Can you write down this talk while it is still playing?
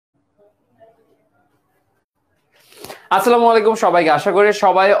আসসালামু আলাইকুম সবাইকে। আশা করি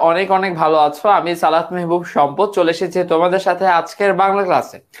সবাই অনেক অনেক ভালো আছো। আমি সালাত মেহবুব সম্পদ চলে এসেছি তোমাদের সাথে আজকের বাংলা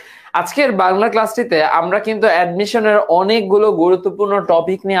ক্লাসে। আজকের বাংলা ক্লাসটিতে আমরা কিন্তু অ্যাডমিশনের অনেকগুলো গুরুত্বপূর্ণ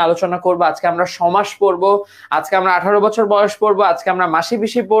টপিক নিয়ে আলোচনা করব। আজকে আমরা সমাস পড়ব, আজকে আমরা 18 বছর বয়স পড়ব, আজকে আমরা মাসি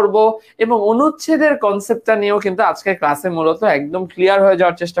পিসি পড়ব এবং অনুচ্ছেদের কনসেপ্টটা নিয়েও কিন্তু আজকের ক্লাসে মূলত একদম ক্লিয়ার হয়ে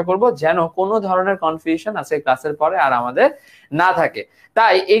যাওয়ার চেষ্টা করব, যেন কোনো ধরনের কনফিউশন আজকে ক্লাসের পরে আর আমাদের না থাকে।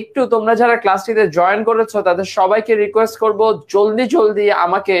 তাই একটু তোমরা যারা ক্লাসটিতে জয়েন করেছো তাদের সবাইকে রিকোয়েস্ট করব, জলদি জলদি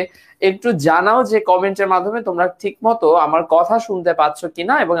আমাকে একটু জানাও যে কমেন্টের মাধ্যমে তোমরা ঠিকমতো আমার কথা শুনতে পাচ্ছ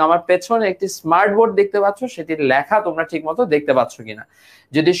কিনা এবং আমার পেছনে একটি স্মার্ট বোর্ড দেখতে পাচ্ছ, সেটির লেখা তোমরা ঠিকমতো দেখতে পাচ্ছ কিনা।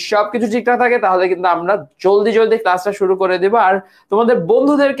 যদি সবকিছু ঠিকঠাক থাকে তাহলে কিন্তু আমরা জলদি জলদি ক্লাসটা শুরু করে দেবো। আর তোমাদের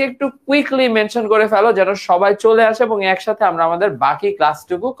বন্ধুদেরকে একটু কুইকলি মেনশন করে ফেলো যেন সবাই চলে আসে এবং একসাথে আমরা আমাদের বাকি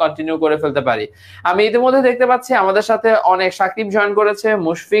ক্লাসটুকু কন্টিনিউ করে ফেলতে পারি। আমি ইতিমধ্যে দেখতে পাচ্ছি আমাদের সাথে অনেক সাকিব জয়েন করেছে,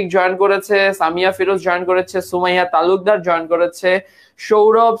 মুশফিক জয়েন করেছে, সামিয়া ফিরোজ জয়েন করেছে, সুমাইয়া তালুকদার জয়েন করেছে,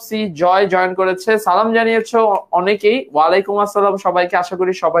 সৌরভ সি জয় জয়েন করেছে। সালাম জানিয়েছো অনেকেই। ওয়ালাইকুম আসসালাম সবাইকে। আশা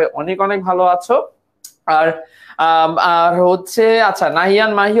করি সবাই অনেক অনেক ভালো আছো। আর আর হচ্ছে আচ্ছা,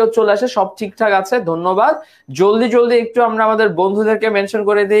 নাহিয়ান মাহিও চলে আসে, সব ঠিকঠাক আছে, ধন্যবাদ। জলদি জলদি একটু আমরা আমাদের বন্ধুদেরকে মেনশন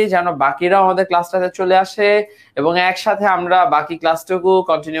করে দিই যেন বাকিরাও আমাদের ক্লাসটাতে চলে আসে এবং একসাথে আমরা বাকি ক্লাসটুকু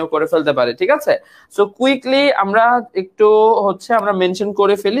কন্টিনিউ করে ফেলতে পারি, ঠিক আছে? সো কুইকলি আমরা একটু আমরা মেনশন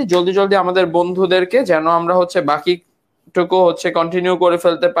করে ফেলি জলদি জলদি আমাদের বন্ধুদেরকে, যেন আমরা বাকি টুকু কন্টিনিউ করে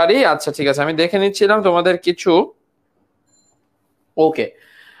ফেলতে পারি। আচ্ছা ঠিক আছে, আমি দেখে নিচ্ছিলাম তোমাদের কিছু। ওকে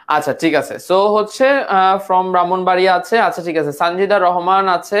আচ্ছা ঠিক আছে। সো ফ্রম ব্রাহ্মণবাড়িয়া আছে। আচ্ছা ঠিক আছে, সানজিদা রহমান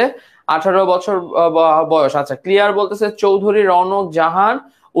আছে, 18 বছর বয়স। আচ্ছা ক্লিয়ার বলতেছে। চৌধুরী রৌনক জাহান,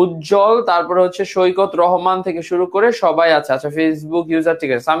 উজ্জ্বল, তারপরে সৈকত রহমান থেকে শুরু করে সবাই আছে। আচ্ছা ফেসবুক ইউজার, ঠিক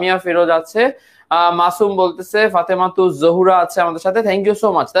আছে। সামিয়া ফিরোজ আছে, মাসুম বলতেছে, ফাতেমাতু জহুরা আছে আমাদের সাথে, থ্যাংক ইউ সো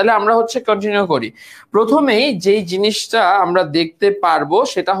মাচ। তাহলে আমরা কন্টিনিউ করি। প্রথমেই যেই জিনিসটা আমরা দেখতে পারবো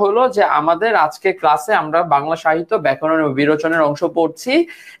সেটা হলো যে আমাদের আজকে ক্লাসে আমরা বাংলা সাহিত্য ব্যাকরণ ও বিরোচনের অংশ পড়ছি,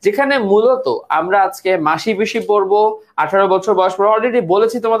 যেখানে মূলত আমরা আজকে মাসি পিসি পড়বো, 18 বছর বয়স পড়বো। অলরেডি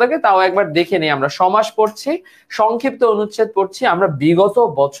বলেছি তোমাদেরকে, তাও একবার দেখে নিই। আমরা সমাস পড়ছি, সংক্ষিপ্ত অনুচ্ছেদ পড়ছি, আমরা বিগত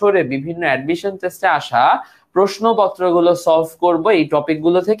বছরে বিভিন্ন অ্যাডমিশন টেস্টে আসা প্রশ্নপত্রগুলো সলভ করব এই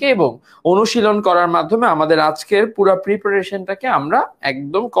টপিকগুলো থেকে এবং অনুশীলন করার মাধ্যমে আমাদের আজকের পুরো প্রিপারেশনটাকে আমরা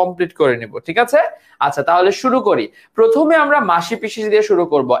একদম কমপ্লিট করে নেব, ঠিক আছে? আচ্ছা তাহলে শুরু করি। প্রথমে আমরা মাসি পিসি দিয়ে শুরু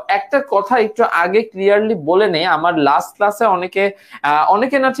করব। একটা কথা একটু আগে ক্লিয়ারলি বলে নেই, আমার লাস্ট ক্লাসে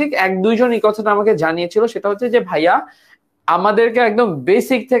অনেকে না ঠিক এক দুইজন এই কথাটা আমাকে জানিয়েছিল, সেটা যে ভাইয়া আমাদেরকে একদম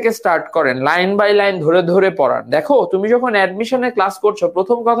বেসিক থেকে স্টার্ট করেন, লাইন বাই লাইন ধরে ধরে পড়ান। দেখো তুমি যখন অ্যাডমিশনে ক্লাস করছো,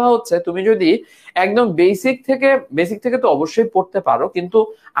 প্রথম কথা তুমি যদি একদম বেসিক থেকে তো অবশ্যই পড়তে পারো, কিন্তু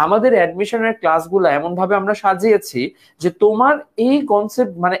আমাদের অ্যাডমিশনের ক্লাসগুলো এমন ভাবে আমরা সাজিয়েছি যে তোমার এই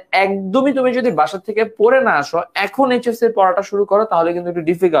কনসেপ্ট একদমই তুমি যদি বাসা থেকে পড়ে না আসো, এখন এইচএসসি এর পড়াটা শুরু করো, তাহলে কিন্তু একটু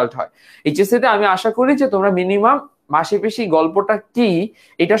ডিফিকাল্ট হয়। এইচএসসি তে আমি আশা করি যে তোমরা মিনিমাম মাসি পিসি গল্পটা কি,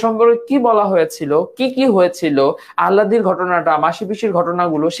 এটা সম্পর্কে কি বলা হয়েছিল, কি কি হয়েছিল, আহ্লাদির ঘটনাটা, মাসি পিসির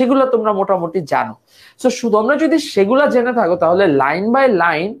ঘটনাগুলো, সেগুলো তোমরা মোটামুটি জানো। তো তোমরা যদি সেগুলা জেনে থাকো তাহলে লাইন বাই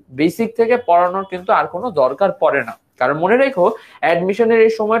লাইন বেসিক থেকে পড়ানোর কিন্তু আর কোনো দরকার পড়ে না। কারণ মনে রেখো, অ্যাডমিশনের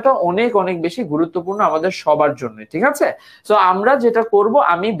এই সময়টা অনেক অনেক বেশি গুরুত্বপূর্ণ আমাদের সবার জন্য, ঠিক আছে? তো আমরা যেটা করব,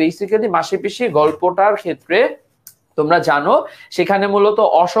 আমি বেসিক্যালি মাসি পিসি গল্পটার ক্ষেত্রে তোমরা জানো সেখানে মূলত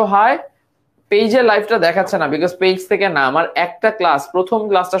অসহায় পেজের লাইভটা দেখাচ্ছে না, বিকজ পেজ থেকে না, আমার একটা ক্লাস, প্রথম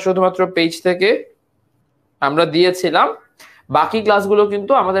ক্লাসটা শুধুমাত্র পেজ থেকে আমরা দিয়েছিলাম, বাকি ক্লাসগুলো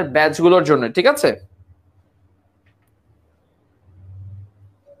কিন্তু আমাদের ব্যাচগুলোর জন্য, ঠিক আছে?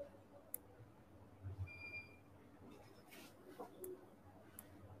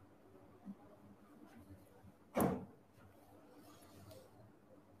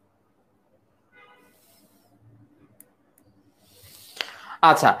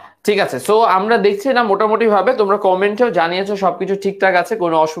 আচ্ছা ঠিক আছে। সো আমরা দেখছি না মোটামুটি ভাবে তোমরা কমেন্টেও জানিয়েছো সবকিছু ঠিকঠাক আছে,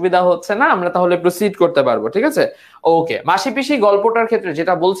 কোনো অসুবিধা হচ্ছে না, আমরা তাহলে প্রসিড করতে পারবো, ঠিক আছে? ওকে, মাসি পিসি গল্পটার ক্ষেত্রে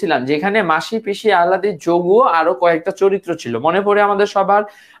যেটা বলছিলাম, যেখানে মাসি পিসি আহ্লাদের যোগু আরো কয়েকটা চরিত্র ছিল, মনে পড়ে আমাদের সবার?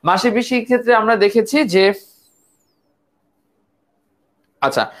 মাসি পিসির ক্ষেত্রে আমরা দেখেছি যে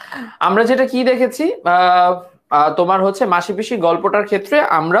আচ্ছা, আমরা যেটা কি দেখেছি, তোমার মাসি পিসি গল্পটার ক্ষেত্রে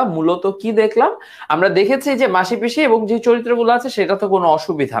আমরা মূলত কি দেখলাম, আমরা দেখেছি যে মাসি পিসি এবং যে চরিত্রগুলো আছে সেটা তো কোনো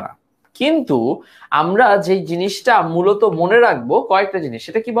অসুবিধা না, কিন্তু আমরা যে জিনিসটা মূলত মনে রাখবো কয়েকটা জিনিস,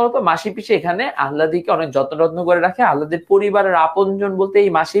 সেটা কি বলতো? মাসি পিসি এখানে আহ্লাদিকে অনেক যত্ন করে রাখে, আহ্লাদের পরিবারের আপনজন বলতে এই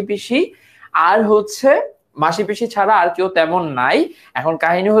মাসি পিসি আর মাসি পিসি ছাড়া আর কেউ তেমন নাই। এখন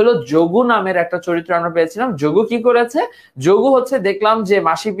কাহিনী হলো যোগু নামের একটা চরিত্র আমরা পেয়েছিলাম। যোগু কি করেছে? যোগু হচ্ছে দেখলাম যে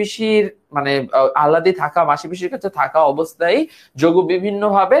মাসি পিসির মানে আহ্লাদি থাকা, মাসি পিসির কাছে থাকা অবস্থায় যোগু বিভিন্ন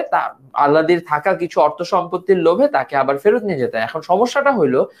ভাবে আহ্লাদির থাকা কিছু অর্থ সম্পত্তির লোভে তাকে আবার ফেরত নিয়ে যেতে। এখন সমস্যাটা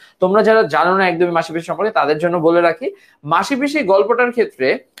হইলো, তোমরা যারা জানো না একদমই মাসি পিসি সম্পর্কে তাদের জন্য বলে রাখি, মাসি পিসি গল্পটার ক্ষেত্রে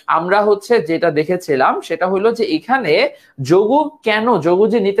আমরা হচ্ছে যেটা দেখেছিলাম সেটা হলো যে এখানে যোগু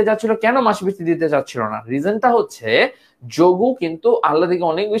যে নিতে যাচ্ছিল, কেন মাসি পিসি দিতে যাচ্ছিল না? রিজনটা হচ্ছে যোগু কিন্তু আহ্লাদিকে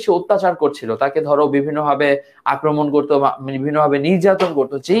অনেক বেশি অত্যাচার করছিল, তাকে ধরো বিভিন্নভাবে আক্রমণ করতো, বিভিন্নভাবে নির্যাতন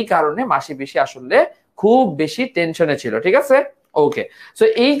করতো, যেই কারণে মাসি পিসি আসলে খুব বেশি টেনশনে ছিল। ঠিক আছে, ওকে। সো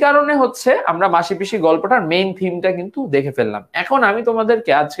এই কারণে হচ্ছে আমরা মাসি পিসি গল্পটার মেইন থিমটা কিন্তু দেখে ফেললাম। এখন আমি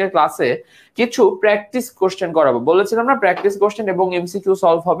তোমাদেরকে আজকের ক্লাসে কিছু প্র্যাকটিস কোশ্চেন করাবো, বলেছিলাম না প্র্যাকটিস কোশ্চেন এবং এমসিকিউ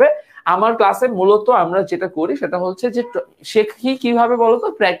সলভ হবে। আমার ক্লাসে মূলত আমরা যেটা করি সেটা হচ্ছে যে শেখি কিভাবে বলতো,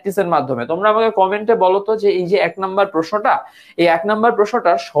 প্র্যাকটিসের মাধ্যমে। তোমরা আমাকে কমেন্টে বলো তো যে এই যে 1 নাম্বার প্রশ্নটা, এই 1 নাম্বার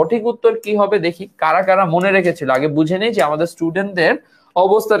প্রশ্নটার সঠিক উত্তর কি হবে দেখি কারা কারা মনে রেখেছিল। আগে বুঝে নেই যে আমাদের স্টুডেন্টদের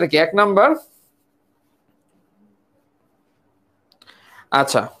অবস্থাটা কি। 1 নাম্বার,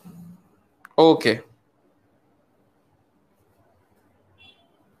 আচ্ছা ওকে,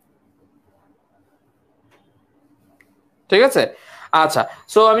 ঠিক আছে। আচ্ছা,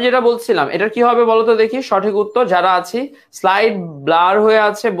 সো আমি যেটা বলছিলাম এটা কি হবে বলতো দেখি সঠিক উত্তর। যারা আছি, স্লাইড ব্লার হয়ে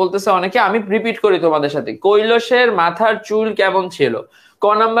আছে বলতেছে অনেকে, আমি রিপিট করি তোমাদের সাথে। কৈলাসের মাথার চুল কেমন ছিল? ক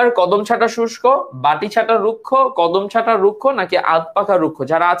নাম্বার, কদম ছাটা শুষ্ক, বাটি ছাটা রুক্ষ, কদম ছাটা রুক্ষ নাকি আধ পাকা রুক্ষ?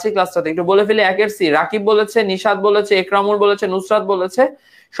 যারা আছে ক্লাসটাতে একটু বলে ফেলি। 1 এর সি, রাকিব বলেছে, নিশাদ বলেছে, একরামুল বলেছে, নুসরাত বলেছে,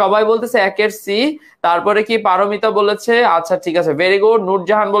 সবাই বলতেছে 1 এর সি। তারপরে কি পারমিতা বলেছে, আচ্ছা ঠিক আছে, ভেরি গুড।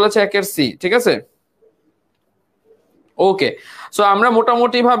 নূরজাহান বলেছে 1 এর সি, ঠিক আছে, ওকে। সো আমরা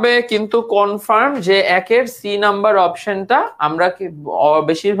মোটামুটি ভাবে কিন্তু কনফার্ম যে 1 এর সি নাম্বার অপশনটা, আমরা কি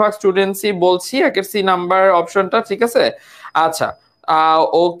বেশিরভাগ স্টুডেন্টসই বলছি 1 এর সি নাম্বার অপশনটা, ঠিক আছে। আচ্ছা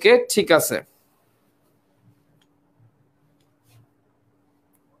ওকে, ঠিক আছে,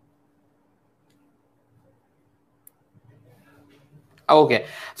 ওকে।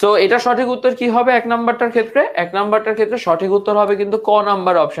 সো এটা সঠিক উত্তর কি হবে 1 নাম্বারটার ক্ষেত্রে? 1 নাম্বারটার ক্ষেত্রে সঠিক উত্তর হবে কিন্তু ক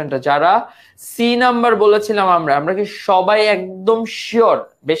নাম্বার অপশনটা। যারা সি নাম্বার বলেছিলাম আমরা কি সবাই একদম শিওর?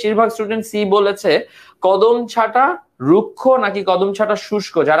 বেশিরভাগ স্টুডেন্ট সি বলেছে। কদম ছাটা রুক্ষ নাকি কদম ছাটা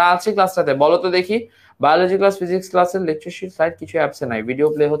শুষ্ক? যারা আছে ক্লাসটাতে বলো তো দেখি। বায়োলজি ক্লাস, ফিজিক্স ক্লাসের লেকচার শিট স্লাইড কিছু অ্যাপসে নাই, ভিডিও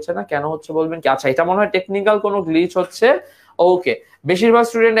প্লে হচ্ছে না, কেন হচ্ছে বলবেন কি? আচ্ছা, এটা মনে হয় টেকনিক্যাল কোনো গ্লিচ হচ্ছে। ওকে, বেশিরভাগ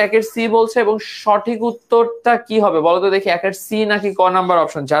স্টুডেন্ট 1 এর সি বলছে এবং সঠিক উত্তরটা কি হবে বলতো দেখি, 1 এর সি নাকি ক নাম্বার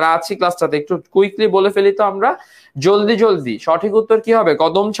অপশন? যারা আছি ক্লাসটাতে একটু কুইকলি বলে ফেলি তো আমরা, জলদি জলদি। সঠিক উত্তর কি হবে?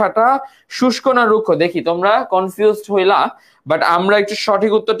 কদম ছাটা শুষ্ক না রুক্ষ? দেখি তোমরা কনফিউজড হইলা, বাট আমরা একটু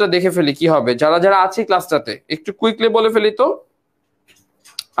সঠিক উত্তরটা দেখে ফেলি কি হবে। যারা যারা আছি ক্লাসটাতে একটু কুইকলি বলে ফেলি তো।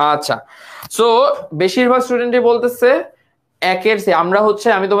 আচ্ছা, সো বেশিরভাগ স্টুডেন্টই বলতেছে 1 এর সি। আমরা হচ্ছে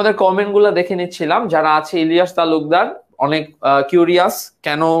আমি তোমাদের কমেন্ট গুলো দেখে নিচ্ছিলাম। যারা আছে, ইলিয়াস তালুকদার অনেক কিউরিয়াস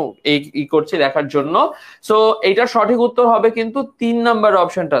কেন এই করছি দেখার জন্য। সো এইটা সঠিক উত্তর হবে কিন্তু 3 নাম্বার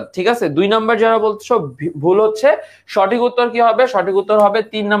অপশনটা, ঠিক আছে। 2 নাম্বার যারা বলছো ভুল হচ্ছে। সঠিক উত্তর কি হবে? সঠিক উত্তর হবে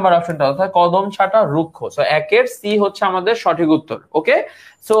 3 নাম্বার অপশনটা, অর্থাৎ কদম ছাটা রুক্ষ। সো 1 এর সি হচ্ছে আমাদের সঠিক উত্তর, ওকে।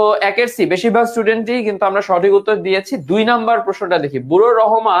 সো 1 এর সি বেশিরভাগ স্টুডেন্টই কিন্তু আমরা সঠিক উত্তর দিয়েছি। 2 নাম্বার প্রশ্নটা দেখি।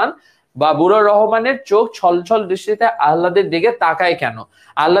 বুড়ো রহমানের চোখ ছলছল দৃষ্টিতে আহ্লাদের দিকে তাকায় কেন?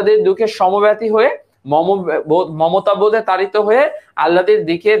 আহ্লাদের দুঃখে সমব্যথী হয়ে, মমতা বোধে তাড়িত হয়ে, আহ্লাদের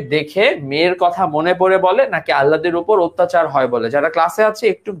দিকে দেখে মেয়ের কথা মনে পড়ে বলে, নাকি আহ্লাদের উপর অত্যাচার হয় বলে? যারা ক্লাসে আছে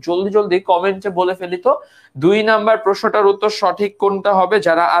একটু জলদি জলদি কমেন্টে বলে ফেলি তো 2 নাম্বার প্রশ্নটার উত্তর সঠিক কোনটা হবে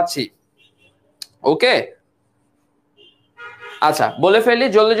যারা আছি, ওকে। আচ্ছা, বলে ফেলি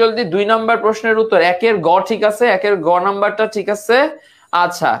জলদি জলদি। 2 নাম্বার প্রশ্নের উত্তর 1 এর গ, ঠিক আছে, 1 এর গ নাম্বারটা ঠিক আছে।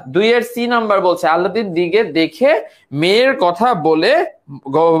 আচ্ছা, 2 এর সি নাম্বার বলছে আহ্লাদের দিকে দেখে মেয়ের কথা বলে,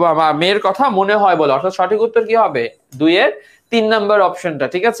 মেয়ের কথা মনে হয় বলে, অর্থাৎ সঠিক উত্তর কি হবে? 2 এর 3 নাম্বার অপশনটা,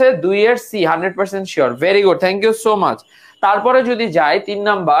 ঠিক আছে। 2 এর C 100% sure, very good, thank you so much. তারপরে যদি যাই 3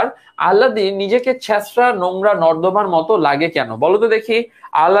 নাম্বার, আহ্লাদির নিজেকে ছেঁচড়া নোংরা নর্দমার মতো লাগে কেন? বলো তো দেখি,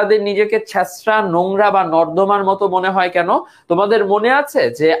 আহ্লাদের নিজেকে ছেঁচড়া নোংরা বা নর্দমার মতো মনে হয় কেন? তোমাদের মনে আছে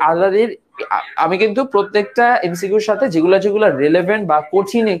যে আহ্লাদির, আমি কিন্তু প্রত্যেকটা এমসিকিউর সাথে যেগুলো যেগুলো রিলেভেন্ট বা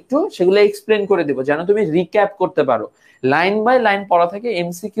কঠিন একটু সেগুলো এক্সপ্লেন করে দিব, যেন তুমি রিক্যাপ করতে পারো। লাইন বাই লাইন পড়া থেকে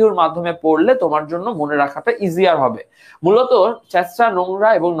এমসিকিউর মাধ্যমে পড়লে তোমার জন্য মনে রাখাটা ইজিয়ার হবে। মূলত ছেঁচড়া নোংরা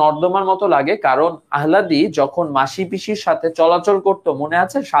এবং নর্দমার মতো লাগে কারণ আহ্লাদি যখন মাসি পিসির সাথে চলাচল করত, মনে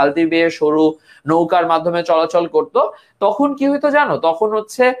আছে, শালতি বেয়ে সরু নৌকার মাধ্যমে চলাচল করত, তখন কি হইতো জানো, তখন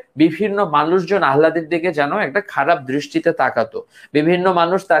হচ্ছে বিভিন্ন মানুষজন আহ্লাদের দিকে যেন একটা খারাপ দৃষ্টিতে তাকাতো, বিভিন্ন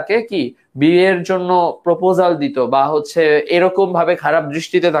মানুষ তাকে কি বিয়ের জন্য প্রপোজাল দিত বা হচ্ছে এরকম ভাবে খারাপ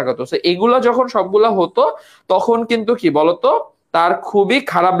দৃষ্টিতে তাকাতো। এগুলো যখন সবগুলা হতো তখন কিন্তু কি বলতো তার খুবই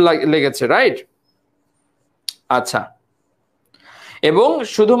খারাপ লেগেছে, রাইট? আচ্ছা, এবং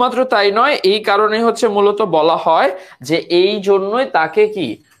শুধুমাত্র তাই নয়, এই কারণে হচ্ছে মূলত বলা হয় যে এই জন্যই তাকে কি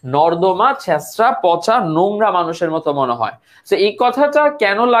নর্দমা, ছেঁচড়া, পচা, নোংরা মানুষের মতো মনে হয়। তো এই কথাটা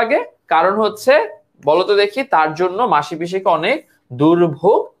কেন লাগে? কারণ হচ্ছে বলতো দেখি, তার জন্য মাসি পিসিকে অনেক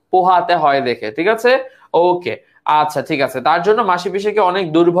দুর্ভোগ পোহাতে হয় দেখে, ঠিক আছে? ওকে, আচ্ছা ঠিক আছে, তার জন্য মাসি পিসিকে অনেক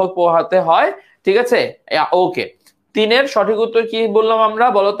দুর্ভোগ পোহাতে হয়, ঠিক আছে? ওকে, তিনের সঠিক উত্তর কি বললাম আমরা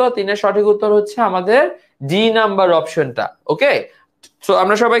বলতো? তিনের সঠিক উত্তর হচ্ছে আমাদের ডি নাম্বার অপশনটা। ওকে, সো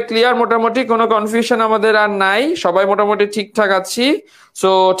আমরা সবাই ক্লিয়ার মোটামুটি, কোনো কনফিউশন আমাদের আর নাই, সবাই মোটামুটি ঠিকঠাক আছি।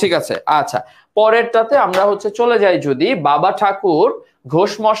 সো ঠিক আছে, আচ্ছা পরেরটাতে আমরা হচ্ছে চলে যাই। যদি বাবা ঠাকুর,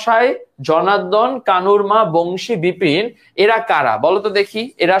 ঘোষ মশাই, জনার্দন, কানুরমা, বংশী, বিপিন, এরা কারা বলতো দেখি?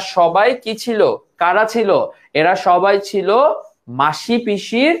 এরা সবাই কি ছিল, কারা ছিল? এরা সবাই ছিল মাসি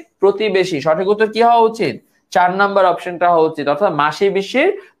পিসির প্রতিবেশী। সঠিক উত্তর কি হওয়া উচিত? 4 নাম্বার অপশনটা হওয়া উচিত, অর্থাৎ মাসি পিসির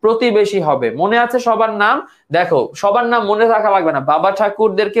প্রতিবেশী হবে। মনে আছে সবার নাম? দেখো সবার নাম মনে রাখা লাগবে না, বাবা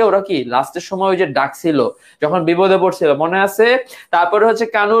ঠাকুরদেরকে ওরা কি লাস্টের সময় ওই যে ডাকছিল যখন বিপদে পড়ছিল, মনে আছে? তারপরে হচ্ছে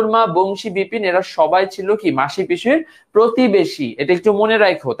কানুরমা, বংশী, বিপিন, এরা সবাই ছিল কি মাসি পিসির প্রতিবেশী। এটা একটু মনে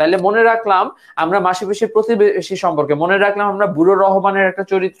রাখো। তাহলে মনে রাখলাম আমরা মাসি পিসির প্রতিবেশী সম্পর্কে, মনে রাখলাম আমরা বুড়ো রহমানের একটা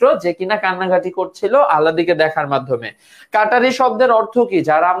চরিত্র যে কিনা কান্নাকাটি করছিল আল্লাদিকে দেখার মাধ্যমে। কাটারি শব্দের অর্থ কি?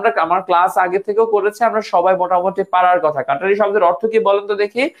 যারা আমরা আমার ক্লাস আগে থেকেও করেছে, আমরা সবাই মোটামুটি পারার কথা। কাটারি শব্দের অর্থ কি বলেন তো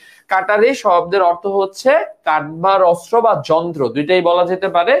দেখি? কাটারি শব্দের অর্থ হচ্ছে কাটবার অস্ত্র বা যন্ত্র, দুইটাই বলা যেতে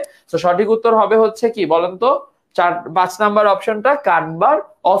পারে। তো সঠিক উত্তর হবে হচ্ছে কি বলেন তো? 5 নাম্বার অপশনটা, কাটবার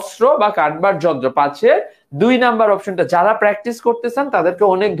অস্ত্র বা কাটবার যন্ত্র। 5-এর 2 নাম্বার অপশনটা। যারা প্র্যাকটিস করতেছেন তাদেরকে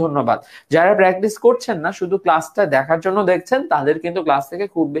অনেক ধন্যবাদ। যারা প্র্যাকটিস করছেন না, শুধু ক্লাসটা দেখার জন্য দেখছেন, তাদের কিন্তু ক্লাস থেকে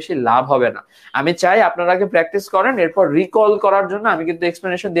খুব বেশি লাভ হবে না। আমি চাই আপনারা আগে প্র্যাকটিস করেন, এরপর রিকল করার জন্য আমি কিন্তু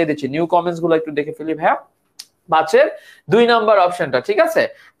এক্সপ্লেনেশন দিয়ে দিচ্ছি। নিউ কমেন্টস গুলো একটু দেখে ফেলি ভাইয়া। 5-এর 2 নাম্বার অপশনটা, ঠিক আছে?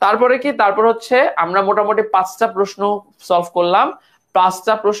 তারপরে কি? তারপর হচ্ছে আমরা মোটামুটি 5টা প্রশ্ন সলভ করলাম।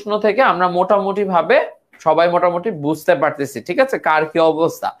 5টা প্রশ্ন থেকে আমরা মোটামুটি ভাবে সবাই মোটামুটি বুঝতে পারতেছি, ঠিক আছে, কার কি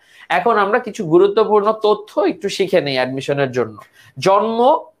অবস্থা। এখন আমরা কিছু গুরুত্বপূর্ণ তথ্য একটু শিখে নেই অ্যাডমিশনের জন্য। জন্ম,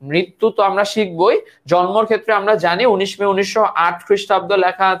 মৃত্যু তো আমরা শিখবই। জন্মর ক্ষেত্রে আমরা জানি 19 মে 1908 খ্রিস্টাব্দ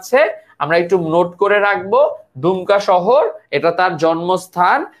লেখা আছে, আমরা একটু নোট করে রাখবো। দুমকা শহর, এটা তার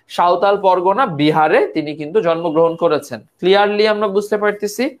জন্মস্থান। সাঁওতাল পরগনা, বিহারে তিনি কিন্তু জন্মগ্রহণ করেছেন। ক্লিয়ারলি আমরা বুঝতে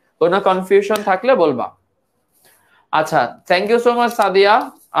পারতেছি? কোনো কনফিউশন থাকলে বলবা। আচ্ছা, thank you so much Sadia.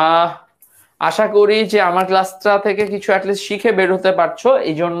 আশা করি যে আমার ক্লাসটা থেকে কিছু অ্যাটলিস্ট শিখে বের হতে পারছো,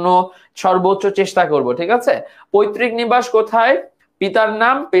 এই জন্য সর্বোচ্চ চেষ্টা করব, ঠিক আছে? পৈতৃক নিবাস কোথায়? পিতার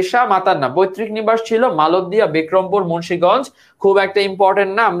নাম, পেশা, মাতার নাম। পৈতৃক নিবাস ছিল মালদিয়া, বিক্রমপুর, মুন্সিগঞ্জ। খুব একটা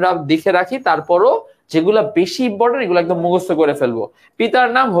ইম্পর্টেন্ট না, আমরা দেখে রাখি, তারপরও যেগুলো বেশি ইম্পর্টেন্ট এগুলো একদম মুখস্থ করে ফেলবো। পিতার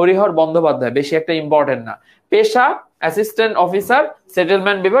নাম হরিহর বন্দ্যোপাধ্যায়, বেশি একটা ইম্পর্টেন্ট না। পেশা অ্যাসিস্ট্যান্ট অফিসার,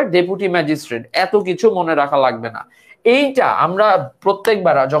 সেটেলমেন্ট বিভাগ, ডেপুটি ম্যাজিস্ট্রেট। এত কিছু মনে রাখা লাগবে না। এইটা আমরা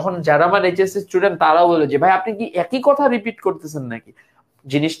প্রত্যেকবার যখন যারা আমার এইচএসসি স্টুডেন্ট তারাও বলে যে ভাই আপনি কি একই কথা রিপিট করতেছেন নাকি?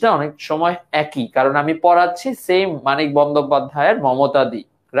 জিনিসটা অনেক সময় একই, কারণ আমি পড়াচ্ছি সেম মানিক বন্দ্যোপাধ্যায়ের মমতা দি,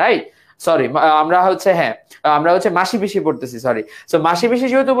 রাইট? সরি, আমরা হচ্ছে হ্যাঁ আমরা হচ্ছে মাসি পিসি পড়তেছি, সরি। তো মাসি পিসি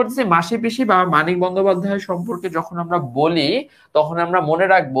যেহেতু পড়তেছি, মাসি পিসি বা মানিক বন্দ্যোপাধ্যায় সম্পর্কে যখন আমরা বলি তখন আমরা মনে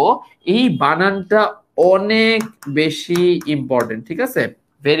রাখবো এই বানানটা অনেক বেশি ইম্পর্টেন্ট, ঠিক আছে?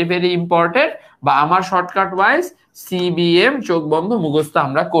 Very very important. বা আমার শর্টকাট ওয়াইজ সিবিএম চোখ বন্ধ মুখস্থ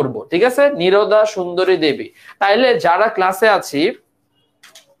আমরা করব, ঠিক আছে? নিরোদা সুন্দরী দেবী। তাইলে যারা ক্লাসে আছি,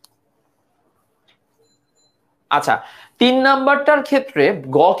 আচ্ছা 3 নাম্বারটার ক্ষেত্রে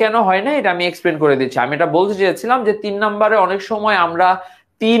গ কেন হয় না এটা আমি এক্সপ্লেন করে দিচ্ছি। আমি এটা বলতে চেয়েছিলাম যে 3 নাম্বারে অনেক সময় আমরা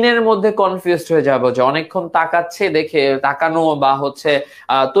 3-এর মধ্যে কনফিউজড হয়ে যাব, যে অনেকক্ষণ তাকাচ্ছে দেখে, তাকানো বা হচ্ছে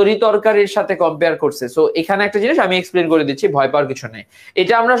তরি তরকারির সাথে কম্পেয়ার করছে। সো এখানে একটা জিনিস আমি এক্সপ্লেন করে দিচ্ছি, ভয় পাওয়ার কিছু নেই।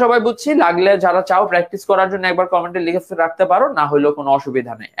 এটা আমরা সবাই বুঝছি, লাগলে যারা চাও প্র্যাকটিস করার জন্য একবার কমেন্টে লিখে রাখতে পারো, না হলেও কোনো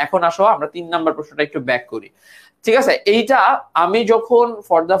অসুবিধা নেই। এখন আসো আমরা 3 নাম্বার প্রশ্নটা একটু ব্যাক করি, ঠিক আছে? এইটা আমি যখন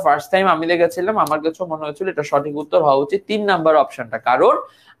ফর দা ফার্স্ট টাইম আমি দেখেছিলাম, আমার কাছে মনে হয়েছিল এটা সঠিক উত্তর হওয়া উচিত 3 নাম্বার অপশনটা। কারণ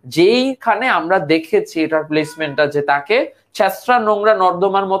যেইখানে আমরা দেখেছি এটার প্লেসমেন্টটা, যে তাকে ছেঁচড়া নোংরা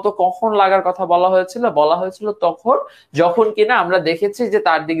নর্দমার মতো কখন লাগার কথা বলা হয়েছিল তখন যখন কিনা আমরা দেখেছি যে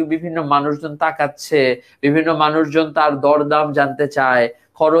তার দিকে বিভিন্ন মানুষজন তাকাচ্ছে, বিভিন্ন মানুষজন তার দরদাম জানতে চায়,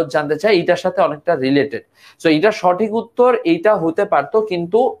 খরচ জানতে চায়, এটার সাথে অনেকটা রিলেটেড। সো এটা সঠিক উত্তর এইটা হতে পারতো,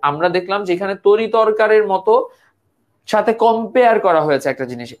 কিন্তু আমরা দেখলাম যে এখানে তরি তরকারির মতো সাথে কম্পেয়ার করা হয়েছে একটা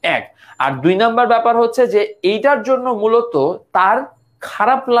জিনিস, এক। আর 2 নাম্বার ব্যাপার হচ্ছে যে এইটার জন্য মূলত তার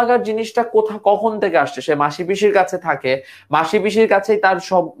খারাপ লাগার জিনিসটা কখন থেকে আসছে, সে মাসি পিসির কাছে থাকে, মাসি পিসির কাছেই তার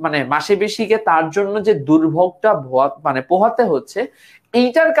সব মানে মাসি পিসিকে তার জন্য যে দুর্ভোগটা পোহাতে হচ্ছে,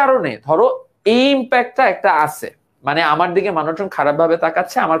 এইটার কারণে ধরো এই ইম্প্যাক্টটা একটা আছে। মানে আমার দিকে মানুষজন খারাপ ভাবে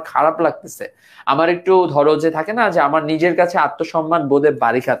তাকাচ্ছে, আমার খারাপ লাগতেছে, আমার একটু ধরো যে থাকে না যে আমার নিজের কাছে আত্মসম্মান বোধে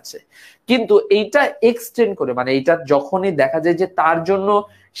বাড়ি খাচ্ছে। কিন্তু এইটা এক্সটেন্ড করে মানে এইটা যখনই দেখা যায় যে তার জন্য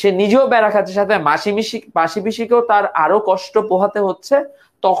সে নিজেও বেড়া খাচ্ছে, সাথে মাসি পিসিকেও তার আরো কষ্ট পোহাতে হচ্ছে,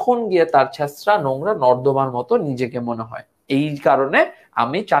 তখন গিয়ে তার ছেঁচড়া নোংরা নর্দমার মতো নিজেকে মনে হয়। এই কারণে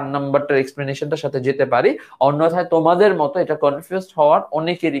আমি 4 নাম্বারটার এক্সপ্লেনেশনটার সাথে যেতে পারি। অন্যথায় তোমাদের মতো এটা কনফিউজ হওয়ার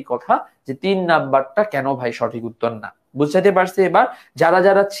অনেকেরই কথা যে 3 নাম্বারটা কেন ভাই সঠিক উত্তর না। বুঝতে পারছি এবার? যারা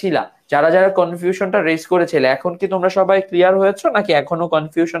যারা ছিলা, যারা যারা কনফিউশনটা রেজ করেছিলে, এখন কি তোমরা সবাই ক্লিয়ার হয়েছো নাকি এখনো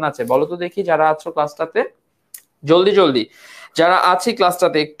কনফিউশন আছে? বলো তো দেখি যারা আছো ক্লাসটাতে, জলদি জলদি যারা আছি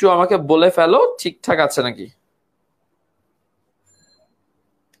ক্লাসটাতে একটু আমাকে বলে ফেলো ঠিকঠাক আছে নাকি।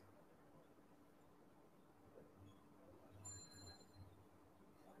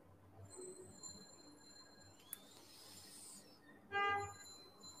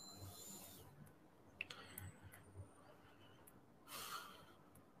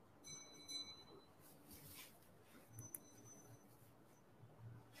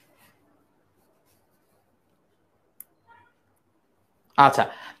 আচ্ছা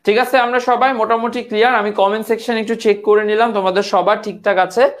ঠিক আছে, আমরা সবাই মোটামুটি ক্লিয়ার। আমি কমেন্ট সেকশন একটু চেক করে নিলাম, তোমাদের সবার ঠিকঠাক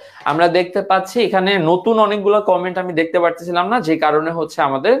আছে আমরা দেখতে পাচ্ছি। এখানে নতুন অনেকগুলো কমেন্ট আমি দেখতে পারতেছিলাম না, যে কারণে হচ্ছে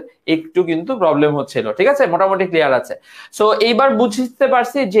আমাদের একটু কিন্তু প্রবলেম হচ্ছিল। ঠিক আছে, মোটামুটি ক্লিয়ার আছে। সো এইবার বুঝতে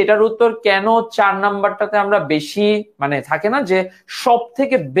পারছি যে এটার উত্তর কেন 4 নাম্বারটাতে আমরা বেশি মানে থাকে না যে সব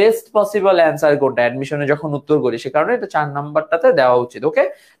থেকে বেস্ট পসিবল অ্যান্সার কোনটা অ্যাডমিশনে যখন উত্তর করি, সে কারণে এটা 4 নাম্বারটাতে দেওয়া উচিত। ওকে,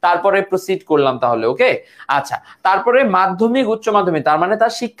 তারপরে প্রসিড করলাম তাহলে। ওকে আচ্ছা, তারপরে মাধ্যমিক উচ্চ মাধ্যমিক, তার মানে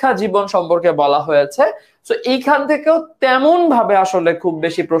তার শিক্ষা জীবন সম্পর্কে বলা হয়েছে। তো এইখান থেকেও তেমন ভাবে আসলে খুব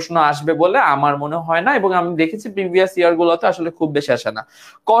বেশি প্রশ্ন আসবে বলে আমার মনে হয় না, এবং আমি দেখেছি প্রিভিয়াস ইয়ার গুলোতে আসলে খুব বেশি আসে না।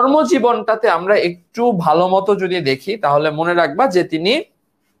 কর্মজীবনটাতে আমরা একটু ভালো মতো যদি দেখি তাহলে মনে রাখবা যে তিনি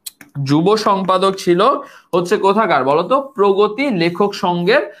যুব সম্পাদক ছিল হচ্ছে কোথাকার বলতো, প্রগতি লেখক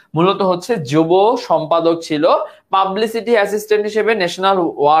সংঘের মূলত হচ্ছে যুব সম্পাদক ছিল। পাবলিসিটি অ্যাসিস্ট্যান্ট হিসেবে ন্যাশনাল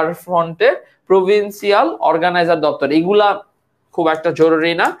ওয়ার ফ্রন্টের প্রভিন্সিয়াল অর্গানাইজার দপ্তর। এগুলা খুব একটা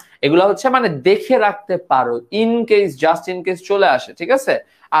জরুরি না, এগুলা হচ্ছে মানে দেখে রাখতে পারো in case, just in case চলে আসে। ঠিক আছে,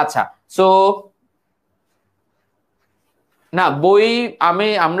 আচ্ছা। সো না বই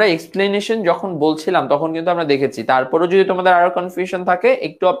আমরা এক্সপ্লেনেশন যখন বলছিলাম তখন কিন্তু আমরা দেখেছি। তারপরে যদি তোমাদের আরো কনফিউশন থাকে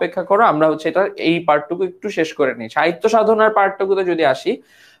একটু অপেক্ষা করো, আমরা হচ্ছে এটা এই পার্টটুকু একটু শেষ করে নিই। সাহিত্য সাধনার পার্টটুকুতে যদি আসি,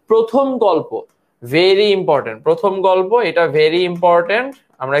 প্রথম গল্প ভেরি ইম্পর্টেন্ট, প্রথম গল্প এটা ভেরি ইম্পর্টেন্ট,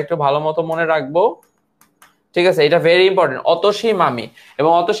 আমরা একটু ভালো মতো মনে রাখবো। ঠিক আছে, এটা ভেরি ইম্পর্টেন্ট, অতসী মামি।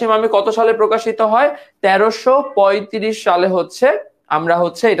 এবং অতসী মামি কত সালে প্রকাশিত হয়? 1335 সালে হচ্ছে আমরা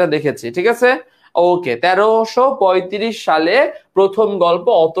হচ্ছে এটা দেখেছি। ঠিক আছে, ওকে, 1335 সালে প্রথম গল্প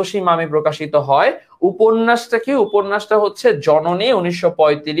অতসী মামি প্রকাশিত হয়। উপন্যাসটা কি? উপন্যাসটা হচ্ছে জননী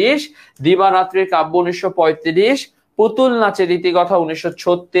 1935, দিবারাত্রির কাব্য 1935, পুতুল নাচের রীতিকথা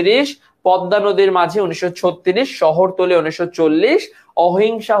 1936, পদ্মা নদীর মাঝে 1936, শহরতলী 1940,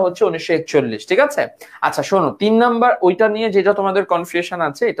 অহিংসা হচ্ছে 1941। ঠিক আছে, আচ্ছা শোনো 3 নাম্বার ওইটা নিয়ে যেটা তোমাদের কনফিউশন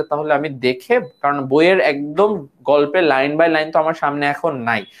আছে এটা তাহলে আমি দেখে, কারণ বইয়ের একদম গল্পের লাইন বাই লাইন তো আমার সামনে এখন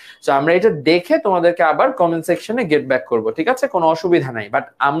নাই, তো আমরা এটা দেখে তোমাদেরকে আবার কমেন্ট সেকশনে গেট ব্যাক করব। ঠিক আছে, কোনো অসুবিধা নাই। বাট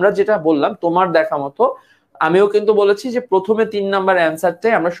আমরা যেটা বললাম তোমার দেখা মতো, আমিও কিন্তু বলেছি যে প্রথমে 3 নাম্বার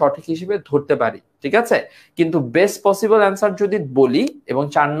অ্যান্সারটাই আমরা সঠিক হিসেবে ধরতে পারি। ঠিক আছে, কিন্তু বেস্ট পসিবল অ্যান্সার যদি বলি এবং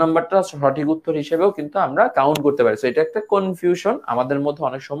 4 নাম্বারটা সঠিক উত্তর হিসেবেও কিন্তু আমরা কাউন্ট করতে পারি। সো এটা একটা কনফিউশন আমাদের মধ্যে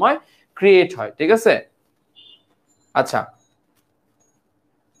অনেক সময় ক্রিয়েট হয়। ঠিক আছে, আচ্ছা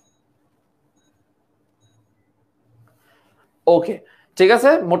ওকে, ঠিক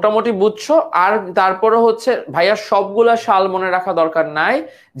আছে, মোটামুটি বুঝছো। আর তারপরে হচ্ছে ভাইয়া সবগুলা সাল মনে রাখা দরকার নাই,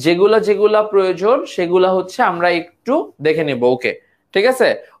 যেগুলা যেগুলা প্রয়োজন সেগুলা হচ্ছে আমরা একটু দেখে নেব। ওকে ঠিক আছে,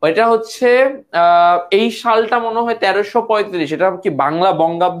 ওইটা হচ্ছে এই সালটা মনে হয় 1335, এটা কি বাংলা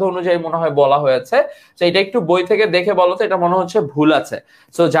বঙ্গাব্দ অনুযায়ী মনে হয় বলা হয়েছে। তো এটা একটু বই থেকে দেখে বলো তো, এটা মনে হচ্ছে ভুল আছে।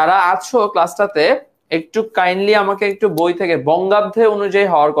 তো যারা আছো ক্লাসটাতে একটু কাইন্ডলি আমাকে একটু বই থেকে, বঙ্গাব্দে অনুযায়ী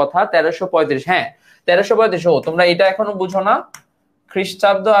হওয়ার কথা 1335, হ্যাঁ 1335। ও তোমরা এটা এখনো বুঝো না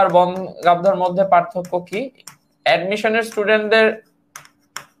খ্রিস্টাব্দ আর বঙ্গাব্দের মধ্যে পার্থক্য কি? অ্যাডমিশনের স্টুডেন্টদের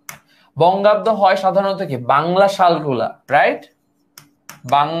বঙ্গাব্দ হয় সাধারণত কি বাংলা সালগুলা, রাইট,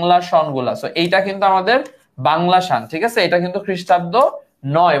 বাংলা সনগুলা। সো এইটা কিন্তু আমাদের বাংলা সান। ঠিক আছে, এটা কিন্তু খ্রিস্টাব্দ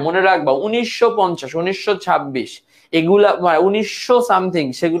নয়, মনে রাখবা 1950, 1926 এগুলা 1900 সামথিং,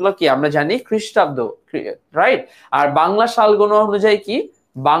 সেগুলো কি আমরা জানি খ্রিস্টাব্দ, রাইট? আর বাংলা সালগুলো অনুযায়ী কি,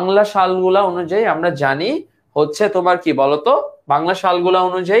 বাংলা সালগুলা অনুযায়ী আমরা জানি হচ্ছে তোমার কি বলতো, বাংলা সালগুলা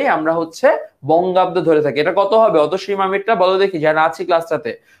অনুযায়ী আমরা হচ্ছে বঙ্গাব্দ ধরে থাকি। এটা কত হবে অতসী মামিরটা বলো দেখি, যারা আছি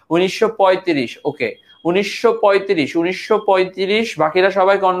ক্লাসটাতে। 1935, ওকে 1935, বাকিরা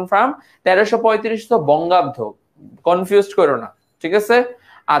সবাই কনফার্ম। 1335 তো বঙ্গাব্দ, কনফিউজ করো না, ঠিক আছে?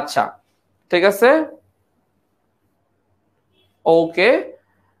 আচ্ছা ঠিক আছে, ওকে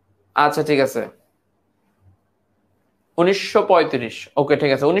আচ্ছা ঠিক আছে 1935, ওকে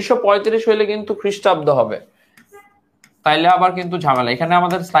ঠিক আছে। 1935 হইলে কিন্তু খ্রিস্টাব্দ হবে, তাইলে আবার কিন্তু ঝামেলা। এখানে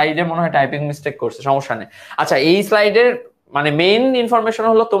আমাদের স্লাইডে মনে হয় টাইপিং মিস্টেক করছে, সমস্যা নেই। আচ্ছা এই স্লাইডের মানে মেইন ইনফরমেশন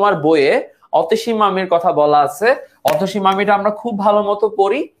হলো তোমার বইয়ে অতসী মামির কথা বলা আছে। অতসী মামিটা আমরা খুব ভালো মতো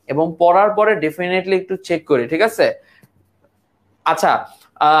পড়ি এবং পড়ার পরে ডেফিনেটলি একটু চেক করি, ঠিক আছে? আচ্ছা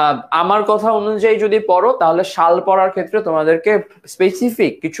আমার কথা অনুযায়ী যদি পড়ো তাহলে সাল পড়ার ক্ষেত্রে তোমাদেরকে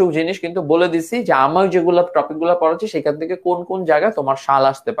স্পেসিফিক কিছু জিনিস কিন্তু বলে দিছি, যে আমার যেগুলো টপিকগুলো পড়াচ্ছি সেখান থেকে কোন কোন জায়গায় তোমার সাল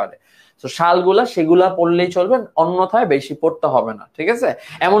আসতে পারে। তো সালগুলা সেগুলা পড়লেই চলবে, অন্যথায় বেশি পড়তে হবে না, ঠিক আছে?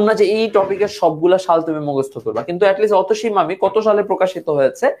 এমন না যে এই টপিকের সবগুলা সাল তুমি মুখস্থ করবা, কিন্তু অ্যাটলিস্ট অতসী মামি কত সালে প্রকাশিত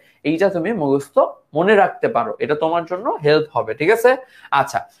হয়েছে এইটা তুমি মুখস্থ মনে রাখতে পারো, এটা তোমার জন্য হেল্প হবে, ঠিক আছে?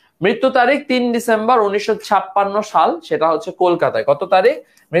 আচ্ছা মৃত্যু তারিখ 3 ডিসেম্বর 1956 সাল, সেটা হচ্ছে কলকাতায়। কত তারিখ?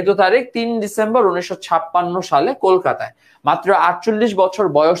 মৃত্যু তারিখ 3 ডিসেম্বর 1956 সালে কলকাতায়। মাত্র 48 বছর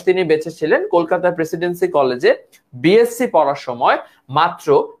বয়স তিনি বেঁচে ছিলেন। কলকাতা প্রেসিডেন্সি কলেজে বিএসসি পড়ার সময় মাত্র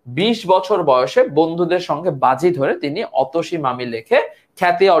 20 বছর বয়সে বন্ধুদের সঙ্গে বাজি ধরে তিনি অতসী মামি লেখে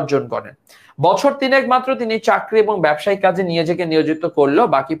খ্যাতি অর্জন করেন। বছর তিনেক মাত্র তিনি চাকরি এবং ব্যবসায়িক কাজে নিজেকে নিয়োজিত করলেও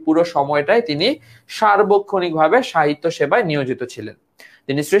বাকি পুরো সময়টাই তিনি সার্বক্ষণিকভাবে সাহিত্য সেবায় নিয়োজিত ছিলেন।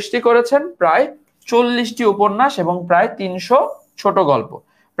 তিনি সৃষ্টি করেছেন প্রায় 40টি উপন্যাস এবং প্রায় 300 ছোট গল্প।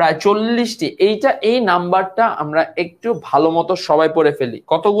 প্রায় 40টি, এই নাম্বারটা আমরা একটু ভালো মতো সবাই পড়ে ফেলি।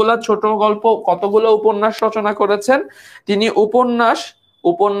 কতগুলা ছোট গল্প, কতগুলো উপন্যাস রচনা করেছেন তিনি?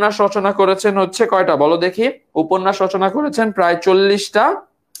 উপন্যাস রচনা করেছেন হচ্ছে কয়টা বলো দেখি? উপন্যাস রচনা করেছেন প্রায় 40টা,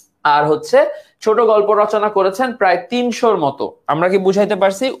 আর হচ্ছে ছোট গল্প রচনা করেছেন প্রায় 300-র মতো। আমরা কি বুঝাইতে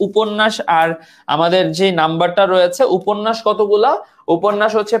পারছি? উপন্যাস আর আমাদের যে নাম্বারটা রয়েছে, উপন্যাস কতগুলা?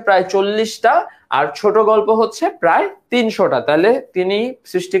 উপন্যাস হচ্ছে প্রায় 40টা আর ছোট গল্প হচ্ছে প্রায় 300টা। তাহলে তিনি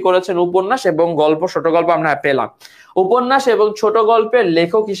সৃষ্টি করেছেন উপন্যাস এবং গল্প, ছোট গল্প আমরা পেলাম। উপন্যাস এবং ছোট গল্পের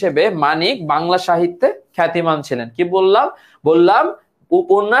লেখক হিসেবে মানিক বাংলা সাহিত্যে খ্যাতিমান ছিলেন। কি বললাম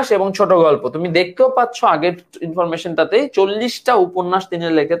উপন্যাস এবং ছোট গল্প। তুমি দেখতেও পাচ্ছ আগের ইনফরমেশনটাতেই 40টা উপন্যাস তিনি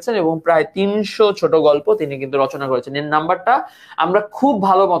লিখেছেন এবং প্রায় 300 ছোট গল্প তিনি কিন্তু রচনা করেছেন। এর নাম্বারটা আমরা খুব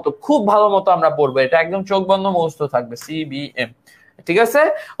ভালো মতো আমরা পড়বো, এটা একদম চোখ বন্ধ মুখস্থ থাকবে, CBM, ঠিক আছে?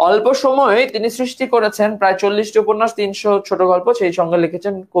 অল্প সময়ে তিনি সৃষ্টি করেছেন প্রায় 40টি উপন্যাস, 300 ছোট গল্প, সেই সঙ্গে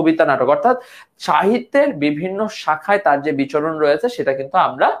লিখেছেন কবিতা, নাটক। অর্থাৎ সাহিত্যের বিভিন্ন শাখায় তার যে বিচরণ রয়েছে সেটা কিন্তু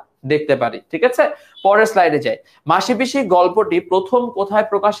আমরা দেখতে পারি, ঠিক আছে? পরের স্লাইডে যাই। মাসি পিসি গল্পটি প্রথম কোথায়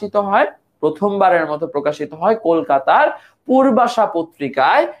প্রকাশিত হয়? প্রথমবারের মতো প্রকাশিত হয় কলকাতার পূর্বাশা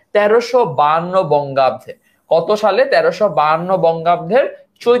পত্রিকায় 1352 বঙ্গাব্দে। কত সালে? 1352 বঙ্গাব্দের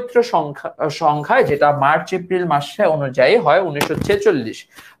চৈত্র সংখ্যায়, যেটা মার্চ এপ্রিল মাসে অনুযায়ী হয় 1946।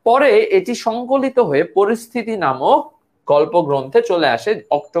 পরে এটি সংকলিত হয়ে পরিস্থিতি নামক গল্প গ্রন্থে চলে আসে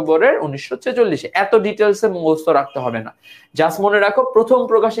অক্টোবরের 1946। এত ডিটেলসে মুখস্থ রাখতে হবে না, জাস্ট মনে রাখো প্রথম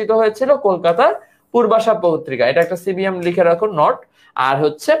প্রকাশিত হয়েছিল কলকাতার পূর্বাশা পত্রিকা, এটা একটা CBM লিখে রাখো নোট। আর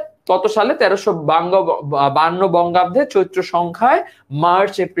হচ্ছে কত সালে? 1352 বঙ্গাব্দে চৈত্র সংখ্যায়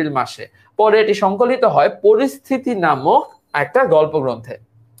মার্চ এপ্রিল মাসে। পরে এটি সংকলিত হয় পরিস্থিতি নামক একটা গল্প গ্রন্থে।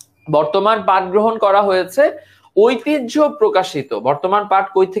 বর্তমান পাঠ গ্রহণ করা হয়েছে ঐতিহ্য প্রকাশিত। বর্তমান পাঠ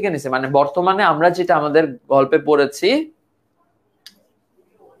কই থেকে নিছে? মানে বর্তমানে আমরা যেটা আমাদের গল্পে পড়েছি।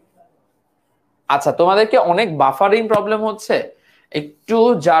 আচ্ছা তোমাদেরকে অনেক বাফারিং প্রবলেম হচ্ছে, একটু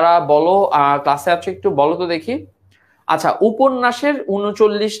যারা বলো ক্লাসে আছো একটু বলো তো দেখি। আচ্ছা উপন্যাসের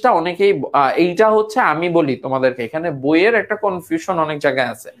 39টা, অনেকেই এইটা হচ্ছে আমি বলি তোমাদেরকে, এখানে বইয়ের একটা কনফিউশন অনেক জায়গায়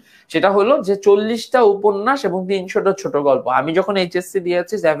আছে, সেটা হলো যে 40টা উপন্যাস এবং 300টা ছোট গল্প। আমি যখন HSC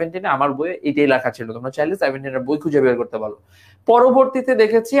দিয়েছি 17-এ আমার বইয়ে এটাই লেখা ছিল, তোমরা চাইলে 17-এর বই খুঁজে বের করতে পারো। পরবর্তীতে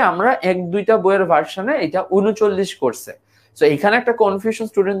দেখেছি আমরা 1-2টা বইয়ের ভার্সনে এটা 39 করছে। তো এখানে একটা কনফিউশন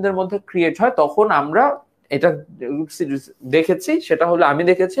স্টুডেন্টদের মধ্যে ক্রিয়েট হয়, তখন আমরা এটা দেখেছি, সেটা হলো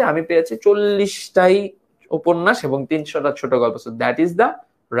আমি পেয়েছি 40টাই উপন্যাস এবং 300টা ছোট গল্প। So that is the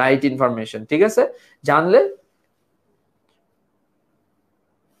right information, ঠিক আছে? জানলে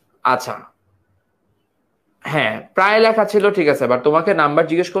আচ্ছা হ্যাঁ প্রায় লেখা ছিল, ঠিক আছে। এবার তোমাকে নাম্বার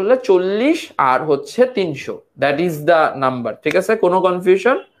জিজ্ঞেস করলে 40 আর হচ্ছে 300, দ্যাট ইজ দ্য নাম্বার, ঠিক আছে? কোনো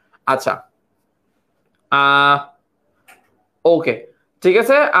কনফিউশন? আচ্ছা ওকে ঠিক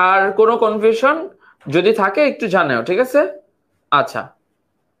আছে, আর কোনো কনফিউশন? যদি থাকে একটু জানাও, ঠিক আছে? আচ্ছা,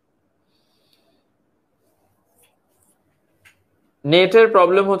 নেটের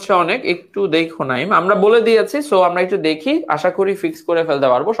প্রবলেম হচ্ছে অনেক, একটু দেখো নাইম, আমরা বলে দিয়েছি, সো আমরা একটু দেখি, আশা করি ফিক্স করে ফেলতে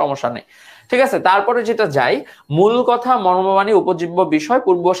পারবো, সমস্যা নেই। ঠিক আছে, তারপরে যেটা যাই, মূল কথা মর্মবাণী উপজীব্য বিষয়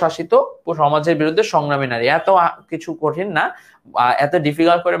পূর্ব শাসিত সমাজের বিরুদ্ধে সংগ্রামী নারী। এত কিছু কঠিন না, এত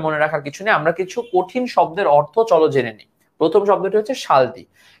ডিফিকাল্ট করে মনে রাখার কিছু নেই। আমরা কিছু কঠিন শব্দের অর্থ চলো জেনে নিই। প্রথম শব্দটি হচ্ছে শালতি।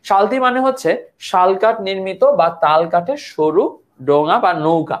 শালতি মানে হচ্ছে শালকাঠ নির্মিত বা তাল কাঠের সরু ডোঙা বা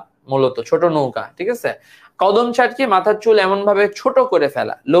নৌকা, মূলত ছোট নৌকা। ঠিক আছে, কদম ছাটকে মাথার চুল এমন ভাবে ছোট করে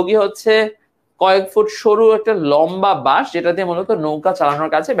ফেলা। লগি হচ্ছে কয়েক ফুট সরু একটা লম্বা বাঁশ, যেটা দিয়ে মূলত নৌকা চালানোর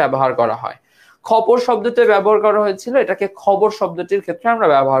কাজে ব্যবহার করা হয়। খপর শব্দটি ব্যবহার করা হয়েছিল, এটাকে খবর শব্দটির ক্ষেত্রে আমরা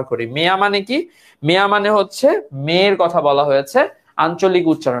ব্যবহার করি। মেয়া মানে কি? মেয়া মানে হচ্ছে মেয়ের কথা বলা হয়েছে, আঞ্চলিক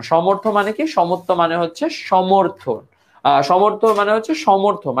উচ্চারণ। সমর্থ মানে কি? সমর্থ মানে হচ্ছে সমর্থন। সমর্থ মানে হচ্ছে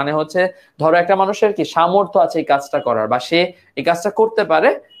সমর্থ মানে হচ্ছে ধরো একটা মানুষের কি সামর্থ্য আছে এই কাজটা করার, বা সে এই কাজটা করতে পারে,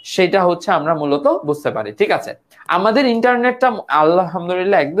 সেটা হচ্ছে আমরা মূলত বুঝতে পারি। ঠিক আছে, আমাদের ইন্টারনেটটা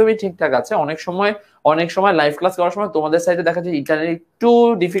আলহামদুলিল্লাহ একদমই ঠিকঠাক আছে। অনেক সময় লাইভ ক্লাস করার সময় তোমাদের সাইডে দেখা যায় ইন্টারনেট একটু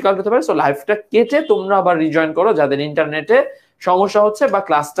ডিফিকাল্ট হতে পারে, সো লাইভটা কেটে তোমরা আবার রিজয়েন করো যাদের ইন্টারনেটে সমস্যা হচ্ছে বা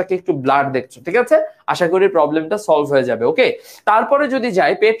ক্লাসটাকে একটু ব্লার দেখছো। ঠিক আছে, আশা করি প্রবলেমটা সলভ হয়ে যাবে। ওকে, তারপরে যদি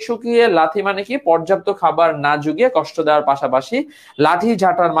যাই, পেট শুকিয়ে লাথি মানে কি? পর্যাপ্ত খাবার না জুগিয়ে কষ্ট দেওয়ার পাশাপাশি লাঠি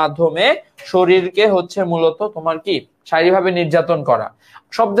ঝাঁটার মাধ্যমে শরীরকে হচ্ছে মূলত তোমার কি শারীরিকভাবে নির্যাতন করা।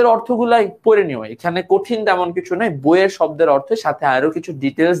 শব্দের অর্থগুলাই পড়ে নিও, এখানে কঠিন তেমন কিছু নেই, বইয়ের শব্দের অর্থের সাথে আরো কিছু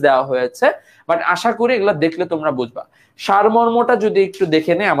ডিটেলস দেওয়া হয়েছে, বাট আশা করি এগুলো দেখলে তোমরা বুঝবা। সারমর্মটা যদি একটু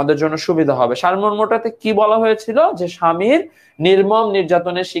দেখে নেই আমাদের জন্য সুবিধা হবে। সারমর্মটাতে কি বলা হয়েছিল? যে স্বামীর নির্মম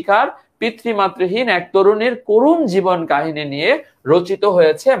নির্যাতনের শিকার পিতৃমাতৃহীন এক তরুণীর করুণ জীবন কাহিনী নিয়ে রচিত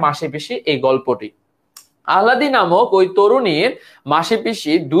হয়েছে মাসিপিসি এই গল্পটি। আহ্লাদি নামক ওই তরুণীর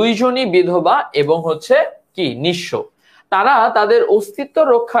মাসিপিসি দুইজনই বিধবা এবং হচ্ছে কি নিঃস্ব। তারা তাদের অস্তিত্ব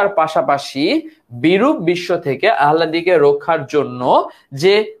রক্ষার পাশাপাশি বিরূপ বিশ্ব থেকে আহ্লাদিকে রক্ষার জন্য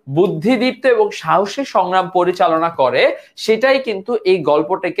যে বুদ্ধিদীপ্ত এবং সাহসী সংগ্রাম পরিচালনা করে, সেটাই কিন্তু এই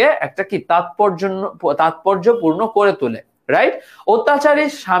গল্পটাকে একটা কি তাৎপর্যপূর্ণ করে তোলে। রাইট? অত্যাচারী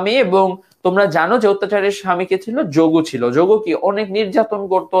স্বামী, এবং তোমরা জানো যে অত্যাচারীর স্বামী কে ছিল? যোগু ছিল। যোগু কি অনেক নির্যাতন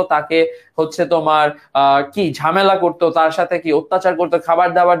করতো, তাকে হচ্ছে তোমার কি ঝামেলা করতো, তার সাথে কি অত্যাচার করতো, খাবার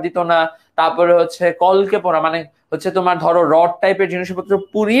দাবার দিত না, তারপরে হচ্ছে কলকে পড়া মানে হচ্ছে তোমার ধরো রড টাইপের জিনিসপত্র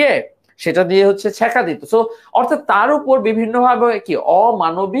পুড়িয়ে সেটা দিয়ে হচ্ছে ছেঁকা দিত। সো অর্থাৎ তার উপর বিভিন্ন ভাবে কি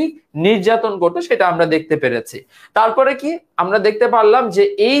অমানবিক নির্যাতন করতো, সেটা আমরা দেখতে পেরেছি। তারপরে কি আমরা দেখতে পারলাম যে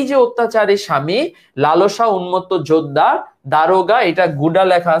এই যে অত্যাচারী স্বামী, লালসা উন্মত্ত যোদ্ধা, দারোগা, এটা গুন্ডা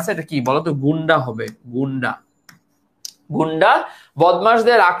লেখা আছে, এটা কি বলতো? গুন্ডা হবে, গুন্ডা। গুন্ডা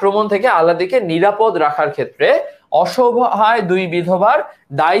বদমাশদের আক্রমণ থেকে আহ্লাদিকে নিরাপদ রাখার ক্ষেত্রে অসহায় দুই বিধবার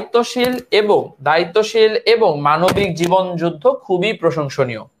দায়িত্বশীল এবং মানবিক জীবন যুদ্ধ খুবই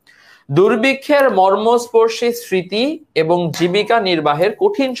প্রশংসনীয়। দুর্ভিক্ষের মর্মস্পর্শী স্মৃতি এবং জীবিকা নির্বাহের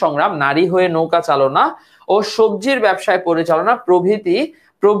কঠিন সংগ্রাম, নারী হয়ে নৌকা চালনা ও সবজির ব্যবসায় পরিচালনা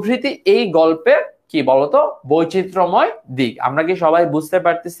প্রভৃতি এই গল্পের কি বলতো বৈচিত্র্যময় দিক। আমরা কি সবাই বুঝতে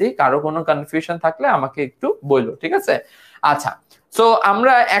পারতেছি? কারো কোনো কনফিউশন থাকলে আমাকে একটু বললো, ঠিক আছে? আচ্ছা, তো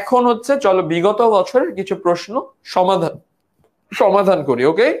আমরা এখন হচ্ছে চলো বিগত বছরের কিছু প্রশ্ন সমাধান করি।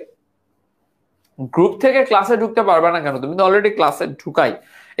 ওকে, গ্রুপ থেকে ক্লাসে ঢুকতে পারবে না কেন? তুমি তো অলরেডি ক্লাসে ঢুকাই,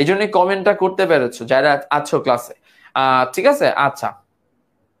 এই জন্য কমেন্টটা করতে পেরেছো যারা আছো ক্লাসে। ঠিক আছে, আচ্ছা,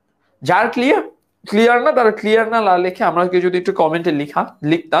 যার ক্লিয়ার না তারা ক্লিয়ার না লিখে আমাকে যদি একটু কমেন্টে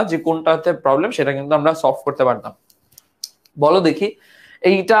লিখতা যে কোনটাতে প্রবলেম, সেটা কিন্তু আমরা সলভ করতে পারতাম। বলো দেখি,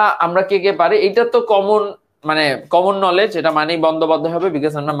 এইটা আমরা কে কে পারি? এইটা তো কমন নলেজ, এটা মানিক বন্দ্যোপাধ্যায় হবে,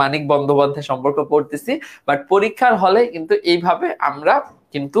 বিকজ আমরা মানিক বন্দ্যোপাধ্যায় সম্পর্ক পড়তেছি। বাট পরীক্ষার হলে কিন্তু এইভাবে আমরা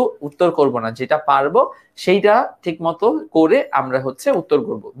কিন্তু উত্তর করব না, যেটা পারবো সেইটা ঠিক মতো করে আমরা হচ্ছে উত্তর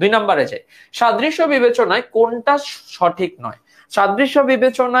করব। 2 নম্বরে যাই, সাদৃশ্য বিবেচনায় কোনটা সঠিক নয়? সাদৃশ্য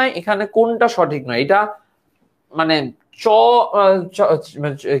বিবেচনায় এখানে কোনটা সঠিক নয়? এটা মানে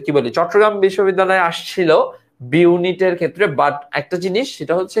কি বলি, চট্টগ্রাম বিশ্ববিদ্যালয়ে আসছিল বি ইউনিটের ক্ষেত্রে। বাট একটা জিনিস,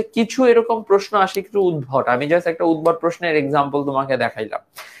 সেটা হচ্ছে কিছু এরকম প্রশ্ন আসে একটু উদ্ভট। আমি জাস্ট একটা উদ্ভট প্রশ্নের এক্সাম্পল তোমাকে দেখাইলাম।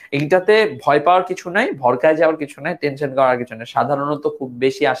 এইটাতে ভয় পাওয়ার কিছু নাই, ভরকায় যাওয়ার কিছু নাই, টেনশন করার কিছু নাই, সাধারণত খুব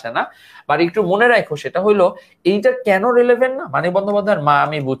বেশি আসে না। বাট একটু মনে রাখো, সেটা হলো এইটা কেন রিলেভেন্ট না? মানিক বন্দ্যোপাধ্যায়ের মা,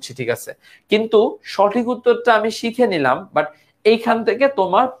 আমি বুঝছি, ঠিক আছে, কিন্তু সঠিক উত্তরটা আমি শিখে নিলাম, বাট এইখান থেকে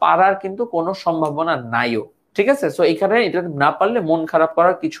তোমার পারার কিন্তু কোনো সম্ভাবনা নাইও। ঠিক আছে। সো এখানে এটা না পারলে মন খারাপ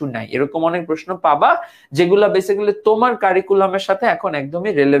করার কিছু নাই, এরকম অনেক প্রশ্ন পাবা যেগুলা বেসিক্যালি তোমার কারিকুলামের সাথে এখন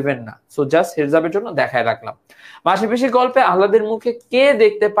একদমই রিলেভেন্ট না। সো জাস্ট হেডস আপের জন্য দেখায় রাখলাম। মাসি পিসি গল্পে আহ্লাদের মুখে কে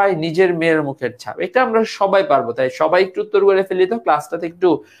দেখতে পায় নিজের মেয়ের মুখের ছাপ? এটা আমরা সবাই পারবো, তাই সবাই একটু উত্তর করে ফেলি তো, ক্লাসটাতে একটু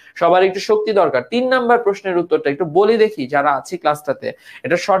সবার একটু শক্তি দরকার। 3 নাম্বার প্রশ্নের উত্তরটা একটু বলি দেখি যারা আছি ক্লাসটাতে,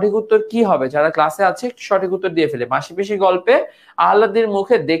 এটা সঠিক উত্তর কি হবে? যারা ক্লাসে আছে সঠিক উত্তর দিয়ে ফেলে। মাসি পিসি গল্পে আহ্লাদের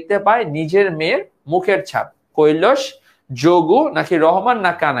মুখে দেখতে পায় নিজের মেয়ের মুখের ছাপ, কৈলাস, যোগু নাকি রহমান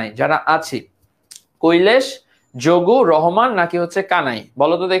না কানাই? যারা আছি, কৈলাস, যোগু, রহমান নাকি হচ্ছে কানাই,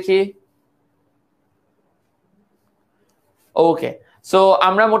 বলো তো দেখি। ওকে, সো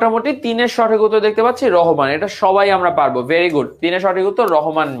আমরা মোটামুটি 3-এর সঠিক উত্তর দেখতে পাচ্ছি রহমান, এটা সবাই আমরা পারবো, ভেরি গুড। 3-এর সঠিক উত্তর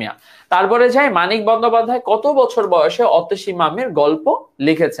রহমান মিয়া। তারপরে যাই, মানিক বন্দ্যোপাধ্যায় কত বছর বয়সে অতসী মামির গল্প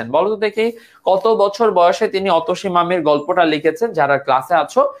লিখেছেন? বলো তো দেখি, কত বছর বয়সে তিনি অতসী মামির গল্পটা লিখেছেন? যারা ক্লাসে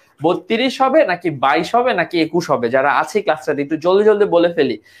আছো 32 হবে নাকি 22 হবে নাকি 21 হবে? যারা আছে ক্লাসটাতে একটু জলদি জলদি বলে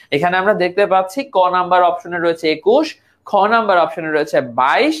ফেলি। এখানে আমরা দেখতে পাচ্ছি ক নাম্বার অপশনে রয়েছে 21, খ নাম্বার অপশনে রয়েছে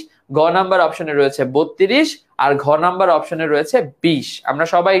 22, গ নাম্বার অপশনে রয়েছে 32, আর ঘ নাম্বার অপশনে রয়েছে 20। আমরা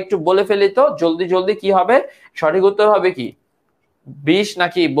সবাই একটু বলে ফেলি তো জলদি জলদি, কি হবে সঠিক উত্তর? হবে কি 20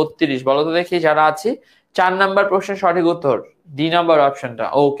 নাকি 32? বলো তো দেখি যারা আছি। 4 নাম্বার প্রশ্নের সঠিক উত্তর ডি নাম্বার অপশনটা।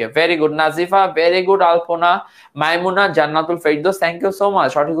 ওকে, very good Nazifa, very good Alpana, Maimuna, Jannatul Ferdous, thank you so much.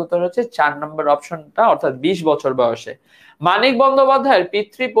 সঠিক উত্তর হচ্ছে 4 নাম্বার অপশনটা, অর্থাৎ 20 বছর বয়সে। মানিক বন্দ্যোপাধ্যায়ের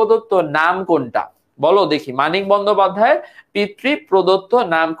পিতৃ প্রদত্ত নাম কোনটা? বলো দেখি, মানিক বন্দ্যোপাধ্যায়ের পিতৃ প্রদত্ত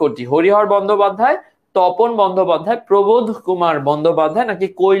নাম কোনটি? হরিহর বন্দ্যোপাধ্যায়, তপন বন্দ্যোপাধ্যায়, প্রবোধ কুমার বন্দ্যোপাধ্যায় নাকি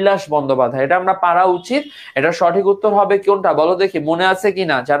কৈলাস বন্দ্যোপাধ্যায়? এটা আমরা পারা উচিত। এটা সঠিক উত্তর হবে কোনটা বলো দেখি, মনে আছে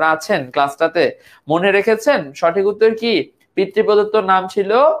কিনা যারা আছেন ক্লাসটাতে, মনে রেখেছেন? সঠিক উত্তর কি পিতৃ প্রদত্ত নাম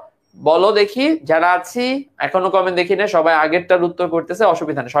ছিল? বলো দেখি যারা আছি, এখনো কমেন্ট দেখি না, সবাই আগেরটার উত্তর করতেছে,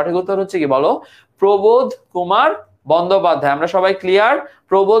 অসুবিধা নেই। সঠিক উত্তর হচ্ছে কি বলো, প্রবোধ কুমার বন্দ্যোপাধ্যায়। আমরা সবাই ক্লিয়ার,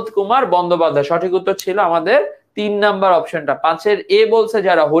 প্রবোধ কুমার বন্দ্যোপাধ্যায় সঠিক উত্তর ছিল আমাদের 3 নাম্বার অপশনটা। 5-এর এ বলছে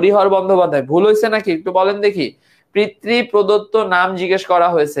যারা হরিহর বন্দ্যোপাধ্যায়, ভুল হয়েছে নাকি একটু বলেন দেখি। পিতৃ প্রদত্ত নাম জিজ্ঞেস করা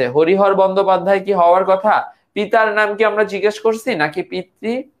হয়েছে, হরিহর বন্দ্যোপাধ্যায় কি হওয়ার কথা? পিতার নাম কি আমরা জিজ্ঞেস করছি নাকি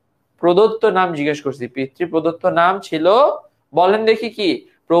পিতৃ প্রদত্ত নাম জিজ্ঞেস করছি? পিতৃ প্রদত্ত নাম ছিল, বলেন দেখি কি,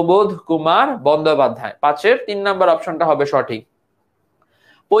 প্রবোধ কুমার বন্দ্যোপাধ্যায়। 5-এর 3 নাম্বার অপশনটা হবে সঠিক।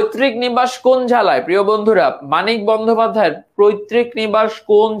 পৈতৃক নিবাস কোন জেলায়? প্রিয় বন্ধুরা, মানিক বন্দ্যোপাধ্যায়ের পৈতৃক নিবাস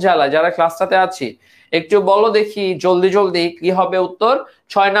কোন জেলায়? যারা ক্লাসটাতে আছি একটু বলো দেখি জলদি জলদি কি হবে উত্তর।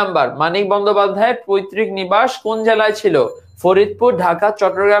 6 নাম্বার, মানিক বন্দ্যোপাধ্যায়ের পৈতৃক নিবাস কোন জেলায় ছিল? ফরিদপুর, ঢাকা,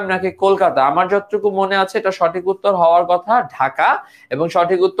 চট্টগ্রাম নাকি কলকাতা? আমার যতটুকু মনে আছে এটা সঠিক উত্তর হওয়ার কথা ঢাকা, এবং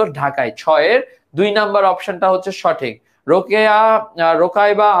সঠিক উত্তর ঢাকায়। 6-এর 2 নাম্বার অপশনটা হচ্ছে সঠিক।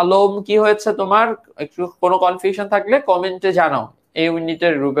 রোকাইবা আলম, কি হয়েছে তোমার? একটু কোনো কনফিউশন থাকলে কমেন্টে জানাও, এই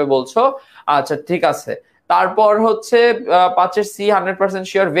ইউনিটের গ্রুপে বলছো। আচ্ছা ঠিক আছে। তারপর হচ্ছে 5-এর C 100%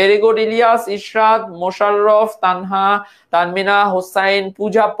 sure, very good Ilias, Ishrat, Mosharraf, Tanha, তানমিনা, Hossain,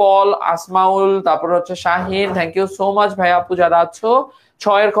 পূজা, পল, আসমাউল, তারপর হচ্ছে Shahin, thank you so much ভাই আপু যারা আছো।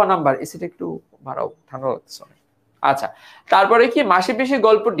 6-এর খ নাম্বার, এসিটা একটু বাড়াও, ঠান্ডা লাগছে। আচ্ছা, তারপরে কি মাসি পিসি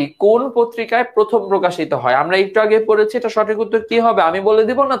গল্পটি কোন পত্রিকায় প্রথম প্রকাশিত হয়? আমরা একটু আগে পড়েছি, এটা সঠিক উত্তর কি হবে আমি বলে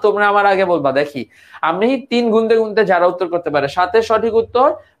দিব না, তোমরা আমার আগে বলবা দেখি। আমি 3 গুনতে গুনতে যারা উত্তর করতে পারে। 7-এর সঠিক উত্তর,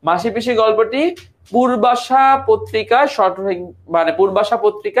 মাসি পিসি গল্পটি পূর্বাশা পত্রিকায় সঠিক, মানে পূর্বাশা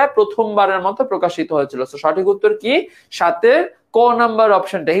পত্রিকায় প্রথমবারের মতো প্রকাশিত হয়েছিল। সঠিক উত্তর কি 7-এর ক নাম্বার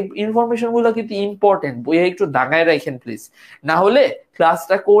অপশনটা। এই ইনফরমেশন গুলো কিন্তু ইম্পর্টেন্ট, বইয়ে একটু দাগায় রাখেন প্লিজ, না হলে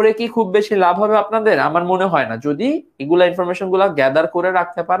ক্লাসটা করে কি খুব বেশি লাভ হবে আপনাদের? আমার মনে হয় না। যদি এগুলা ইনফরমেশন গুলা গ্যাদার করে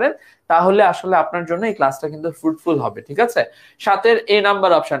রাখতে পারেন তাহলে আসলে আপনার জন্য এই ক্লাসটা কিন্তু ফ্রুটফুল হবে, ঠিক আছে। 7-এর এ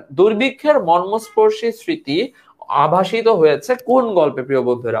নাম্বার অপশন, দুর্ভিক্ষের মর্মস্পর্শী স্মৃতি আভাসিত হয়েছে কোন গল্পে প্রিয়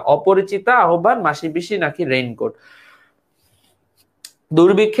বন্ধুরা? অপরিচিতা, আহ্বান, মাসি পিসি নাকি রেইনকোট?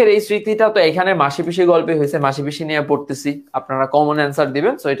 দুর্ভিক্ষের এই স্মৃতিটা তো এখানে মাসি পিসি গল্পে হয়েছে, মাসি পিসি নিয়ে পড়তেছি, আপনারা কমন অ্যান্সার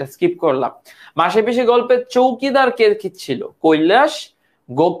দিবেন, সো এটা স্কিপ করলাম। মাসি পিসি গল্পের চৌকিদার কে কি ছিল? কৈলাস,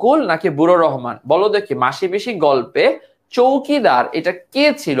 গোকুল নাকি বুড়ো রহমান? বলো দেখি, মাসি পিসি গল্পে চৌকিদার এটা কে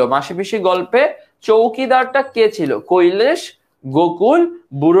ছিল? মাসি পিসি গল্পে চৌকিদারটা কে ছিল? কৈলাস, গোকুল,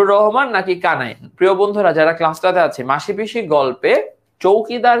 বুড়ো রহমান নাকি কানাই? প্রিয় বন্ধুরা যারা ক্লাসটাতে আছে, মাসি পিসি গল্পে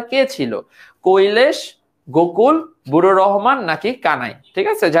চৌকিদার কে ছিল? কৈলাস, গোকুল, বুড়ো রহমান নাকি কানাই? ঠিক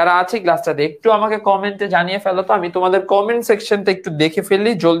আছে, যারা আছে ক্লাসটাতে একটু আমাকে কমেন্টে জানিয়ে ফেলো তো, আমি তোমাদের কমেন্ট সেকশনটা একটু দেখে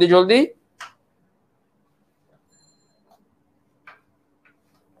ফেলি জলদি জলদি।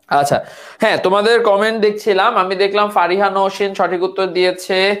 আচ্ছা হ্যাঁ, তোমাদের কমেন্ট দেখছিলাম, আমি দেখলাম ফারিহা নওশিন সঠিক উত্তর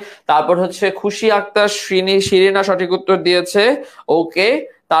দিয়েছে, তারপর হচ্ছে খুশি আক্তার শিরিনা সঠিক উত্তর দিয়েছে, ওকে।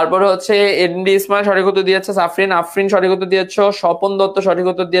 তারপরে হচ্ছে এনডি ইসমাইল সঠিক উত্তর দিয়েছে, আফরিন সঠিক উত্তর দিয়েছো, স্বপন দত্ত সঠিক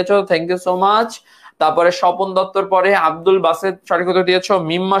উত্তর দিয়েছো, থ্যাংক ইউ সো মাচ। তারপরে স্বপন দত্তর পরে আব্দুল বাসেদ সঠিক উত্তর দিয়েছো,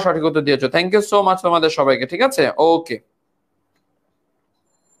 মিম্মা সঠিক উত্তর দিয়েছো। থ্যাংক ইউ সো মাচ তোমাদের সবাইকে, ঠিক আছে? ওকে,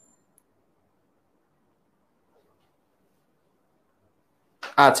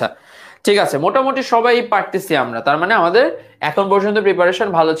 আচ্ছা ঠিক আছে, মোটামুটি সবাই পারতেছি আমরা, তার মানে আমাদের এখন পর্যন্ত প্রিপারেশন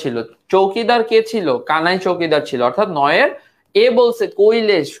ভালো ছিল। চৌকিদার কে ছিল? কানাই চৌকিদার ছিল, অর্থাৎ নয়ের এ বলছে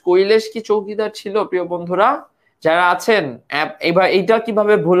কৈলেশ। কৈলেশ কি চৌকিদার ছিল প্রিয় বন্ধুরা যারা আছেন? এবার এইটা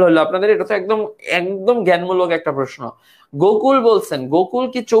কিভাবে ভুল হলো আপনাদের? এটা তো একদম একদম জ্ঞানমূলক একটা প্রশ্ন। গোকুল বলছেন, গোকুল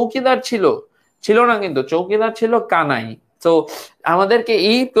কি চৌকিদার ছিল? ছিল না, কিন্তু চৌকিদার ছিল কানাই। তো আমাদেরকে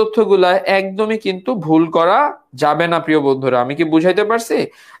এই তথ্যগুলা একদমই কিন্তু ভুল করা যাবে না প্রিয় বন্ধুরা। আমি কি বুঝাইতে পারছি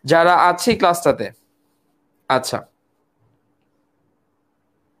যারা আছি ক্লাসটাতে? আচ্ছা,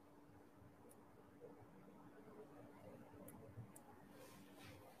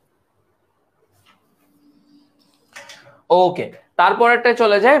 ওকে, তারপরেরটা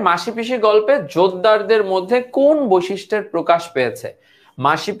চলে যায়। মাসি পিসি গল্পে জোতদারদের মধ্যে কোন বৈশিষ্ট্যের প্রকাশ পেয়েছে?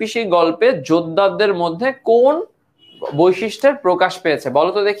 মাসি পিসি গল্পে জোতদারদের মধ্যে কোন বৈশিষ্ট্যের প্রকাশ পেয়েছে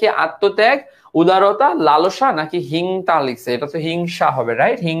বলো তো দেখি? আত্মত্যাগ, উদারতা, লালসা, নাকি হিংতা লিখছে? এটা তো হিংসা হবে,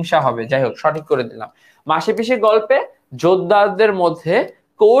 রাইট? হিংসা হবে। যাই হোক, সঠিক করে দিলাম। মাসি পিসি গল্পে জোতদারদের মধ্যে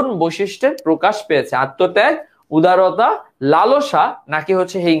কোন বৈশিষ্ট্যের প্রকাশ পেয়েছে? আত্মত্যাগ, উদারতা, লালসা, নাকি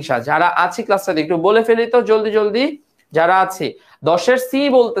হচ্ছে হিংসা? যারা আছি ক্লাসটা একটু বলে ফেলি তো জলদি জলদি, যারা আছি। 10-এর সি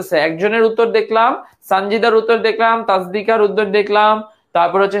বলতেছে, একজনের উত্তর দেখলাম, সানজিদার উত্তর দেখলাম, তাসদিকার উত্তর দেখলাম,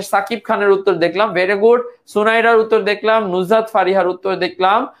 তারপর হচ্ছে সাকিব খানের উত্তর দেখলাম, ভেরি গুড। সুনাইরার উত্তর দেখলাম, নুজাত ফারিহার উত্তর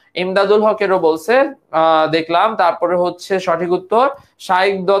দেখলাম, ইমদাদুল হকেরও বলছে দেখলাম। তারপরে হচ্ছে সঠিক উত্তর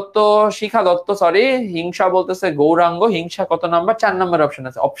শাইক দত্ত, শিখা দত্ত, সরি, হিংসা বলতেছে গৌরাঙ্গ। হিংসা কত নাম্বার? 4 নাম্বার অপশন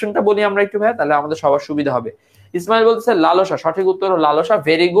আছে। অপশনটা বলি আমরা একটু ভাই, তাহলে আমাদের সবার সুবিধা হবে। ইসমাইল বলতেছে লালসা, সঠিক উত্তর লালসা,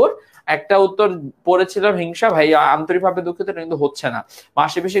 ভেরি গুড। একটা উত্তর পড়েছিলাম হিংসা, ভাই আন্তরিকভাবে দুঃখিত, কিন্তু হচ্ছে না।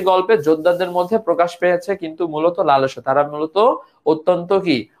 মাসি পিসি গল্পে যোদ্ধাদের মধ্যে প্রকাশ পেয়েছে কিন্তু মূলত লালসা, তারা মূলত অত্যন্ত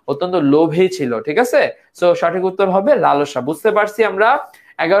কি, অত্যন্ত লোভী ছিল, ঠিক আছে? সো সঠিক উত্তর হবে লালসা। বুঝতে পারছি আমরা।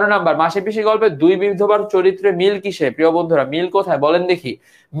 11 নাম্বার, মাসি পিসি গল্পে দুই বিধবার চরিত্রে মিল কিসে প্রিয় বন্ধুরা? মিল কোথায় বলেন দেখি?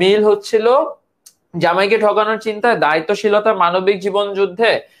 মিল হচ্ছিল জামাইকে ঠকানোর চিন্তায়, দায়িত্বশীলতা মানবিক জীবন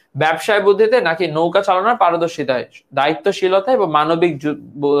যুদ্ধে, ব্যবসায় বুদ্ধিতে, নাকি নৌকা চালানোর পারদর্শিতায়? দায়িত্বশীলতা এবং মানবিক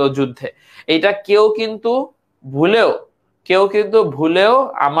যুদ্ধে। এটা ভুলেও কেউ কিন্তু ভুলেও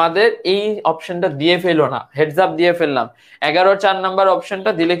আমাদের এই অপশনটা দিয়ে ফেলো না, হেডস আপ দিয়ে ফেললাম। 11-4 নাম্বার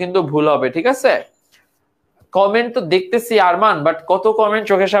অপশনটা দিলে কিন্তু ভুল হবে, ঠিক আছে? কমেন্ট তো দেখতেছি আরমান, বাট কত কমেন্ট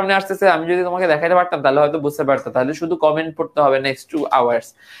চোখের সামনে আসতেছে, আমি যদি তোমাকে দেখাইতে পারতাম তাহলে হয়তো বুঝতে পারতাম। তাহলে শুধু কমেন্ট পড়তে হবে নেক্সট 2 আওয়ার্স।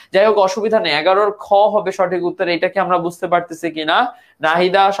 যাই হোক, অসুবিধা নেই। 11-র খ হবে সঠিক উত্তর। এটাকে আমরা বুঝতে পারতেছি কিনা?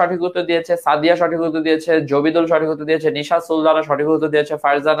 নাহিদা সঠিক উত্তর দিয়েছে, সাদিয়া সঠিক উত্তর দিয়েছে, জবিদুল সঠিক উত্তর দিয়েছে, নিশা সুলতানা সঠিক উত্তর দিয়েছে,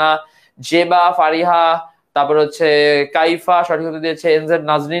 ফারজানা, জেবা, ফারিহা, তারপর হচ্ছে কাইফা সঠিক উত্তর দিয়েছে, এনজেড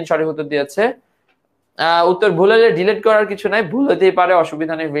নাজনীন সঠিক উত্তর দিয়েছে। উত্তর ভুল হলে ডিলিট করার কিছু নাই, ভুল হতেই পারে,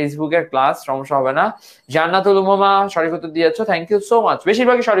 অসুবিধা নেই, ফেসবুকের ক্লাস, সমস্যা হবে না। জান্নাতুল উমামা সঠিক উত্তর দিয়েছো, থ্যাংক ইউ সো মাচ,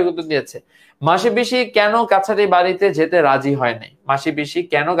 বেশিরভাগই সঠিক উত্তর দিয়েছে। মাসি পিসি কেন কাছারি বাড়িতে যেতে রাজি হয় নাই? মাসি পিসি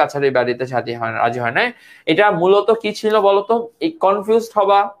কেন কাছারি বাড়িতে রাজি হয় নাই? এটা মূলত কি ছিল বলতো? এই কনফিউজড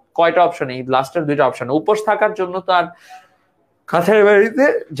হবা কয়টা অপশন, এই লাস্টের দুইটা অপশন। উপোস থাকার জন্য তো আর কাছারি বাড়িতে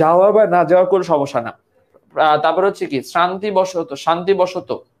যাওয়া বা না যাওয়ার কোনো সমস্যা না। তারপর হচ্ছে কি শান্তি বশত।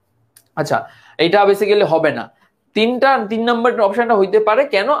 আচ্ছা, এটা বেসিক্যালি হবে না। 3 নম্বর অপশনটা হইতে পারে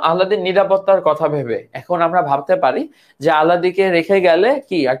কেন? আহ্লাদের নিরাপত্তার কথা ভেবে। এখন আমরা ভাবতে পারি যে আহ্লাদিকে রেখে গেলে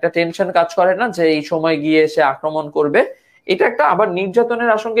কি একটা টেনশন কাজ করে না, যে এই সময় গিয়ে সে আক্রমণ করবে। এটা একটা আবার নির্যাতনের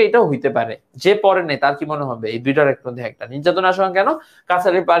আশঙ্কা এটাও হইতে পারে। যে পরে নেই তার কি মনে হবে? এই দুইটার মধ্যে একটা নির্যাতনের আশঙ্কা কেন?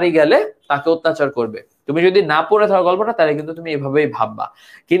 কাছারি বাড়ি গেলে তাকে অত্যাচার করবে। তুমি যদি না পড়ে থাকো গল্পটা, তাহলে কিন্তু তুমি এভাবেই ভাববা।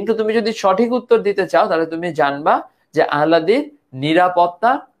 কিন্তু তুমি যদি সঠিক উত্তর দিতে চাও, তাহলে তুমি জানবা যে আহ্লাদির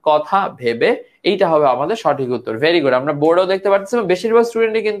নিরাপত্তা কথা ভেবে, এইটা হবে আমাদের সঠিক উত্তর। Very good. আমরা বোর্ডও দেখতে পাচ্ছি বেশিরভাগ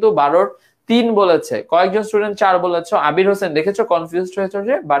স্টুডেন্টই কিন্তু 12-র 3 বলেছে, কয়েকজন স্টুডেন্ট 4 বলেছে। আবির হোসেন দেখেছো কনফিউজড হয়েছে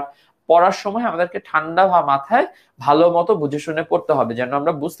যে, বাট পড়ার সময় আমাদেরকে ঠান্ডা মাথায় ভালো মতো বুঝে শুনে পড়তে হবে, যেন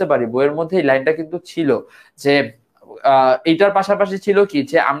আমরা বুঝতে পারি। বইয়ের মধ্যে এই লাইনটা কিন্তু ছিল যে এইটার পাশাপাশি ছিল কি,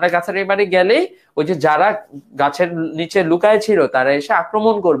 যে আমরা গাছের বাড়ি গেলেই ওই যে যারা গাছের নিচে লুকায় ছিল তারা এসে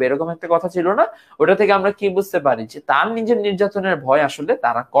আক্রমণ করবে, এরকম একটা কথা ছিল না? ওটা থেকে আমরা কি বুঝতে পারি যে তার নিজের নির্যাতনের ভয় আসলে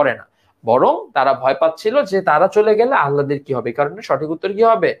তারা করে না, বরং তারা ভয় পাচ্ছিল যে তারা চলে গেলে আহ্লাদের কি হবে। কারণে সঠিক উত্তর কি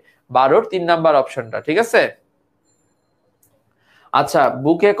হবে? 12-র 3 নাম্বার অপশনটা, ঠিক আছে? আচ্ছা,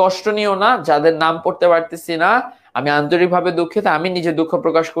 বুকে কষ্ট নিও না, যাদের নাম পড়তে পারতেছি না, আমি আন্তরিকভাবে দুঃখিত, আমি নিজে দুঃখ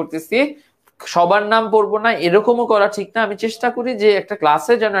প্রকাশ করতেছি। সবার নাম পড়বো না এরকমও করা ঠিক না। আমি চেষ্টা করি যে একটা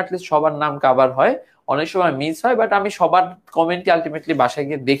ক্লাসে যেন অ্যাটলিস্ট সবার নাম কভার হয়। অনেক সময় মিস হয়, বাট আমি সবার কমেন্টই আলটিমেটলি বাসায়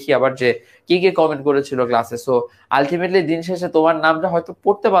গিয়ে দেখি আবার যে কি কি কমেন্ট করেছিল ক্লাসে। সো আলটিমেটলি দিন শেষে তোমার নামটা হয়তো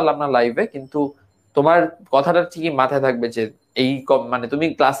পড়তে পারলাম না লাইভে, কিন্তু তোমার কথাটা ঠিকই মাথায় থাকবে যে এই মানে তুমি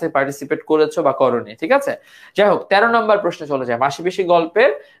ক্লাসে পার্টিসিপেট করেছো বা করোনি, ঠিক আছে। যাই হোক, 13 নম্বর প্রশ্নে চলে যায়। মাসি পিসি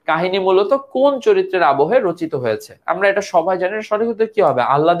গল্পের কাহিনী মূলত কোন চরিত্রের আবহে রচিত হয়েছে? আমরা এটা সবাই জানি, সঠিক উত্তর কি হবে?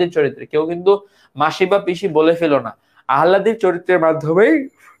 আহ্লাদির চরিত্রে। কেউ কিন্তু মাসি বা পিসি বলে ফেলো না, আহ্লাদির চরিত্রের মাধ্যমেই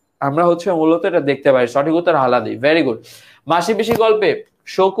আমরা হচ্ছে মূলত এটা দেখতে পাই। সঠিক উত্তর আহ্লাদি, ভেরি গুড। মাসি পিসি গল্পে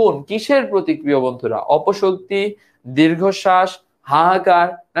শকুন কিসের প্রতীক প্রিয় বন্ধুরা? অপশক্তি, দীর্ঘশ্বাস, হাহাকার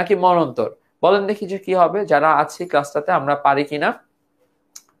নাকি মনন্তর? বলেন দেখি যে কি হবে। যারা আছি ক্লাসটাতে আমরা পারি কিনা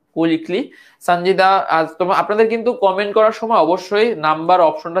কুইকলি। সঞ্জিদা, আপনাদের কিন্তু কমেন্ট করার সময় অবশ্যই নাম্বার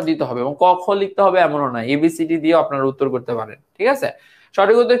অপশনটা দিতে হবে এবং ক খ লিখতে হবে এমনও না, এবিসিডি দিয়ে আপনারা উত্তর করতে পারেন, ঠিক আছে।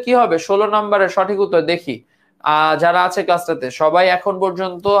 সঠিক উত্তর কি হবে? 16 নম্বরের সঠিক উত্তর দেখি যারা আছে ক্লাসটাতে সবাই এখন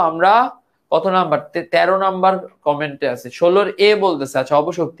পর্যন্ত আমরা কত নাম্বার? 13 নাম্বার কমেন্টে আছে। 16 এ বলতেছে, আচ্ছা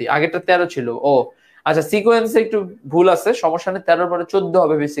অপশক্তি, আগেরটা 13 ছিল। ও আচ্ছা, সিকোয়েন্সে একটু ভুল আছে, সমস্যা নেই, 13 পরে 14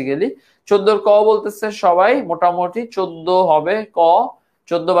 হবে বেসিক্যালি। 14 ক বলতেছে সবাই, মোটামুটি 14 হবে ক,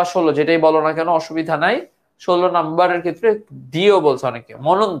 14 বা 16 যেটাই বলো না কেন অসুবিধা নাই। 16 নাম্বারের ক্ষেত্রে ডিও বলছে অনেকে,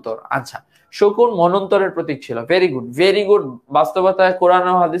 মনন্তর। আচ্ছা, শকুন মনন্তরের প্রতীক ছিল, ভেরি গুড ভেরি গুড। বাস্তবতায় কোরআন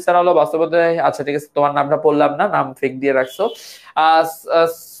ও হাদিসের আলো, বাস্তবতায়। আচ্ছা ঠিক আছে, তোমার নামটা পড়লাম না, নাম ফেক দিয়ে রাখছো।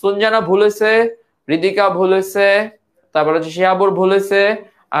 সুনজানা ভুল হয়েছে, রিদিকা ভুল হয়েছে, তারপরে হচ্ছে শিহাবুর ভুল হয়েছে,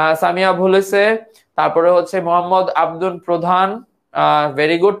 সামিয়া ভুল হয়েছে, তারপরে হচ্ছে মোহাম্মদ আব্দুল প্রধান,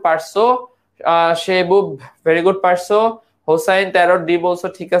 very good পারসো। শেবুব, very good পারসো। Hossain 13 D বলছো,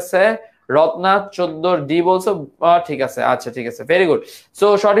 ঠিক আছে। রত্না 14 ডি বলছো, ঠিক আছে। আচ্ছা ঠিক আছে, ভেরি গুড। সো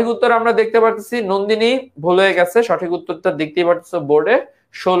সঠিক উত্তর আমরা দেখতে পারতেছি নন্দিনী ভুল হয়ে গেছে, সঠিক উত্তরটা দেখতেই পারতেছো বোর্ডে।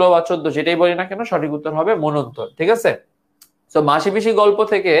 16 বা 14 যেটাই বলি না কেন সঠিক উত্তর হবে মনন্তর, ঠিক আছে। তো মাসি পিসি গল্প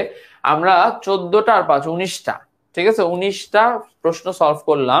থেকে আমরা 14টা আর 5 19টা, ঠিক আছে, 19টা প্রশ্ন সলভ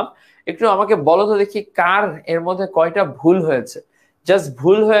করলাম। একটু আমাকে বলো তো দেখি কার এর মধ্যে কয়টা ভুল হয়েছে। জাস্ট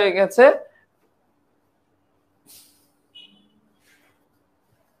ভুল হয়ে গেছে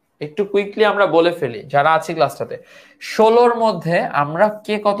একটু কুইকলি আমরা বলে ফেলি যারা আছি ক্লাসটাতে। 16র মধ্যে আমরা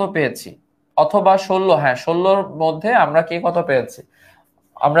কে কত পেয়েছি, অথবা 16, হ্যাঁ 16র মধ্যে আমরা কে কত পেয়েছি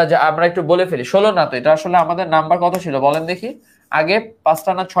আমরা একটু বলে ফেলি। 16 না তো, এটা আসলে আমাদের নাম্বার কত ছিল বলেন দেখি। আগে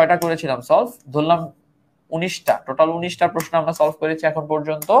 5টা না 6টা করেছিলাম সলভ, ধরলাম 19টা, টোটাল 19টা প্রশ্ন আমরা সলভ করেছি এখন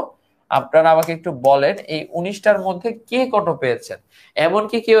পর্যন্ত। আপনারা আমাকে একটু বলেন এই 19টার মধ্যে কে কত পেয়েছেন? এমন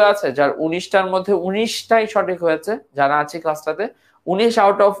কি কেউ আছে যার 19টার মধ্যে 19টাই সঠিক হয়েছে যারা আছে ক্লাসটাতে? 19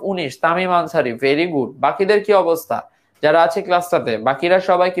 out of 19, Tamim Ansari, very good. বাকিদের কি অবস্থা যারা আছে ক্লাসটাতে? বাকিরা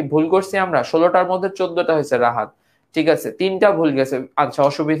সবাই কি ভুল করছি আমরা? 16টার মধ্যে 14টা হয়েছে, রাহাত ঠিক আছে 3টা ভুল গেছে, আচ্ছা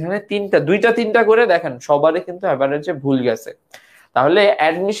অসুবিধা নেই, 2টা করে দেখেন সবারই কিন্তু এভারেজে ভুল গেছে। তাহলে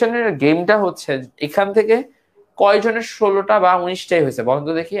অ্যাডমিশনের গেমটা হচ্ছে এখান থেকে কয়জনের 16টা বা 19টাই হয়েছে বন্ধ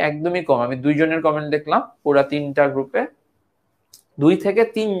দেখি? একদমই কম, আমি 2 জনের কমেন্ট দেখলাম পুরা 3টা গ্রুপে, 2 থেকে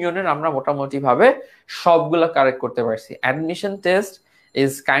 3 জনের আমরা মোটামুটি ভাবে সবগুলা কারেক্ট করতে পারছি। Admission test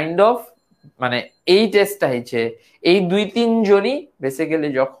is kind of মানে এই টেস্টটা হচ্ছে এই 2-3 জনই বেসিক্যালি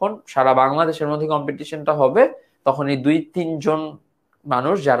যখন সারা বাংলাদেশের মধ্যে কম্পিটিশনটা হবে তখন এই 2-3 জন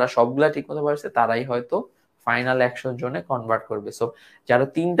মানুষ যারা সবগুলা ঠিক মতো পারছে তারাই হয়তো ফাইনাল 100 জনে কনভার্ট করবে। সো যারা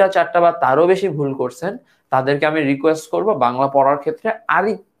 3টা 4টা বা তারও বেশি ভুল করছেন তাদেরকে আমি রিকোয়েস্ট করব বাংলা পড়ার ক্ষেত্রে আর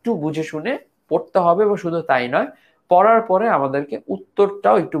একটু বুঝে শুনে পড়তে হবে, এবং শুধু তাই নয় পড়ার পরে আমাদেরকে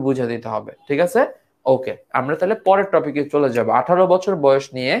উত্তরটাও একটু বুঝে দিতে হবে, ঠিক আছে। ওকে, আমরা তাহলে পরের টপিকে চলে যাব। 18 বছর বয়স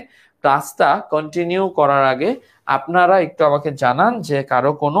নিয়ে ক্লাসটা কন্টিনিউ করার আগে আপনারা একটু আমাকে জানান যে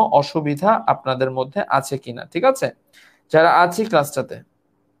কারো কোনো অসুবিধা আপনাদের মধ্যে আছে কিনা, ঠিক আছে, যারা আছি ক্লাসটাতে।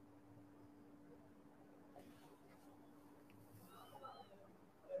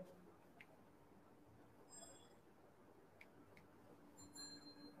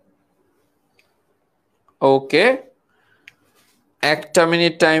 ওকে, 1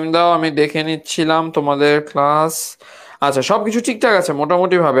 মিনিট টাইম দাও, আমি দেখে নিচ্ছিলাম তোমাদের ক্লাস। আচ্ছা সবকিছু ঠিকঠাক আছে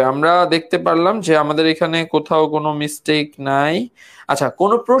মোটামুটি ভাবে, আমরা দেখতে পারলাম যে আমাদের এখানে কোথাও কোনো মিস্টেক নাই। আচ্ছা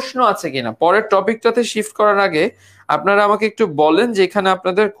কোনো প্রশ্ন আছে কিনা পরের টপিকটাতে শিফট করার আগে আপনারা আমাকে একটু বলেন যে এখানে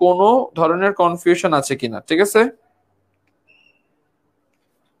আপনাদের কোনো ধরনের কনফিউশন আছে কিনা, ঠিক আছে।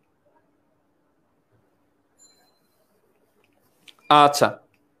 আচ্ছা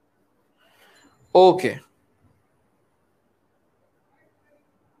ওকে,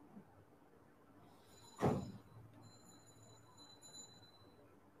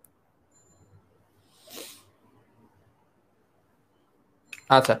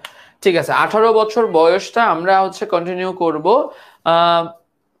 আচ্ছা ঠিক আছে, 18 বছর বয়সটা আমরা হচ্ছে কন্টিনিউ করব।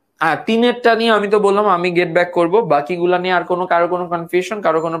 তিনেরটা নিয়ে আমি তো বললাম আমি গেট ব্যাক করব, বাকিগুলা নিয়ে আর কারো কোনো কনফিউশন,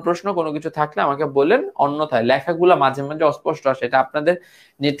 কারো কোনো প্রশ্ন, কোনো কিছু থাকলে আমাকে বলেন। অন্যথায় লেখাগুলা মাঝে মাঝে অস্পষ্ট আসে, এটা আপনাদের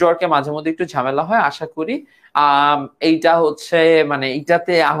নেটওয়ার্কে মাঝে মধ্যে একটু ঝামেলা হয়। আশা করি এইটা হচ্ছে মানে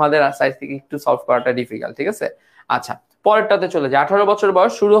এইটাতে আমাদের সাইড থেকে একটু সলভ করাটা ডিফিকাল্ট, ঠিক আছে? আচ্ছা, পরেরটাতে চলে যায়। 18 বছর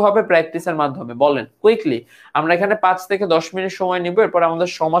বয়স শুরু হবে প্র্যাকটিসের মাধ্যমে। বলেন কুইকলি, আমরা এখানে 5 থেকে 10 মিনিট সময় নিব, এরপর আমাদের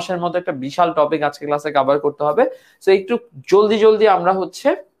সমাসের মতো একটা বিশাল টপিক আজকে ক্লাসে কভার করতে হবে। তো একটু জলদি জলদি আমরা হচ্ছে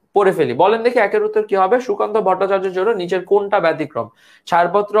পড়ে ফেলি। বলেন দেখি একের উত্তর কি হবে? সুকান্ত ভট্টাচার্যের জন্য নিচের কোনটা ব্যতিক্রম?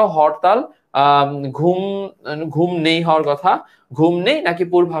 ছাড়পত্র, হরতাল, ঘুম ঘুম নেই হওয়ার কথা, ঘুম নেই নাকি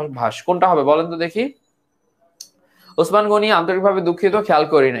পূর্বাভাস, কোনটা হবে বলেন তো দেখি? ওসমান গনি আন্তরিকভাবে দুঃখিত, খেয়াল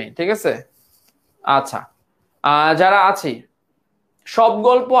করি নাই, ঠিক আছে? আচ্ছা, যারা আছি সব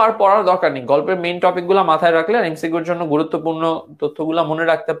গল্প আর পড়ার দরকার নেই, গল্পের মেইন টপিক গুলা মাথায় রাখলে আর এমসিকিউর জন্য গুরুত্বপূর্ণ তথ্যগুলা মনে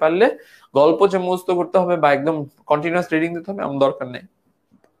রাখতে পারলে, গল্প যে মুখস্থ করতে হবে বা একদম কন্টিনিউয়াস রিডিং দিতে হবে এমন দরকার নেই।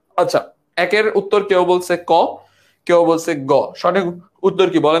 আচ্ছা, একের উত্তর কেউ বলছে ক, কেউ বলছে গ। সঠিক উত্তর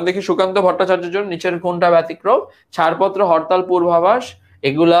কি বলেন দেখি? সুকান্ত ভট্টাচার্যের জন্য নিচের কোনটা ব্যতিক্রম? ছাড়পত্র, হরতাল, পূর্বাভাস,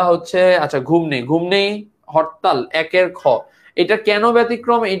 এগুলা হচ্ছে আচ্ছা ঘুম নেই, ঘুম নেই, হরতাল একের খ। এটা কেন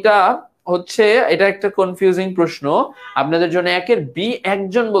ব্যতিক্রম? এটা হচ্ছে এটা একটা কনফিউজিং প্রশ্ন আপনাদের জন্য। একের বি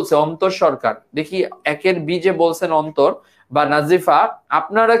একজন বলছে অন্তর সরকার, দেখি একের বি যে বলছেন অন্তর বা নাজিফা,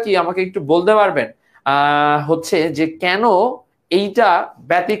 আপনারা কি আমাকে একটু বলতে পারবেন হচ্ছে যে কেন এইটা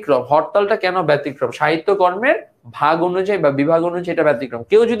ব্যতিক্রম, হরতালটা কেন ব্যতিক্রম? সাহিত্যকর্মের ভাগ অনুযায়ী বা বিভাগ অনুযায়ী এটা ব্যতিক্রম।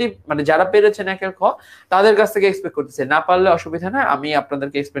 কেউ যদি মানে যারা পেরেছেন একের খ তাদের কাছ থেকে এক্সপেক্ট করতেছে, না পারলে অসুবিধা নাই, আমি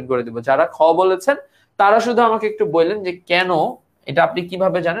আপনাদেরকে এক্সপ্লেন করে দিব। যারা খ বলেছেন তারা শুধু আমাকে একটু বললেন যে কেন এটা আপনি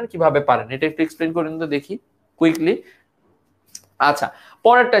কিভাবে জানেন, কিভাবে পারেন, এটা একটু এক্সপ্লেন করেন তো দেখি কুইকলি। আচ্ছা,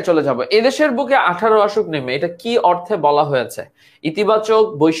 পরেরটায় চলে যাব। এদেশের বুকে 18 আসুক নেমে, এটা কি অর্থে বলা হয়েছে? ইতিবাচক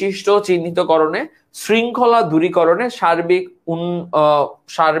বৈশিষ্ট্য চিহ্নিতকরণে, শৃঙ্খলা দূরীকরণে,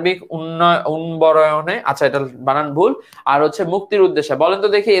 সার্বিক উন্নয়নে, আচ্ছা এটা বানান ভুল, আর হচ্ছে মুক্তির উদ্দেশ্যে। বলেন তো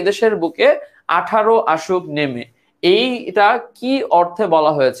দেখি এদেশের বুকে 18 আসুক নেমে এইটা কি অর্থে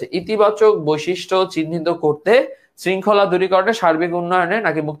বলা হয়েছে? ইতিবাচক বৈশিষ্ট্য চিহ্নিত করতে, শৃঙ্খলা দূরীকরণে, সার্বিক উন্নয়নে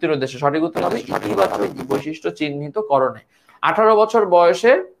নাকি মুক্তির উদ্দেশ্যে? সঠিক উত্তর হবে ইতিবাচক বৈশিষ্ট্য চিহ্নিত করণে। 18 বছর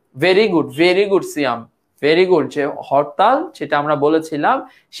বয়সে, ভেরি গুড, ভেরি গুড সিয়াম, ভেরি গুড। যে হরতাল সেটা আমরা বলেছিলাম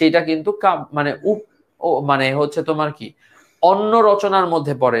সেটা কিন্তু মানে মানে হচ্ছে তোমার কি অন্য রচনার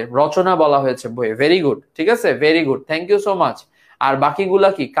মধ্যে পড়ে, রচনা বলা হয়েছে বইয়ে। ভেরি গুড, ঠিক আছে, very good, thank you so much. আর বাকিগুলা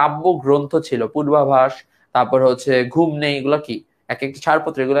কি কাব্য গ্রন্থ ছিল, পূর্বাভাস, তারপর হচ্ছে ঘুম নেই, এগুলা কি এক একটা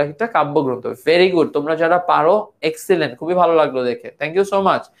ছাড়পত্র, এগুলো একটা কাব্য গ্রন্থ। ভেরি গুড, তোমরা যারা পারো এক্সিলেন্ট, খুবই ভালো লাগলো দেখে, থ্যাংক ইউ সো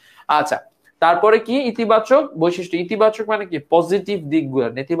মাচ। আচ্ছা, তারপরে কি ইতিবাচক বৈশিষ্ট্য? ইতিবাচক মানে কি পজিটিভ দিকগুলো,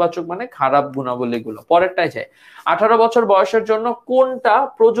 নেতিবাচক মানে খারাপ গুণাবলী গুলো। পরেরটাই যায়। 18 বছর বয়সের জন্য কোনটা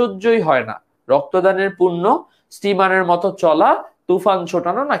প্রযোজ্যই হয় না? রক্তদানের পুণ্য, স্টিমারের মতো চলা, তুফান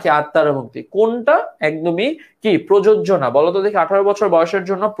ছোটানো নাকি আত্মার মুক্তি, কোনটা একদমই কি প্রযোজ্য না? বলতো দেখি 18 বছর বয়সের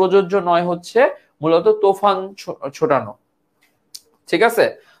জন্য প্রযোজ্য নয় হচ্ছে মূলত তুফান ছোটানো, ঠিক আছে?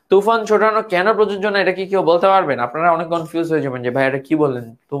 তুফান ছোটানো কেন প্রযোজ্য না এটা কি কেউ বলতে পারবেন? আপনারা অনেক কনফিউজ হয়ে যাবেন যে ভাই এটা কি বললেন,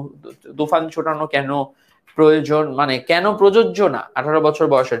 তুফান ছোটানো কেন প্রয়োজন, মানে কেন প্রযোজ্য না 18 বছর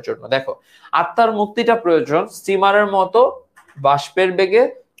বয়সের জন্য? দেখো, আত্মার মুক্তিটা প্রয়োজন, স্টিমারের মতো বাষ্পের বেগে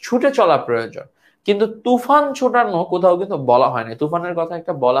ছুটে চলা প্রয়োজন, কিন্তু তুফান ছোটানো কোথাও কিন্তু বলা হয়নি। তুফানের কথা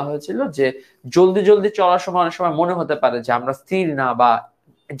একটা বলা হয়েছিল যে জলদি জলদি চলার সময় অনেক সময় মনে হতে পারে যে আমরা স্থির না, বা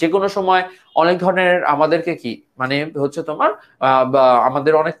যে কোনো সময় অনেক ধরনের আমাদেরকে কি মানে হচ্ছে তোমার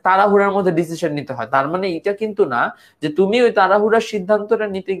আমাদের অনেক তাড়াহুড়ার মধ্যে ডিসিশন নিতে হয়। তার মানে এটা কিন্তু না যে তুমি ওই তাড়াহুড়ার সিদ্ধান্তটা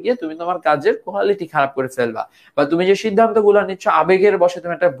নিতে গিয়ে তুমি তোমার কাজের কোয়ালিটি খারাপ করে ফেলবা, বা তুমি যে সিদ্ধান্ত গুলা নিচ্ছ আবেগের বসে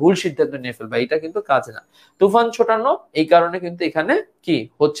তুমি একটা ভুল সিদ্ধান্ত নিয়ে ফেলবা, এটা কিন্তু কাজ না। তুফান ছোটানো এই কারণে কিন্তু এখানে কি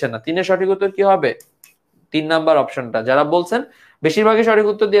হচ্ছে না। তিনের সঠিক উত্তর কি হবে? 3 নাম্বার অপশনটা। যারা বলছেন বেশিরভাগই সঠিক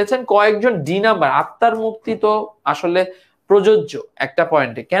উত্তর দিয়েছেন, কয়েকজন ডি নাম্বার। আত্মার মুক্তি তো আসলে প্রযোজ্য একটা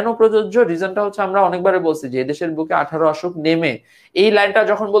পয়েন্টে। কেন প্রযোজ্য? রিজনটা হচ্ছে আমরা অনেকবারে বলছি যে এদেশের বুকে 18 আসুক নেমে, এই লাইনটা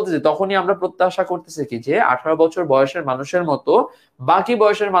যখন বলতেছি তখনই আমরা প্রত্যাশা করতেছি কি যে 18 বছর বয়সের মানুষের মতো বাকি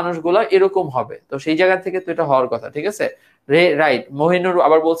বয়সের মানুষগুলা এরকম হবে, তো সেই জায়গা থেকে তো এটা হওয়ার কথা, ঠিক আছে? রাইট। মহিনুর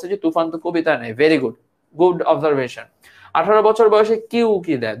আবার বলছে যে তুফান তো কবিতা নেই, ভেরি গুড, গুড অবজারভেশন। 18 বছর বয়সে কি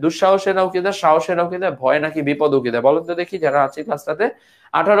উকি দেয়? দুঃসাহসেরা উকি দেয়, সাহসেরা উকি দেয়, ভয় নাকি বিপদ উকি দেয়? বলেন তো দেখি যারা আছে ক্লাসটাতে।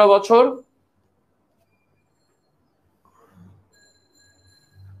 18 বছর,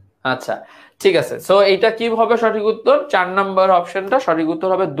 আচ্ছা ঠিক আছে। সো এটা কি হবে সঠিক উত্তর? 4 নাম্বার অপশনটা সঠিক উত্তর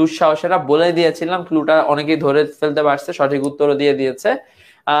হবে দুঃসাহসেরা। বলে দিয়েছিলাম, ক্লুটা অনেকেই ধরে ফেলতে পারছে, সঠিক উত্তরও দিয়ে দিয়েছে।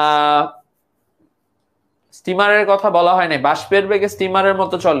 স্টিমারের কথা বলা হয় নাই, বাষ্পের বেগে স্টিমারের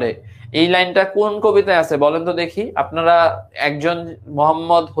মতো চলে, এই লাইনটা কোন কবিতায় আছে বলেন তো দেখি আপনারা? একজন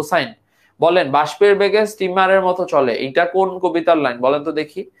মোহাম্মদ হোসাইন বলেন, বাষ্পের বেগে স্টিমারের মতো চলে, এটা কোন কবিতার লাইন বলেন তো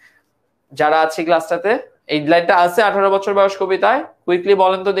দেখি, যারা আছে ক্লাসটাতে। এই লাইনটা আছে 18 বছর বয়স কবিতায়, কুইকলি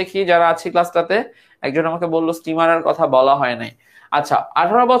বলেন তো দেখি যারা আছে ক্লাসটাতে। একজন আমাকে বললো স্টিমারের কথা বলা হয় নাই। আচ্ছা,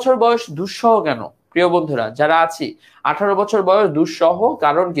 18 বছর বয়স দুঃসহ কেন প্রিয় বন্ধুরা যারা আছি? 18 বছর বয়স দুঃসহ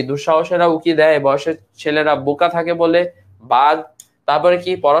কারণ কি? দুঃসাহসেরা উকি দেয়, বয়সের ছেলেরা বোকা থাকে বলে, বাদ। তারপরে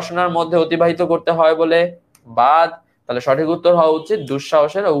কি? পড়াশোনার মধ্যে অতিবাহিত করতে হয় বলে, বাদ। তাহলে সঠিক উত্তর হওয়া উচিত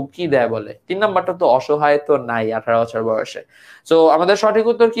দুঃসাহসেরা উকি দেয় বলে। 3 নাম্বারটা তো অসহায় তো নাই 18 বছর বয়সে। তো আমাদের সঠিক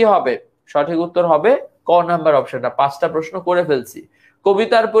উত্তর কি হবে? সঠিক উত্তর হবে ক নাম্বার অপশনটা। 5টা প্রশ্ন করে ফেলছি।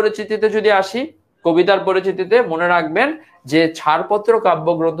 কবিতার পরিচিতিতে যদি আসি, কবিতার পরিচিতিতে মনে রাখবেন যে ছাড়পত্র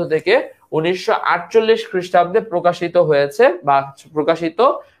কাব্যগ্রন্থ থেকে 1948 খ্রিস্টাব্দে প্রকাশিত হয়েছে, বা প্রকাশিত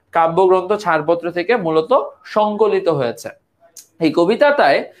কাব্যগ্রন্থ ছাড়পত্র থেকে মূলত সংকলিত হয়েছে। এই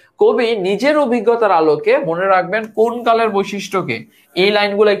কবিতাটায় কবি নিজের অভিজ্ঞতার আলোকে মনে রাখবেন কোন কালের বৈশিষ্ট্যকে, এই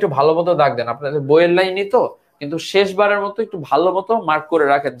লাইনগুলো একটু ভালো মতো দাগ দেন, আপনাদের বইয়ের লাইনই তো, কিন্তু শেষবারের মতো একটু ভালো মতো মার্ক করে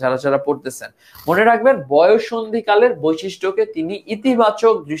রাখেন যারা যারা পড়তেছেন। মনে রাখবেন বয়ঃসন্ধিকালের বৈশিষ্ট্যকে তিনি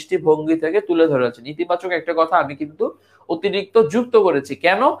ইতিবাচক দৃষ্টিভঙ্গি থেকে তুলে ধরেছেন। ইতিবাচক একটা কথা আমি কিন্তু অতিরিক্ত যুক্ত করেছি,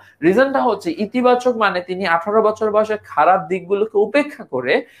 কেন? রিজনটা হচ্ছে ইতিবাচক মানে তিনি 18 বছর বয়সে খারাপ দিকগুলোকে উপেক্ষা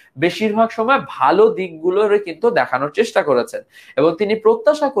করে বেশিরভাগ সময় ভালো দিকগুলোর কিন্তু দেখানোর চেষ্টা করেছেন, এবং তিনি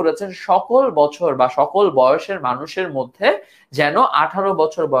প্রত্যাশা করেছেন সকল বছর বা সকল বয়সের মানুষের মধ্যে যেন 18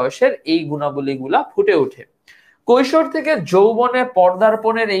 বছর বয়সের এই গুণাবলীগুলা ফুটে ওঠে। কৈশোর থেকে যৌবনে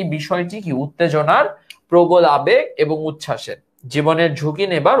পদার্পণের এই বিষয়টি কি উত্তেজনার, প্রবল আবেগ এবং উচ্ছ্বাসের, জীবনের ঝুঁকি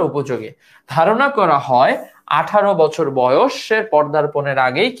নেবার উপযোগী। ধারণা করা হয় 18 বছর বয়সের পদার্পণের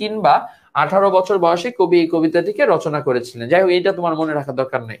আগেই কিংবা 18 বছর বয়সে কবি এই কবিতাটিকে রচনা করেছিলেন। যাই হোক, এইটা তোমার মনে রাখার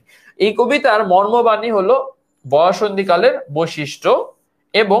দরকার নেই। এই কবিতার মর্মবাণী হলো বয়ঃসন্ধিকালের বৈশিষ্ট্য,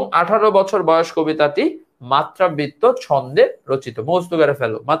 এবং 18 বছর বয়স কবিতাটি মাত্রাবৃত্ত ছন্দে রচিত। মুখস্থ করে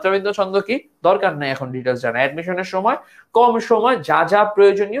ফেলো। মাত্রাবৃত্ত ছন্দ কি, দরকার নাই এখন ডিটেলস জানা, অ্যাডমিশনের সময় কম সময় যা যা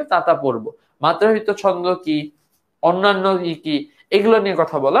প্রয়োজনীয় তা তা পড়বো। মাত্রাবৃত্ত ছন্দ কি, অন্যান্য কি, এগুলো নিয়ে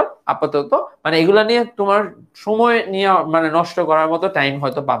কথা বলার আপাতত মানে এগুলো নিয়ে তোমার সময় নিয়ে মানে নষ্ট করার মতো টাইম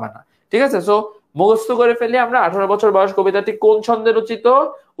হয়তো পাবা না, ঠিক আছে? সো মুখস্থ করে ফেলি আমরা 18 বছর বয়স কবিতাটি কোন ছন্দে রচিত,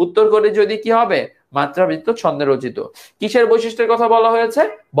 উত্তর করে যদি কি হবে, মাত্রাবৃত্ত ছন্দে রচিত। কিসের বৈশিষ্ট্যের কথা বলা হয়েছে?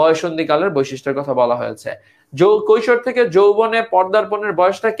 বয়ঃসন্ধিকালের বৈশিষ্ট্যের কথা বলা হয়েছে। কৈশোর থেকে যৌবনে পদার্পণের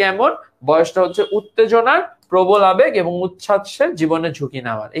বয়সটা কেমন? বয়সটা হচ্ছে উত্তেজনার, প্রবল আবেগ এবং উচ্ছ্বাসের, জীবনে ঝুঁকি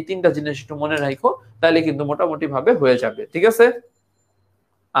নেওয়ার। এই 3টা জিনিস একটু মনে রাখো, তাহলে কিন্তু মোটামুটি ভাবে হয়ে যাবে, ঠিক আছে?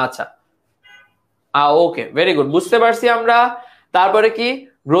 আচ্ছা, ওকে, ভেরি গুড, বুঝতে পারছি আমরা। তারপরে কি,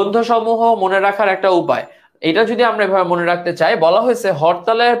 গ্রন্থ সমূহ মনে রাখার একটা উপায়, এটা যদি আমরা এভাবে মনে রাখতে চাই, বলা হয়েছে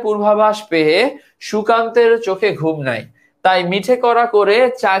হরতালের পূর্বাভাস পেয়ে সুকান্তের চোখে ঘুম নাই, তাই মিঠে করা করে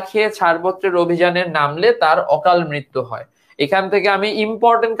চা খেয়ে ছাড়পত্রের অভিযানের নামলে তার অকাল মৃত্যু হয়। এখান থেকে আমি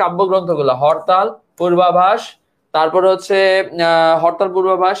ইম্পর্টেন্ট কাব্যগ্রন্থগুলো, হরতাল পূর্বাভাস, তারপর হচ্ছে হরতাল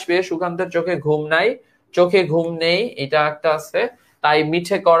পূর্বাভাস পেয়ে সুকান্তের চোখে ঘুম নাই, চোখে ঘুম নেই, এটা একটা আছে, তাই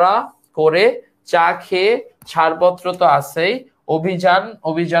মিঠে করা করে চা খেয়ে ছাড়পত্র তো আছেই, অভিযান,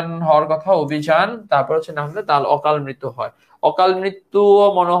 অভিযান হওয়ার কথা, অভিযান, তারপর হচ্ছে না হলে তার অকাল মৃত্যু হয়। অকাল মৃত্যুও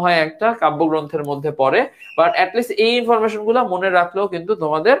মনে হয় একটা কাব্যগ্রন্থের মধ্যে পড়ে, বাট অ্যাটলিস্ট এই ইনফরমেশন গুলা মনে রাখলেও কিন্তু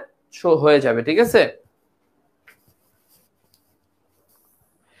তোমাদের হয়ে যাবে, ঠিক আছে?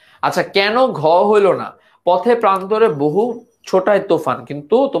 আচ্ছা, কেন ঘ হইলো না? পথে প্রান্তরে বহু ছোটায় তুফান,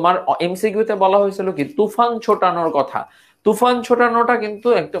 কিন্তু তোমার এমসিকিউতে বলা হয়েছিল কি তুফান ছোটানোর কথা। তুফান ছোটানোটা কিন্তু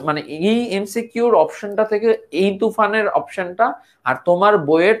একটা মানে এই এমসিকিউর অপশনটা থেকে এই তুফানের অপশনটা, আর তোমার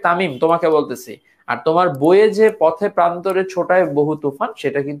বইয়ের তামিম তোমাকে বলতেছি, আর তোমার বইয়ে যে পথে প্রান্তরে ছোটায় বহু তুফান,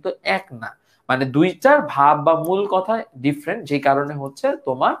 সেটা কিন্তু এক না, মানে দুইটার ভাব বা মূল কথা ডিফারেন্ট, যে কারণে হচ্ছে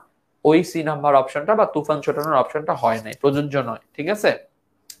তোমার ওই সি নাম্বার অপশনটা বা তুফান ছোটানোর অপশনটা হয় নাই, প্রযোজ্য নয়, ঠিক আছে?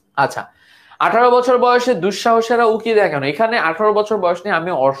 আচ্ছা, 18 বছর বয়সে দুঃসাহসেরা উকি দেখানো, এখানে 18 বছর বয়স নিয়ে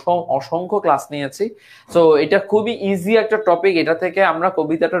আমি অসংখ্য ক্লাস নিয়েছি। তো এটা খুবই ইজি একটা টপিক, এটা থেকে আমরা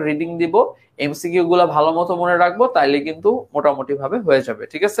কবিতাটা রিডিং দিব, এমসিকিউ গুলা ভালো মতো মনে রাখবো, তাইলে কিন্তু মোটামুটি ভাবে হয়ে যাবে,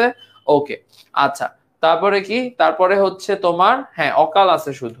 ঠিক আছে? ওকে, আচ্ছা, তারপরে কি, তারপরে হচ্ছে তোমার হ্যাঁ অকাল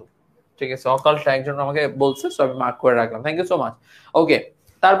আছে শুধু, ঠিক আছে? অকালটা একজন আমাকে বলছে, সো আমি মার্ক করে রাখলাম, থ্যাংক ইউ সো মাচ। ওকে,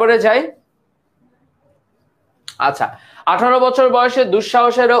 তারপরে যাই। আচ্ছা, 18 বছর বয়সে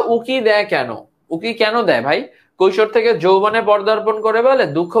দুঃসাহসেরা উকি দেয় কেন? উকি কেন দেয় ভাই? কৈশোর থেকে যৌবনে পদার্পণ করে বলে,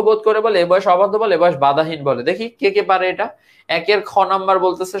 দুঃখ বোধ করে বলে, এ বয়স অবাধ্য বলে, এ বয়স বাধাহীন বলে। দেখি কে কে পারে এটা। একের খ নাম্বার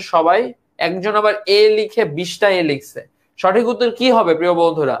বলতেছে সবাই, একজন আবার এ লিখে 20টা এ লিখছে। সঠিক উত্তর কি হবে প্রিয়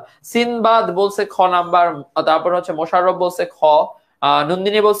বন্ধুরা? সিনবাদ বলছে খ নাম্বার, তারপর হচ্ছে মোশাররফ বলছে খ,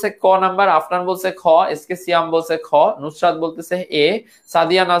 নন্দিনী বলছে ক নাম্বার, আফনান বলছে খ, এস কে সিয়াম বলছে খ, নুসরাত বলতেছে এ,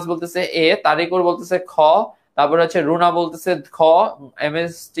 সাদিয়া নাজ বলতেছে এ, তারিকুর বলতেছে খ, তারপর হচ্ছে রুনা বলতেছে খ,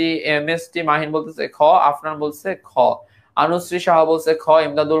 এমএসটি মাহিন বলতেছে খ, আফনান বলছে খ, আনুশ্রী সাহা বলছে খ,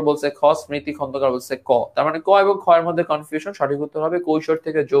 ইমদাদুল বলছে খ, স্মৃতি খন্দকার বলছে ক। তার মানে ক এবং খ এর মধ্যে কনফিউশন। সঠিক উত্তর হবে কৈশোর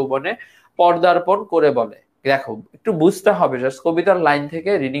থেকে যৌবনে পদার্পণ করে বলে। দেখো একটু বুঝতে হবে, জাস্ট কবিতার লাইন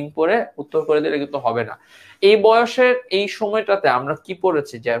থেকে রিডিং পড়ে উত্তর করে দিলে কিন্তু হবে না। এই বয়সের এই সময়টাতে আমরা কি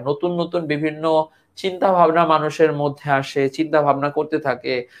পড়েছি, যে নতুন নতুন বিভিন্ন চিন্তা ভাবনা মানুষের মধ্যে আসে, চিন্তা ভাবনা করতে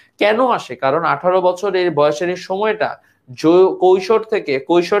থাকে। কেন আসে? কারণ 18 বছর এই বয়সের এই সময়টা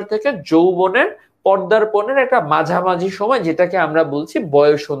কৈশোর থেকে যৌবনের পদার্পণের একটা মাঝামাঝি সময়, যেটাকে আমরা বলছি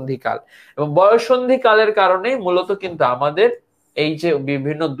বয়ঃসন্ধিকাল। এবং বয়ঃসন্ধিকালের কারণেই মূলত কিন্তু আমাদের এই যে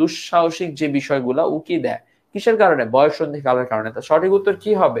বিভিন্ন দুঃসাহসিক যে বিষয়গুলা উকি দেয়, কিসের কারণে? বয়ঃসন্ধিকালের কারণে। তো সঠিক উত্তর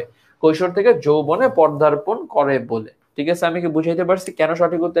কি হবে? কৈশোর থেকে যৌবনে পদার্পণ করে বলে। ঠিক আছে, আমি কি বুঝাইতে পারছি কেন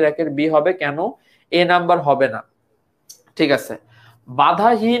সঠিক উত্তর একের বি হবে, কেন এ নাম্বার হবে না? ঠিক আছে,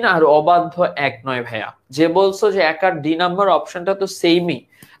 বাধাহীন আর অবাধ্য এক নয় ভাইয়া। যে বলছো যে এক আর ডি নাম্বার অপশনটা তো সেমই।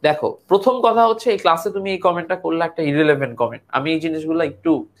 দেখো প্রথম কথা হচ্ছে, এই ক্লাসে তুমি এই কমেন্টটা করলে একটা ইররিলেভেন্ট কমেন্ট। আমি এই জিনিসগুলো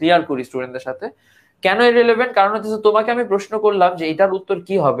একটু ক্লিয়ার করি স্টুডেন্টদের সাথে। কেন ইররিলেভেন্ট? কারণ হচ্ছে তোমাকে আমি প্রশ্ন করলাম যে এটার উত্তর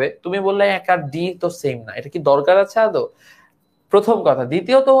কি হবে, তুমি বললে এক আর ডি তো সেম না, এটা কি দরকার আছে আদৌ? প্রথম কথা।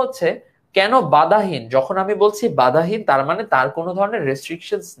 দ্বিতীয়ত হচ্ছে, কেন বাধাহীন? যখন আমি বলছি বাধাহীন, তার মানে তার কোনো ধরনের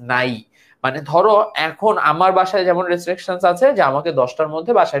রেস্ট্রিকশনস নাই। মানে ধরো এখন আমার বাসায় যেমন রেস্ট্রিকশনস আছে যে আমাকে 10টার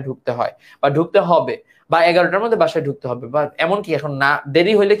মধ্যে বাসায় ঢুকতে হয় বা ঢুকতে হবে, বা 11টার মধ্যে বাসায় ঢুকতে হবে, বা এমনকি এখন না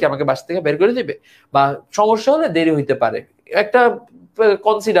দেরি হইলে কি আমাকে বাসা থেকে বের করে দিবে, বা সমস্যা হলে দেরি হইতে পারে, একটা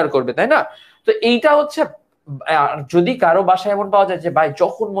কনসিডার করবে, তাই না? তো এইটা হচ্ছে, যদি কারো বাসায় এমন পাওয়া যায় যে ভাই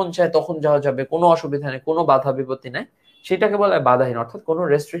যখন মন চায় তখন যাওয়া যাবে, কোনো অসুবিধা নেই, কোনো বাধা বিপত্তি নাই, সেটাকে বলা হয় বাধাহীন, অর্থাৎ কোনো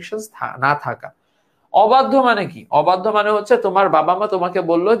রেস্ট্রিকশনস না থাকা। অবাধ্য মানে কি? অবাধ্য মানে হচ্ছে তোমার বাবা মা তোমাকে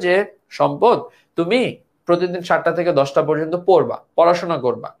বললো যে সম্পদ তুমি প্রতিদিন 7টা থেকে 10টা পর্যন্ত পড়াশোনা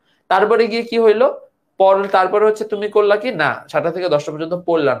করবা, তারপরে গিয়ে কি হইলো, তারপরে হচ্ছে তুমি করলা কি না, 7টা থেকে 10টা পর্যন্ত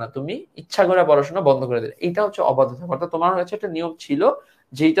পড়লা না, তুমি ইচ্ছা করে পড়াশোনা বন্ধ করে দিলে। এটা হচ্ছে অবাধ্যতা। অর্থাৎ তোমার হচ্ছে একটা নিয়ম ছিল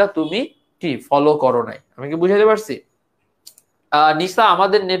যেটা তুমি কি ফলো করো নাই। আমি কি বুঝাতে পারছি? নিসা,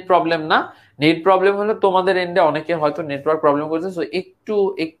 আমাদের নেট প্রবলেম না, নেট প্রবলেম হলে তোমাদের এন্ডে অনেকে হয়তো নেটওয়ার্ক প্রবলেম করছে, সো একটু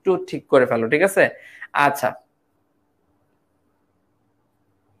একটু ঠিক করে ফেলো, ঠিক আছে? আচ্ছা,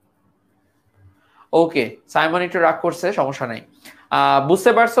 ওকে, সাইমন একটু রাগ করছে, সমস্যা নাই।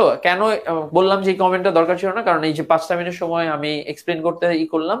 বুঝতে পারছো কেন বললাম যে এই কমেন্টটা দরকার ছিল না? কারণ এই যে 5টা মিনিট সময় আমি এক্সপ্লেন করতে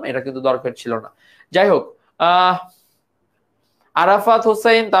করলাম, এটা কিন্তু দরকার ছিল না। যাই হোক, আরাফাত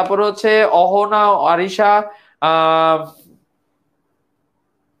হোসেন, তারপর হচ্ছে অহনা, আরিশা, আহ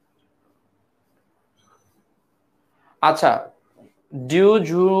আচ্ছা, ডিউ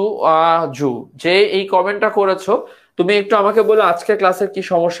জু জু, যে এই কমেন্টটা করেছো, তুমি একটু আমাকে বলো আজকে ক্লাসের কি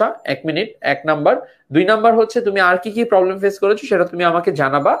সমস্যা। 1 মিনিট, 1 নাম্বার। 2 নাম্বার হচ্ছে তুমি আর কি কি প্রবলেম ফেস করেছো সেটা তুমি আমাকে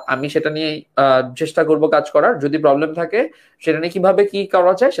জানাবা, আমি সেটা নিয়ে চেষ্টা করব কাজ করার। যদি প্রবলেম থাকে সেটা নিয়ে কিভাবে কি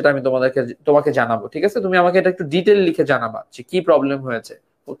করা যায় সেটা আমি তোমাকে জানাবো, ঠিক আছে? তুমি আমাকে এটা একটু ডিটেল লিখে জানাবা যে কি প্রবলেম হয়েছে।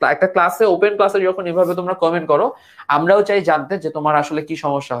 একটা ক্লাসে, ওপেন ক্লাসে যখন এভাবে তোমরা কমেন্ট করো, আমরাও চাই জানতে যে তোমার আসলে কি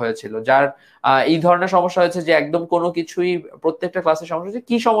সমস্যা হয়েছিল। যার এই ধরনের সমস্যা হয়েছে যে একদম কোনো কিছুই, প্রত্যেকটা ক্লাসের সমস্যা হচ্ছে,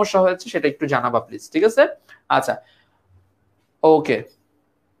 কি সমস্যা হয়েছে সেটা একটু জানাবা প্লিজ, ঠিক আছে? আচ্ছা, ওকে,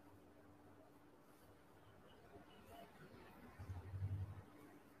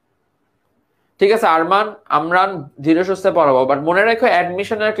 ঠিক আছে আরমান, আমরান, ধীরে সুস্থে পড়াবো, বাট মনে রাখো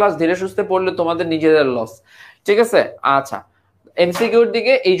অ্যাডমিশনের ক্লাস ধীরে সুস্থে পড়লে তোমাদের নিজেদের লস, ঠিক আছে? আচ্ছা, এমসিকিউর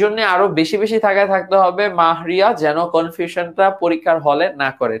দিকে এই জন্য আরো বেশি বেশি থাকতে হবে মাহরিয়া, যেন কনফিউশনটা পরীক্ষার হলে না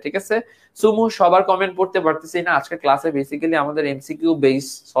করে, ঠিক আছে? সুমু, সবার কমেন্ট পড়তে পারতেছি না আজকে ক্লাসে, বেসিক্যালি আমাদের MCQ base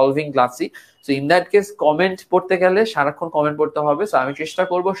solving ক্লাসই। So in that case comment পড়তে গেলে সারাক্ষণ কমেন্ট পড়তে হবে। সো আমি চেষ্টা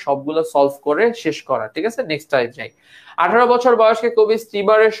করব সবগুলো সলভ করে শেষ করা, ঠিক আছে? নেক্সট টাইম যাই। 18 বছর বয়সকে কবি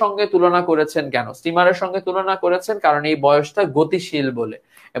স্টিমারের সঙ্গে তুলনা করেছেন কেন? স্টিমারের সঙ্গে তুলনা করেছেন কারণ এই বয়সটা গতিশীল বলে,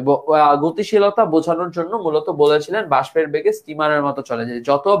 এবং গতিশীলতা বোঝানোর জন্য মূলত বলেছিলেন বাষ্পের বেগে স্টিমারের মতো চলে যায়,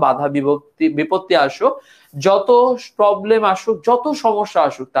 যত বাধা বিপত্তি আসুক, যত প্রবলেম আসুক, যত সমস্যা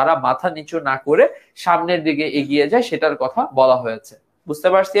আসুক, তারা মাথা নিচু না করে সামনের দিকে এগিয়ে যায়, সেটার কথা বলা হয়েছে। বুঝতে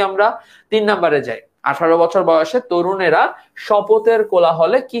পারছি আমরা? 3 নাম্বারে যাই। 18 বছর বয়সে তরুণেরা শপথের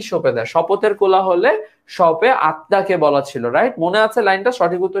কোলাহলে কি সঁপে দেয়? শপথের কোলাহলে সপে আত্মাকে বলা ছিল, রাইট? মনে আছে লাইনটা?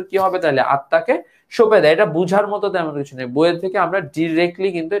 সঠিক উত্তর কি হবে তাহলে? আত্মাকে সঁপে দেয়। এটা বুঝার মতো তেমন কিছু নেই, বইয়ের থেকে আমরা ডিরেক্টলি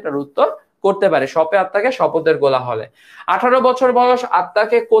কিন্তু এটার উত্তর করতে পারি। সপে আত্মাকে শপথের কোলাহলে। 18 বছর বয়স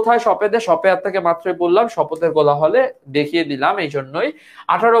আত্মাকে কোথায় সপে দেয়? সপে আত্মাকে মাত্রই বললাম, শপথের কোলাহলে দেখিয়ে দিলাম। এই জন্যই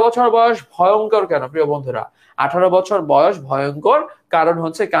 18 বছর বয়স ভয়ঙ্কর কেন প্রিয় বন্ধুরা? 18 বছর বয়স ভয়ঙ্কর কারণ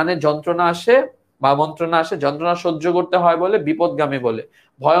হচ্ছে কানে যন্ত্রণা আসে বা মন্ত্রণা আসে, যন্ত্রণা সহ্য করতে হয় বলে, বিপদগামী বলে।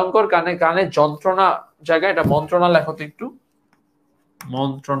 ভয়ঙ্কর কানে কানে যন্ত্রণা জায়গায় এটা মন্ত্রণা লেখো তো একটু,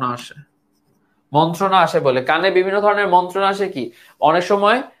 মন্ত্রণা আসে, মন্ত্রণা আসে বলে, কানে বিভিন্ন ধরনের মন্ত্রণা আসে কি, অনেক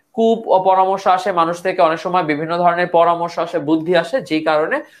সময় কূপ পরামর্শ আসে মানুষ থেকে, অনেক সময় বিভিন্ন ধরনের পরামর্শ আসে, বুদ্ধি আসে, যে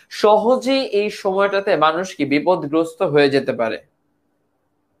কারণে সহজেই এই সময়টাতে মানুষ কি বিপদগ্রস্ত হয়ে যেতে পারে।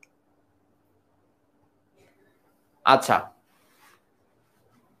 আচ্ছা,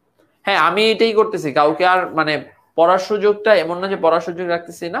 হ্যাঁ আমি এটাই করতেছি, কাউকে আর মানে পড়ার সুযোগটা এমন না যে পড়ার সুযোগ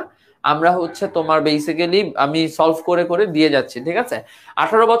রাখতেছি না, আমরা হচ্ছে তোমার বেসিক্যালি আমি সলভ করে করে দিয়ে যাচ্ছি, ঠিক আছে।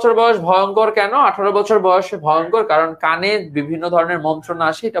 18 বছর বয়স ভয়ঙ্কর কেন? 18 বছর বয়সে ভয়ঙ্কর কারণ কানে বিভিন্ন ধরনের মন্ত্রণা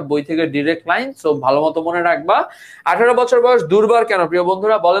আসে, এটা বই থেকে ডিরেক্ট লাইন, সো ভালো মতো মনে রাখবা। 18 বছর বয়স দুর্বার কেন প্রিয়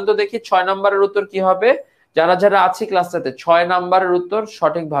বন্ধুরা বলেন তো দেখি, 6 নম্বরের উত্তর কি হবে? যারা যারা আছি ক্লাসটাতে 6 নম্বরের উত্তর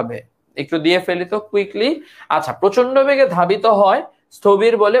সঠিকভাবে একটু দিয়ে ফেলি তো কুইকলি। আচ্ছা, প্রচন্ড বেগে ধাবিত হয়,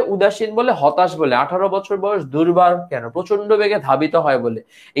 স্থবির বলে, উদাসীন বলে, হতাশ বলে। 18 বছর বয়স দুর্বার কেন? প্রচন্ড বেগে ধাবিত হয় বলে।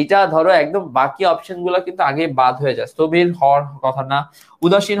 এটা ধরো একদম বাকি অপশন গুলো কিন্তু আগে বাদ হয়ে যায়, স্থবির হওয়ার কথা না,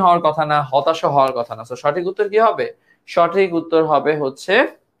 উদাসীন হওয়ার কথা না, হতাশ হওয়ার কথা না। তো সঠিক উত্তর কি হবে? সঠিক উত্তর হবে হচ্ছে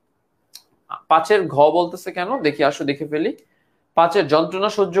 5-এর ঘ বলতেছে কেন দেখি, আসো দেখে ফেলি। 5-এর যন্ত্রণা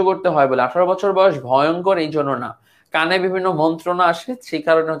সহ্য করতে হয় বলে। 18 বছর বয়স ভয়ঙ্কর এই জন্য না, কানে বিভিন্ন মন্ত্রণা আসে সেই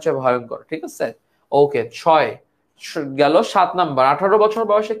কারণে হচ্ছে ভয়ঙ্কর, ঠিক আছে। ওকে, 6 গেল। 7 নাম্বার, 18 বছর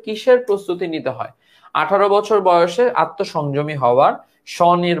বয়সে কিসের প্রস্তুতি নিতে হয়? 18 বছর বয়সে আত্মসংযমী হওয়ার,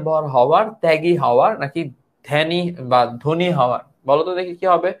 স্বনির্ভর হওয়ার, ত্যাগী হওয়ার, নাকি ধ্যানী বা ধনী হওয়ার? বলো তো দেখি কি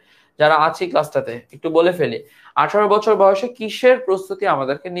হবে। যারা আছি ক্লাসটাতে একটু বলে ফেলি, 18 বছর বয়সে কিসের প্রস্তুতি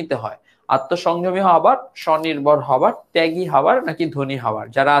আমাদেরকে নিতে হয়? আত্মসংযমী হবার, স্বনির্ভর হবার, ত্যাগী হবার, নাকি ধনী হবার?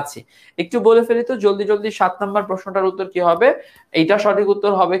 যারা আছি একটু বলে ফেলি তো জলদি জলদি। 7 নাম্বার প্রশ্নটার উত্তর কি হবে? এইটা সঠিক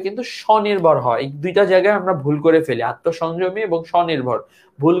উত্তর হবে কিন্তু স্বনির্ভর হয়। এই দুইটা জায়গায় আমরা ভুল করে ফেলি, আত্মসংযমী এবং স্বনির্ভর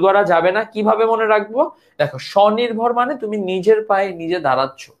ভুল করা যাবে না। কিভাবে মনে রাখবো? দেখো, স্বনির্ভর মানে তুমি নিজের পায়ে নিজে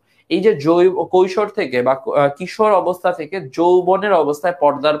দাঁড়াচ্ছ। এই যে কৈশোর থেকে বা কিশোর অবস্থা থেকে যৌবনের অবস্থায়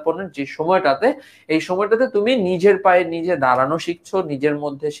পদার্পণের যে সময়টাতে, এই সময়টাতে তুমি নিজের পায়ে নিজে দাঁড়ানো শিখছো, নিজের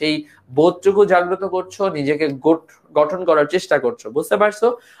মধ্যে সেই বোধটুকু জাগ্রত করছো, নিজেকে গঠন করার চেষ্টা করছো, বুঝতে পারছো?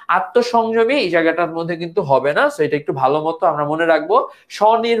 আত্মসংযমী এই জায়গাটার মধ্যে কিন্তু হবে না, সো এটা একটু ভালো মতো আমরা মনে রাখবো।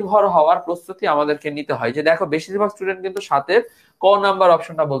 স্বনির্ভর হওয়ার প্রস্তুতি আমাদেরকে নিতে হয়। যে দেখো বেশিরভাগ স্টুডেন্ট কিন্তু 7-এর ক নাম্বার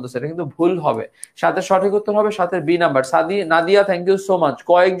অপশনটা বলতেছে, এটা কিন্তু ভুল হবে। 7-এর সঠিক উত্তর হবে 7-এর B number. Nadia, thank you so much.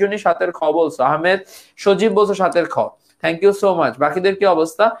 কয়েকজনই 7-এর খ বলছো। আহমেদ, সজীব বলছো 7-এর খ, থ্যাংক ইউ সো মাচ। বাকিদের কি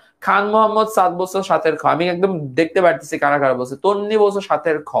অবস্থা? খান মোহাম্মদ সাদ বলছো 7-এর খ, আমি একদম দেখতে পারতেছি কারা কারা বলছে। তন্নি বলছো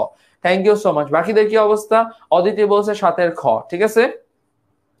 7-এর খ, থ্যাংক ইউ সো মাচ। বাকিদের কি অবস্থা? অদিতি বলছে 7-এর খ, ঠিক আছে।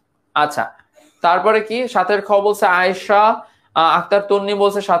 আচ্ছা, তারপরে কি 7-এর খ বলছে আয়েশা আক্তার, তন্নি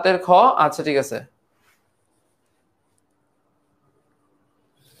বলছে 7-এর খ। আচ্ছা ঠিক আছে,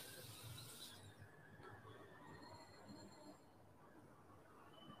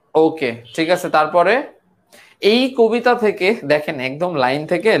 ওকে ঠিক আছে। তারপরে এই কবিতা থেকে দেখেন, একদম লাইন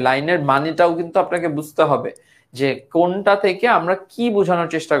থেকে লাইনের মানেটাও কিন্তু আপনাকে বুঝতে হবে যে কোনটা থেকে আমরা কি বোঝানোর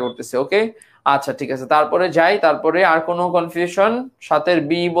চেষ্টা করতেছি। ওকে, আচ্ছা ঠিক আছে, তারপরে যাই। তারপরে আর কোনো কনফিউশন? 7-এর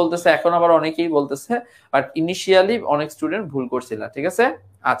বি বলতেছে, এখন আবার অনেকেই বলতেছে, বাট ইনিশিয়ালি অনেক স্টুডেন্ট ভুল করছিল, ঠিক আছে।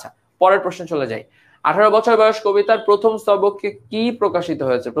 আচ্ছা, পরের প্রশ্ন চলে যাই। 18 বছর বয়স কবিতার প্রথম স্তবকে কি প্রকাশিত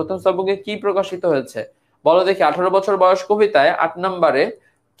হয়েছে? প্রথম স্তবকে কি প্রকাশিত হয়েছে বলো দেখি। 18 বছর বয়স কবিতায় 8 নম্বরে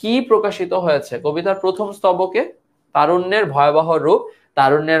কি প্রকাশিত হয়েছে? কবিতার প্রথম স্তবকে তারুণ্যের ভয়াবহ রূপ,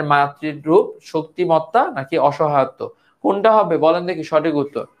 তারুণ্যের মাতৃ রূপ, শক্তিমত্তা, নাকি অসহায়ত্ব? কোনটা হবে বলেন দেখি সঠিক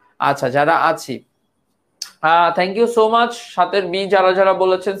উত্তর। আচ্ছা, যারা আছি thank you so much. 7-এর B যারা যারা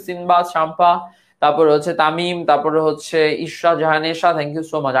বলেছেন, সিনবাদ, শাম্পা, তারপরে হচ্ছে তামিম, তারপরে হচ্ছে ইশরা জাহানেশা, থ্যাংক ইউ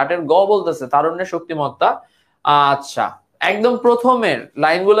সো মাচ। 8-এর গ বলতেছে তারুণ্যের শক্তিমত্তা। আচ্ছা, একদম প্রথমের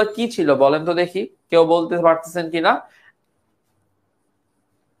লাইনগুলো কি ছিল বলেন তো দেখি, কেউ বলতে পারতেছেন কিনা?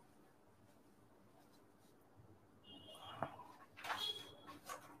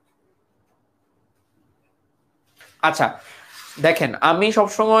 আচ্ছা দেখেন, আমি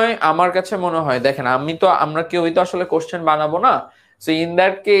সবসময় আমার কাছে মনে হয়, দেখেন আমি তো, আমরা কেউই তো আসলে কোশ্চেন বানাবো না, সো ইন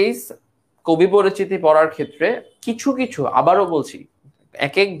দ্যাট কেস কবি পরিচিতি পড়ার ক্ষেত্রে কিছু কিছু, আবারও বলছি,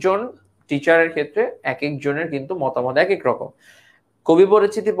 এক একজন টিচারের ক্ষেত্রে এক একজনের কিন্তু মতামত এক এক রকম। কবি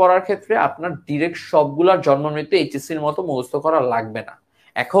পরিচিতি পড়ার ক্ষেত্রে আপনার ডিরেক্ট সবগুলার জন্ম মৃত্যু এইচএসসির মতো মুখস্থ করা লাগবে না।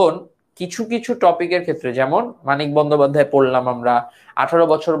 এখন কিছু কিছু টপিকের ক্ষেত্রে, যেমন মানিক বন্দ্যোপাধ্যায় পড়লাম আমরা, 18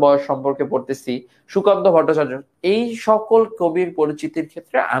 বছর বয়স সম্পর্কে পড়তেছি, সুকান্ত ভট্টাচার্য, এই সকল কবির পরিচিতির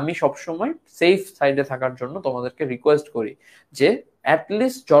ক্ষেত্রে আমি সবসময় সেফ সাইডে থাকার জন্য তোমাদেরকে রিকোয়েস্ট করি যে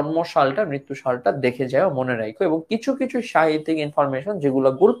অ্যাটলিস্ট জন্ম সালটা মৃত্যু সালটা দেখে যাও, মনে রাখো, এবং কিছু কিছু সাহিত্যিক ইনফরমেশন যেগুলো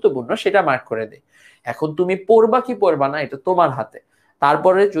গুরুত্বপূর্ণ সেটা মার্ক করে দেয়। এখন তুমি পড়বা কি পড়বা না এটা তোমার হাতে।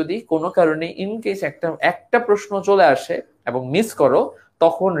 তারপরে যদি কোনো কারণে ইন কেস একটা একটা প্রশ্ন চলে আসে এবং মিস করো,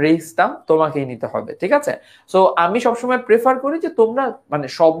 তখন রিস্কটা তোমাকেই নিতে হবে, ঠিক আছে? সো আমি সবসময় প্রেফার করি যে তোমরা মানে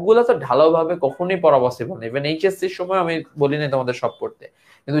সবগুলো তো ঢালাওভাবে কখনোই পড়া পসিবল না, ইভেন এইচএসসির সময় আমি বলি না তোমাদের সব পড়তে,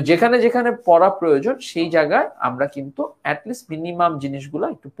 কিন্তু যেখানে যেখানে পড়া প্রয়োজন সেই জায়গায় আমরা কিন্তু অ্যাটলিস্ট মিনিমাম জিনিসগুলো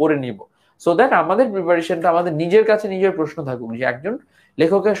একটু পড়ে নিব, সো দ্যাট আমাদের প্রিপারেশনটা আমাদের নিজের কাছে নিজের প্রশ্ন থাকুক যে একজন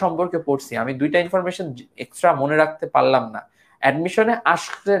লেখকের সম্পর্কে পড়ছি, আমি 2টা ইনফরমেশন এক্সট্রা মনে রাখতে পারলাম না, অ্যাডমিশনে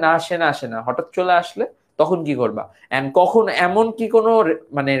আসলে না আসে না হঠাৎ চলে আসলে তখন কি করবা, এন্ড কখন এমন কি কোনো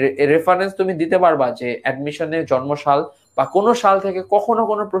মানে রেফারেন্স তুমি দিতে পারবা যে অ্যাডমিশনের জন্মসাল বা কোনো সাল থেকে কখনো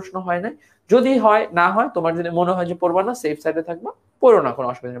কোনো প্রশ্ন হয় না, যদি হয় না হয় তোমার যদি মনে হয় যে পড়বা না, সেফ সাইডে থাকবা, পড়ো না, কোনো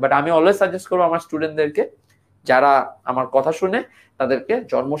অসুবিধা নেই। বাট আমি অলওয়েজ সাজেস্ট করবো আমার স্টুডেন্টদেরকে, যারা আমার কথা শুনে তাদেরকে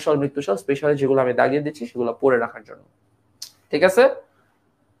জন্মসাল মৃত্যুসাল স্পেশালি যেগুলো আমি দাগিয়ে দিচ্ছি সেগুলো পড়ে রাখার জন্য, ঠিক আছে?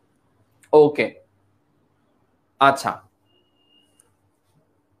 ওকে, আচ্ছা,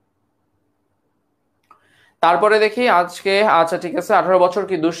 তারপরে দেখি আজকে, আচ্ছা ঠিক আছে, 18 বছর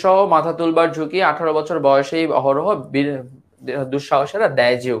কি দুঃসহ, মাথা তুলবার ঝুঁকি, 18 বছর বয়সেই অহরহ দুঃসাহসেরা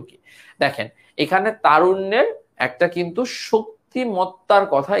দেয় যে উকি। দেখেন এখানে তারুণ্যের একটা কিন্তু শক্তিমত্তার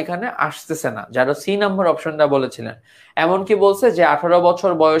কথা এখানে আসতেছে না, যারা সি নাম্বার অপশনটা বলেছিলেন, এমনকি বলছে যে 18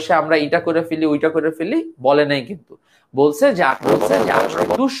 বছর বয়সে আমরা এটা করে ফেলি ওইটা করে ফেলি, বলে নাই কিন্তু, বলছে যে 18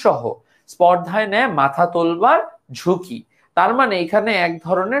 দুঃসহ স্পর্ধায় নেয় মাথা তোলবার ঝুঁকি। তার মানে এখানে এক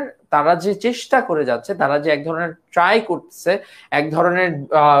ধরনের তারা যে চেষ্টা করে যাচ্ছে, তারা যে এক ধরনের ট্রাই করছে, এক ধরনের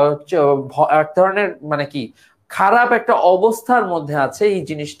এক ধরনের মানে কি খারাপ একটা অবস্থার মধ্যে আছে, এই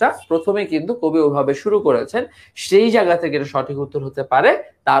জিনিসটা প্রথমে কিন্তু কবি ওইভাবে শুরু করেছেন, সেই জায়গা থেকে সঠিক উত্তর হতে পারে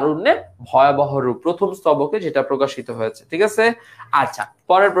তারুণ্যের ভয়াবহ রূপ, প্রথম স্তবকে যেটা প্রকাশিত হয়েছে, ঠিক আছে? আচ্ছা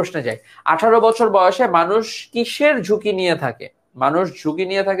পরের প্রশ্নে যাই। 18 বছর বয়সে মানুষ কিসের ঝুঁকি নিয়ে থাকে? মানুষ ঝুঁকি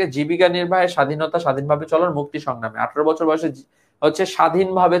নিয়ে থাকে জীবিকা নির্বাহের, স্বাধীনতা, স্বাধীনভাবে চলার, মুক্তি সংগ্রামে। 18 বছর বয়সে হচ্ছে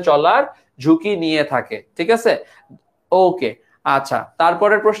স্বাধীনভাবে চলার ঝুঁকি নিয়ে থাকে, ঠিক আছে? ওকে, আচ্ছা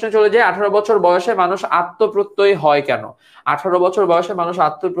তারপরের প্রশ্নে চলে যায়। 18 বছর বয়সে মানুষ আত্মপ্রত্যয়ী হয় কেন? 18 বছর বয়সে মানুষ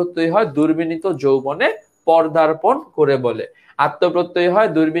আত্মপ্রত্যয়ী হয় দুর্বিনীত যৌবনে পর্দার্পণ করে বলে। আত্মপ্রত্যয়ী হয়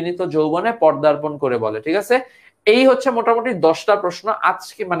দুর্বিনীত যৌবনে পর্দার্পণ করে বলে, ঠিক আছে? এই হচ্ছে মোটামুটি 10টা প্রশ্ন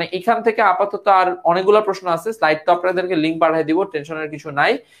আজকে, মানে এখান থেকে আপাতত আর অনেকগুলো প্রশ্ন আছে, স্লাইড তো আপনাদেরকে লিঙ্ক পাঠিয়ে দিব, টেনশনের কিছু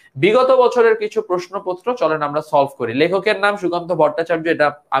নাই। বিগত বছরের কিছু প্রশ্নপত্র চলেন আমরা সলভ করি। লেখকের নাম সুকান্ত ভট্টাচার্য, এটা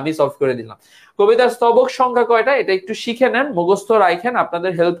আমি সলভ করে দিলাম। কবিতার স্তবক সংখ্যা কয়টা এটা একটু শিখে নেন, মুখস্থ রাখেন,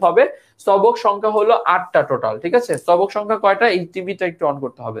 আপনাদের হেল্প হবে। স্তবক সংখ্যা হলো 8টা টোটাল, ঠিক আছে? স্তবক সংখ্যা কয়টা, এই টিভিটা একটু অন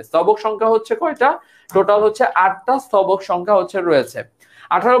করতে হবে। স্তবক সংখ্যা হচ্ছে কয়টা, টোটাল হচ্ছে 8টা স্তবক সংখ্যা হচ্ছে রয়েছে।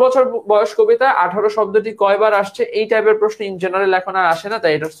 18 বছর বয়স কবিতায় 18 শব্দটি কয়বার আসছে, এই টাইপের প্রশ্ন ইন জেনারেল এখন আর আসে না,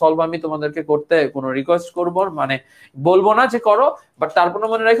 তাই এটা সলভ আমি তোমাদেরকে করতে কোনো রিকোয়েস্ট করব মানে বলবো না যে করো, বাট তারপর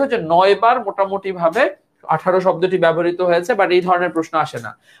মনে রাখো যে 9 বার মোটামুটি ভাবে 18 শব্দটি ব্যবহৃত হয়েছে, বাট এই ধরনের প্রশ্ন আসে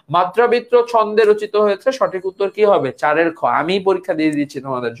না। মাত্রাবৃত্ত ছন্দে রচিত হয়েছে, সঠিক উত্তর কি হবে? 4-এর খ। আমি পরীক্ষা দিয়ে দিচ্ছি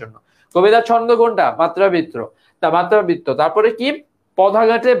তোমাদের জন্য। কবিতার ছন্দ কোনটা? মাত্রাবৃত্ত। মাত্রাবৃত্ত। তারপরে কি?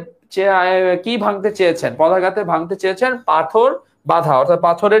 পদাঘাতে কি ভাঙতে চেয়েছেন? পদাঘাতে ভাঙতে চেয়েছেন পাথর বাধা, অর্থাৎ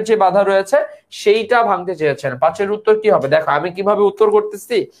পাথরের যে বাধা রয়েছে সেইটা ভাঙতে চেয়েছেন। 5-এর উত্তর কি হবে? দেখো আমি কিভাবে উত্তর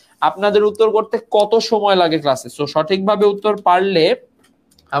করতেছি, আপনাদের উত্তর করতে কত সময় লাগে ক্লাসে, সো সঠিকভাবে উত্তর পারলে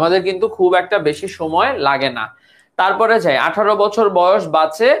আমাদের কিন্তু খুব একটা বেশি সময় লাগে না। তারপরে যাই, 18 বছর বয়স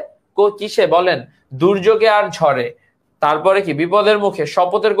বাঁচে কিসে বলেন? দুর্যোগে আর ঝড়ে। তারপরে কি? বিপদের মুখে,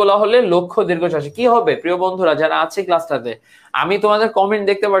 শপথের কোলাহলে, লক্ষ্য দীর্ঘশ্বাসে। কি হবে প্রিয় বন্ধুরা যারা আছে ক্লাসটাতে? আমি তোমাদের কমেন্ট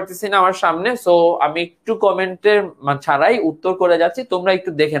দেখতে পারতেছি না আমার সামনে, সো আমি একটু কমেন্টের ছাড়াই উত্তর করে যাচ্ছি, তোমরা একটু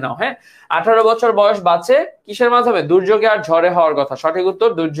দেখে নাও, হ্যাঁ? 18 বছর বয়স বাঁচে কিসের মাধ্যমে? দুর্যোগে আর ঝড়ে হওয়ার কথা। সঠিক উত্তর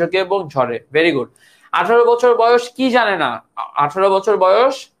দুর্যোগে এবং ঝড়ে, ভেরি গুড। 18 বছর বয়স কি জানে না? 18 বছর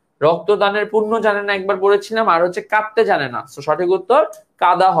বয়স রক্তদানের পুণ্য জানে না, একবার বলেছিলাম, আর হচ্ছে কাঁদতে জানে না। তো সঠিক উত্তর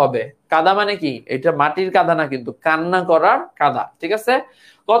কাদা হবে। কাদা মানে কি? এটা মাটির কাদা না, কিন্তু কান্না করার কাদা, ঠিক আছে?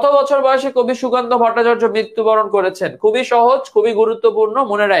 কত বছর বয়সে কবি সুকান্ত ভট্টাচার্য মৃত্যুবরণ করেছেন? খুবই সহজ, খুবই গুরুত্বপূর্ণ,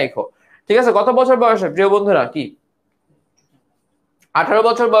 মনে রাখো, ঠিক আছে? কত বছর বয়সে প্রিয় বন্ধুরা? কি 18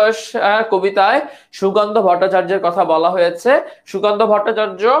 বছর বয়স কবিতায় সুকান্ত ভট্টাচার্যের কথা বলা হয়েছে। সুকান্ত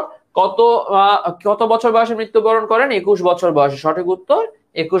ভট্টাচার্য কত কত বছর বয়সে মৃত্যুবরণ করেন? 21 বছর বয়সে। সঠিক উত্তর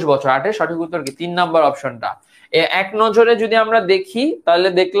 21 বছর। 8-এর সঠিক উত্তর কি? 3 নাম্বার অপশনটা। এক নজরে যদি আমরা দেখি তাহলে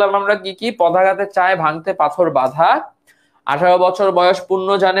দেখলাম আমরা কি কি? পদাঘাতে চায় ভাঙতে পাথর বাধা, 18 বছর বয়স পুণ্য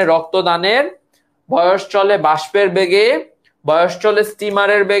জানে রক্তদানের, বয়স চলে বাষ্পের বেগে, বয়স চলে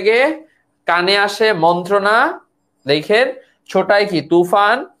স্টিমারের বেগে, কানে আসে মন্ত্রণা, দেখেন ছোটায় কি?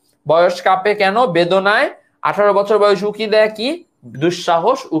 তুফান, বয়স কাঁপে কেন? বেদনায়, 18 বছর বয়স উকি দেয় কি?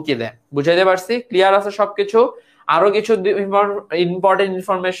 দুঃসাহস উকি দেয়। বুঝাইতে পারছি? ক্লিয়ার আছে সবকিছু? আরো কিছু ইম্পর্টেন্ট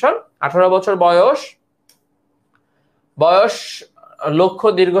ইনফরমেশন। 18 বছর বয়স লক্ষ্য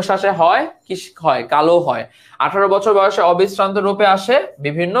দীর্ঘশ্বাসে হয় কি হয়, কালো হয়। 18 বছর বয়সে অবিশ্রান্ত রূপে আসে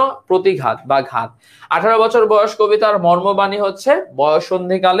বিভিন্ন প্রতিঘাত বা ঘাত। 18 বছর বয়স কবিতার মর্মবাণী হচ্ছে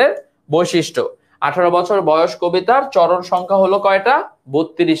বয়ঃসন্ধিকালের বৈশিষ্ট্য। 18 বছর বয়স কবিতার চরণ সংখ্যা হলো কয়টা?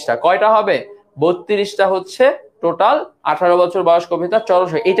 32টা। কয়টা হবে? 32টা হচ্ছে টোটাল 18 বছর বয়স কবিতার চরণ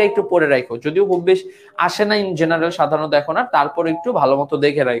সংখ্যা। এটা একটু পড়ে রাখো, যদিও খুব বেশি আসে না ইন জেনারেল, সাধারণত এখন আর, তারপর একটু ভালো মতো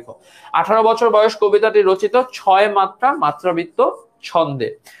দেখে রাখো। 18 বছর বয়স কবিতাটি রচিত 6 মাত্রা মাত্রাবৃত্ত ছন্দে।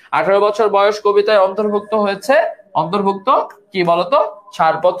 18 বছর বয়স কবিতায় অন্তর্ভুক্ত কি বলতো?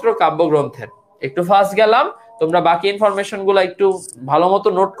 ছাড়পত্র কাব্যগ্রন্থের। একটু ফাস্ট গেলাম, তোমরা বাকি ইনফরমেশন গুলা একটু ভালো মতো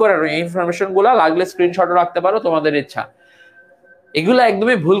নোট করে রাখো। এই ইনফরমেশন গুলা লাগলে স্ক্রিনশটও রাখতে পারো, তোমাদের ইচ্ছা। এগুলো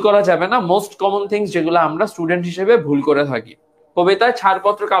একদমই ভুল করা যাবে না, মোস্ট কমন থিংস যেগুলো আমরা স্টুডেন্ট হিসেবে ভুল করে থাকি। কবিতায়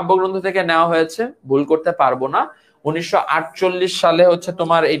ছাড়পত্র কাব্যগ্রন্থ থেকে নেওয়া হয়েছে, ভুল করতে পারবো না। 1948 সালে হচ্ছে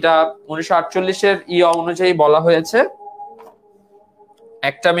তোমার এটা, 1948-এর অনুযায়ী বলা হয়েছে।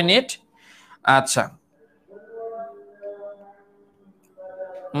 একটা মিনিট। আচ্ছা,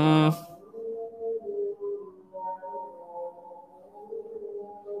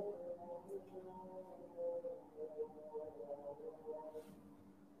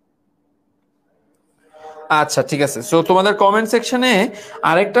 আচ্ছা ঠিক আছে। সো তোমাদের কমেন্ট সেকশনে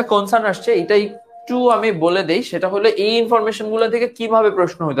আরেকটা কনসার্ন আসছে, এটা একটু আমি বলে দেই। সেটা হলো এই ইনফরমেশন গুলো থেকে কিভাবে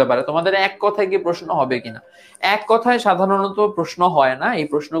প্রশ্ন হতে পারে, তোমাদের এক কথায় কি প্রশ্ন হবে কিনা। এক কথায় সাধারণত প্রশ্ন হয় না। এই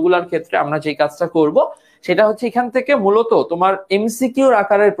প্রশ্নগুলোর ক্ষেত্রে আমরা যে কাজটা করব সেটা হচ্ছে এখান থেকে মূলত তোমার এমসিকিউর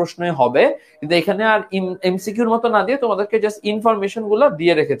আকারের প্রশ্নই হবে, কিন্তু এখানে আর এমসিকিউর মতো না দিয়ে তোমাদেরকে জাস্ট ইনফরমেশন গুলো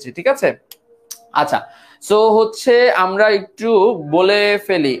দিয়ে রেখেছি, ঠিক আছে? আচ্ছা, সো হচ্ছে আমরা একটু বলে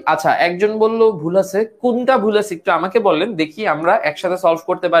ফেলি। আচ্ছা, একজন বলল ভুল আছে, কোনটা ভুল আছে একটু আমাকে বলেন দেখি, আমরা একসাথে সলভ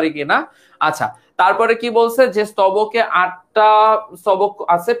করতে পারি কিনা। আচ্ছা, তারপরে কি বলছে যে স্তবকে 8টা স্তবক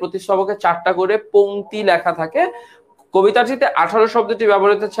আছে, প্রতি স্তবকে 4টা করে পংক্তি লেখা থাকে। কবিতাটিতে 18 শব্দটি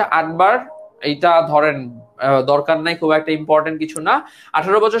ব্যবহৃত হচ্ছে 8 বার। এইটা ধরেন দরকার নাই, খুব একটা ইম্পর্টেন্ট কিছু না।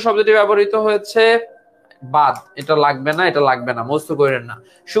 18 বছর শব্দটি ব্যবহৃত হয়েছে বাদ, এটা লাগবে না, এটা লাগবে না, মস্ত করেন না।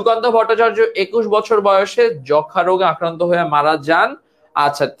 সুকান্ত ভট্টাচার্য 21 বছর বয়সে যক্ষা রোগে আক্রান্ত হয়ে মারা যান।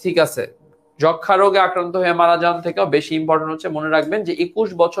 আচ্ছা ঠিক আছে, যক্ষা রোগে আক্রান্ত হয়ে মারা যান থেকেও বেশি ইম্পর্টেন্ট হচ্ছে মনে রাখবেন যে 21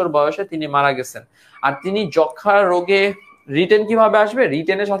 বছর বয়সে তিনি মারা গেছেন। আর তিনি যক্ষা রোগে, রিটেন কিভাবে আসবে?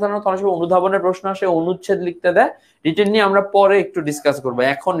 রিটেনে সাধারণত অনেক সময় অনুধাবনের প্রশ্ন আসে, অনুচ্ছেদ লিখতে দেয়। রিটেন নিয়ে আমরা পরে একটু ডিসকাস করবো,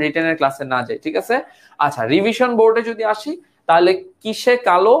 এখন রিটেনের ক্লাসে না যাই, ঠিক আছে? আচ্ছা, রিভিশন বোর্ডে যদি আসি, তাহলে কিসে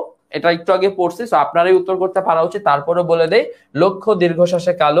কালো, এটা একটু আগে পড়ছি, আপনারাই উত্তর করতে পারা উচিত। তারপরে বলে দেই, লক্ষ্য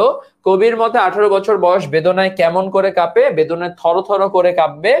দীর্ঘশ্বাসে কালো। কবির মতে 18 বছর বয়স বেদনায় কেমন করে কাঁপে? বেদনায় থর থর করে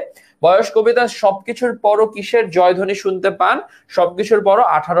কাঁপবে। বয়স কবিতা সবকিছুর পরও কিসের জয়ধ্বনি শুনতে পান? সবকিছুর পরও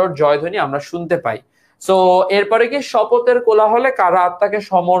 18-র জয়ধ্বনি আমরা শুনতে পাই। সো এরপরে কি, শপথের কোলাহলে কারা আত্মাকে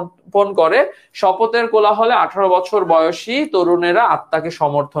সমর্পণ করে? শপথের কোলাহলে 18 বছর বয়সী তরুণেরা আত্মাকে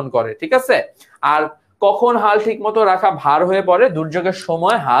সমর্থন করে, ঠিক আছে? আর কখন হাল ঠিক মতো রাখা ভার হয়ে পড়ে? দুর্যোগের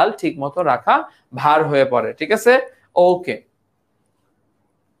সময় হাল ঠিক মতো রাখা ভার হয়ে পড়ে, ঠিক আছে? ওকে,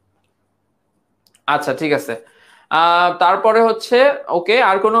 আচ্ছা ঠিক আছে। তারপরে হচ্ছে ওকে,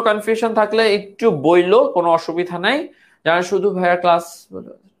 আর কোনো কনফিউশন থাকলে একটু বইলো, কোনো অসুবিধা নাই। যারা শুধু ভাইয়া ক্লাস,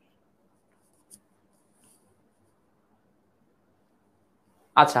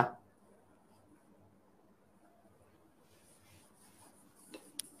 আচ্ছা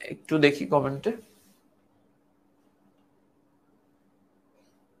একটু দেখি কমেন্টে,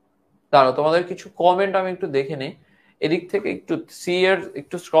 দাঁড়াও তোমাদের কিছু কমেন্ট আমি একটু দেখে নিই এদিক থেকে। একটু সি এর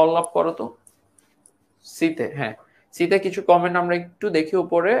একটু স্ক্রল আপ করো তো, সিতে, হ্যাঁ সিতে কিছু কমেন্ট আমরা একটু দেখি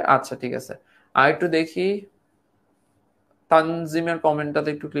উপরে। আচ্ছা ঠিক আছে, আর একটু দেখি তানজিমের কমেন্টটাতে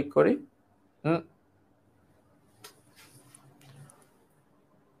একটু ক্লিক করি।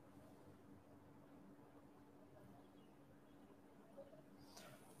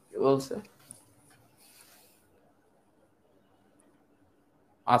 কি বলছে?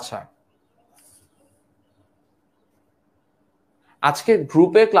 আচ্ছা, আজকে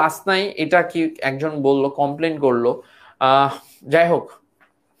গ্রুপে ক্লাস নাই, এটা কি একজন বললো, কমপ্লেন করলো। আহ যাই হোক,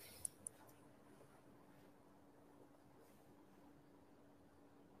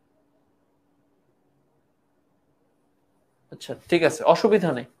 আচ্ছা ঠিক আছে, অসুবিধা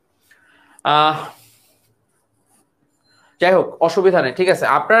নেই। আহ যাই হোক, অসুবিধা নেই, ঠিক আছে।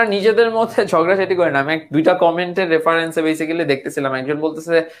 আপনারা নিজেদের মধ্যে ঝগড়াঝাটি করেন। আমি দুইটা কমেন্টের রেফারেন্সে বেসিক্যালি দেখতেছিলাম, একজন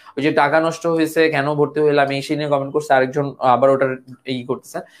বলতেছে ওই যে টাকা নষ্ট হয়েছে, কেন ভর্তি হইলাম, এই নিয়ে কমেন্ট করছে, আরেকজন আবার ওটার এই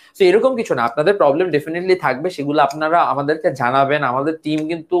করতেছে। তো এরকম কিছু না, আপনাদের প্রবলেম ডেফিনেটলি থাকবে, সেগুলো আপনারা আমাদেরকে জানাবেন। আমাদের টিম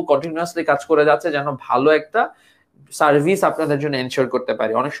কিন্তু কন্টিনিউয়াসলি কাজ করে যাচ্ছে যেন ভালো একটা সার্ভিস আপনাদের জন্য এনশিওর করতে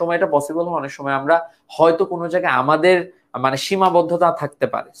পারি। অনেক সময় এটা পসিবল হয়, অনেক সময় আমরা হয়তো কোনো জায়গায় আমাদের মানে সীমাবদ্ধতা থাকতে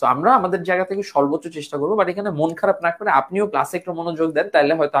পারে। সো আমরা আমাদের জায়গা থেকে সর্বোচ্চ চেষ্টা করবো, বাট এখানে মন খারাপ না করে আপনিও ক্লাসে একটু মনোযোগ দেন,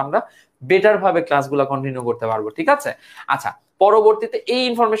 তাহলে হয়তো আমরা বেটার ভাবে ক্লাসগুলো কন্টিনিউ করতে পারবো, ঠিক আছে? আচ্ছা, পরবর্তীতে এই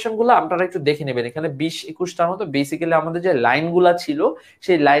ইনফরমেশন গুলো আপনারা একটু দেখে নেবেন। এখানে 20-21টার মতো বেসিক্যালি আমাদের যে লাইনগুলা ছিল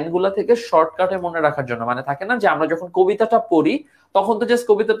সেই লাইনগুলা থেকে শর্টকাটে মনে রাখার জন্য, মানে থাকে না যে আমরা যখন কবিতাটা পড়ি তখন তো জাস্ট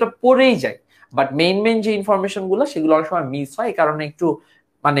কবিতাটা পড়েই যাই, বাট মেইন যে ইনফরমেশন গুলো সেগুলো অনেক সময় মিস হয়। এই কারণে একটু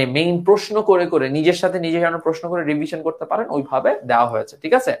মানে মেইন প্রশ্ন করে করে নিজের সাথে নিজে যেন প্রশ্ন করে রিভিশন করতে পারেন ওইভাবে দেওয়া হয়েছে,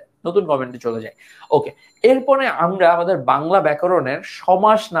 ঠিক আছে? নতুন কমেন্টে চলে যাই। ওকে, এরপরে আমরা আমাদের বাংলা ব্যাকরণের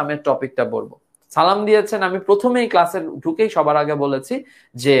সমাস নামের টপিকটা বলবো। সালাম দিয়েছেন, আমি প্রথমেই ক্লাসে ঢুকেই সবার আগে বলেছি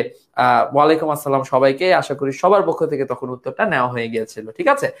যে ওয়ালাইকুম আসসালাম সবাইকে, আশা করি সবার পক্ষ থেকে তখন উত্তরটা নেওয়া হয়ে গিয়েছিল, ঠিক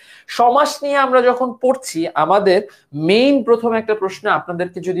আছে? সমাস নিয়ে আমরা যখন পড়ছি আমাদের মেইন প্রথম একটা প্রশ্ন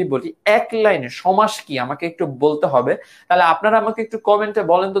আপনাদেরকে যদি বলি, এক লাইনে সমাস কি আমাকে একটু বলতে হবে, তাহলে আপনারা আমাকে একটু কমেন্টে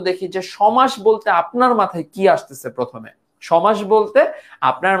বলেন তো দেখি যে সমাস বলতে আপনার মাথায় কি আসতেছে প্রথমে। সমাস বলতে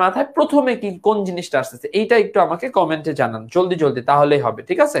আপনার মাথায় প্রথমে কি কোন জিনিসটা আসতেছে এইটা একটু আমাকে কমেন্টে জানান জলদি জলদি, তাহলেই হবে,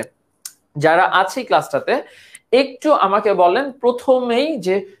 ঠিক আছে? যারা আছে ক্লাসটাতে একটু আমাকে বলেন প্রথমেই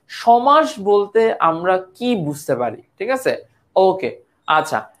যে সমাস বলতে আমরা কি বুঝতে পারি, ঠিক আছে? ওকে,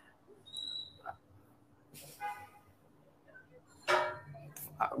 আচ্ছা,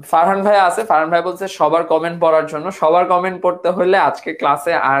 ফারহান ভাই আছে, ফারহান ভাই বলছে সবার কমেন্ট পড়ার জন্য। সবার কমেন্ট পড়তে হলে আজকে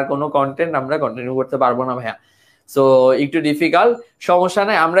ক্লাসে আর কোনো কন্টেন্ট আমরা কন্টিনিউ করতে পারবো না ভাইয়া, সো একটু ডিফিকাল্ট, সমস্যা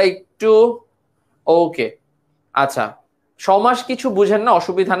নাই, আমরা একটু ওকে। আচ্ছা, সমাস কিছু বুঝেন না,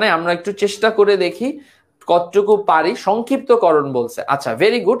 অসুবিধা নাই, আমরা একটু চেষ্টা করে দেখি কতটুকু পারি। সংক্ষিপ্তকরণ বলছে, আচ্ছা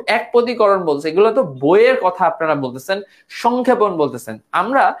ভেরি গুড। একপদীকরণ বলছে, এগুলো তো বইয়ের কথা আপনারা বলতেছেন, সংক্ষেপণ বলতেছেন।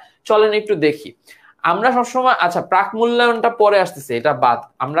 আমরা চলেন একটু দেখি। আমরা সবসময় আচ্ছা প্রাক মূল্যায়নটা পরে আসতেছে, এটা বাদ,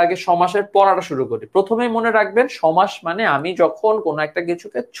 আমরা আগে সমাসের পড়াটা শুরু করি। প্রথমেই মনে রাখবেন সমাস মানে আমি যখন কোনো একটা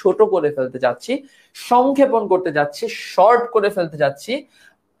কিছুকে ছোট করে ফেলতে যাচ্ছি, সংক্ষেপণ করতে যাচ্ছি, শর্ট করে ফেলতে যাচ্ছি।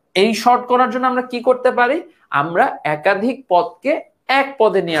 এই শর্ট করার জন্য আমরা কি করতে পারি, আমরা একাধিক পদকে এক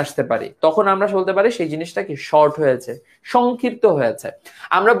পদে নিয়ে আসতে পারি, তখন আমরা বলতে পারি সেই জিনিসটা কি শর্ট হয়েছে, সংক্ষিপ্ত হয়েছে।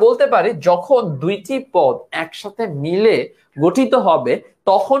 আমরা বলতে পারি যখন দুইটি পদ একসাথে মিলে গঠিত হবে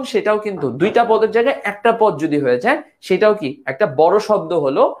তখন সেটাও কিন্তু দুইটা পদের জায়গায় একটা পদ যদি হয়ে যায় সেটাও কি একটা বড় শব্দ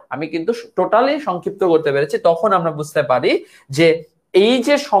হলো, আমি কিন্তু টোটালি সংক্ষিপ্ত করতে পেরেছি। তখন আমরা বুঝতে পারি যে এই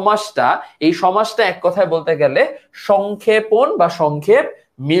যে সমাসটা, এই সমাসটা এক কথায় বলতে গেলে সংক্ষেপণ বা সংক্ষেপ,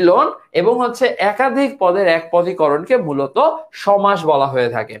 মিলন এবং হচ্ছে একাধিক পদের এক পদীকরণকে মূলত সমাস বলা হয়ে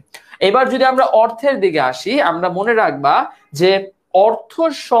থাকে। এবার যদি আমরা অর্থের দিকে আসি, আমরা মনে রাখবা যে অর্থ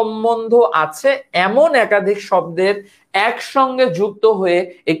সম্বন্ধ আছে এমন একাধিক শব্দের একসঙ্গে যুক্ত হয়ে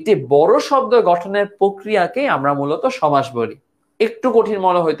একটি বড় শব্দ গঠনের প্রক্রিয়াকে আমরা মূলত সমাস বলি। একটু কঠিন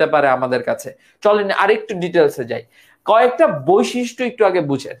মনে হইতে পারে আমাদের কাছে, চলেন আরেকটু ডিটেলসে যাই। কয়েকটা বৈশিষ্ট্য একটু আগে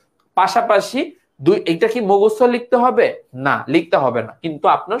বুঝেন, পাশাপাশি এটা কি মুখস্থ লিখতে হবে না, লিখতে হবে না, কিন্তু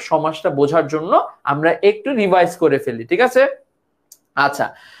আপনার সমাসটা বোঝার জন্য আমরা একটু রিভাইজ করে ফেলি, ঠিক আছে? আচ্ছা,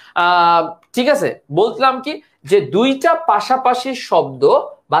 ঠিক আছে, বলছিলাম কি যে দুইটা পাশাপাশি শব্দ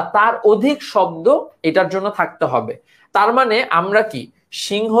বা তার অধিক শব্দ এটার জন্য থাকতে হবে। তার মানে আমরা কি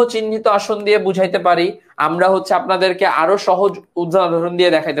সিংহ চিহ্নিত আসন দিয়ে বুঝাইতে পারি, আমরা হচ্ছে আপনাদেরকে আরো সহজ উদাহরণ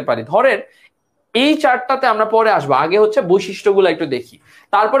দিয়ে দেখাইতে পারি। ধরেন এই চারটাতে আমরা পরে আসবো, আগে হচ্ছে বৈশিষ্ট্যগুলো একটু দেখি।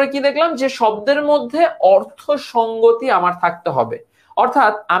 তারপরে কি দেখলাম যে শব্দের মধ্যে অর্থ সঙ্গতি আমার থাকতে হবে,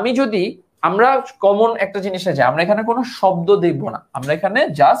 অর্থাৎ আমি যদি আমরা কমন একটা জিনিসে যাই, আমরা এখানে কোনো শব্দ দেখবো না, আমরা এখানে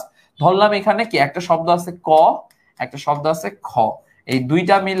জাস্ট ধরলাম এখানে কি একটা শব্দ আছে ক, একটা শব্দ আছে খ, এই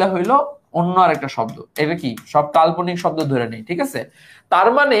দুইটা মিলে হইলো অন্য আর একটা শব্দ, এটা কি সব কাল্পনিক শব্দ ধরে নেই, ঠিক আছে? তার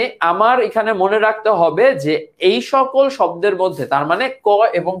মানে আমার এখানে মনে রাখতে হবে যে এই সকল শব্দের মধ্যে, তার মানে ক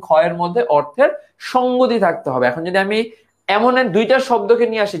এবং খ এর মধ্যে অর্থের সঙ্গতি থাকতে হবে। এখন যদি আমি এমন দুইটা শব্দকে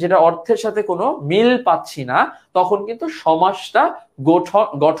নিয়ে আসি যেটা অর্থের সাথে কোনো মিল পাচ্ছি না, তখন কিন্তু সমাসটা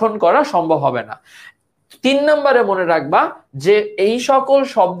গঠন করা সম্ভব হবে না। 3 নম্বরে মনে রাখবা যে এই সকল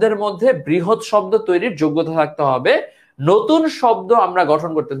শব্দের মধ্যে বৃহৎ শব্দ তৈরির যোগ্যতা থাকতে হবে। নতুন শব্দ আমরা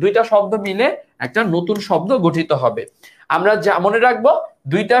গঠন করতে, দুইটা শব্দ মিলে একটা নতুন শব্দ গঠিত হবে। আমরা যা মনে রাখবো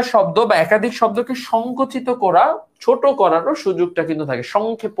দুইটা শব্দ বা একাধিক শব্দকে সংকুচিত করা, ছোট করারও সুযোগটা কিন্তু থাকে,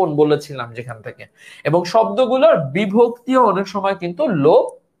 সংক্ষেপণ বলেছিলাম যেখান থেকে, এবং শব্দগুলোর বিভক্তিও অনেক সময় কিন্তু লোপ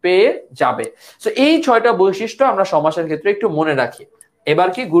পেয়ে যাবে। তো এই 6টা বৈশিষ্ট্য আমরা সমাসের ক্ষেত্রে একটু মনে রাখি। এবার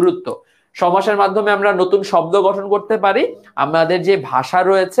কি গুরুত্ব, সমাসের মাধ্যমে আমরা নতুন শব্দ গঠন করতে পারি। আমাদের যে ভাষা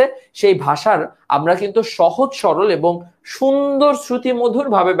রয়েছে সেই ভাষার আমরা কিন্তু সহজ সরল এবং সুন্দর শ্রুতিমধুর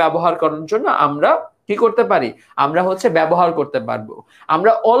ভাবে ব্যবহার করার জন্য আমরা কি করতে পারি, আমরা হচ্ছে ব্যবহার করতে পারবো।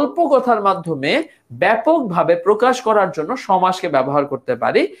 আমরা অল্প কথার মাধ্যমে ব্যাপকভাবে প্রকাশ করার জন্য সমাসকে ব্যবহার করতে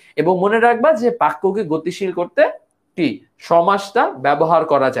পারি। এবং মনে রাখবা যে বাক্যকে গতিশীল করতে কি সমাসটা ব্যবহার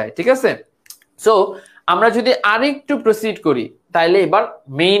করা যায়, ঠিক আছে? সো আমরা যদি আরেকটু প্রসিড করি তাইলে এবার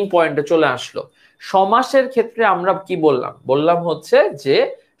মেইন পয়েন্টে চলে আসলো। সমাসের ক্ষেত্রে আমরা কি বললাম হচ্ছে যে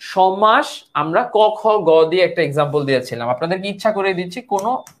সমাস আমরা ক খ গ দিয়ে একটা এক্সাম্পল দিয়েছিলাম, আপনাদেরকে ইচ্ছা করে দিচ্ছি,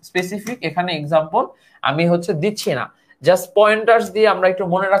 কোনো স্পেসিফিক এখানে এক্সাম্পল আমি হচ্ছে দিচ্ছি না, জাস্ট পয়েন্টার্স দিয়ে আমরা একটু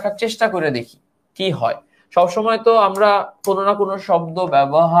মনে রাখার চেষ্টা করে দেখি কি হয়। সবসময় তো আমরা কোনো না কোনো শব্দ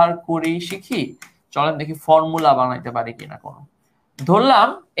ব্যবহার করি, শিখি, চলেন দেখি ফর্মুলা বানাইতে পারি কিনা। কোনো ধরলাম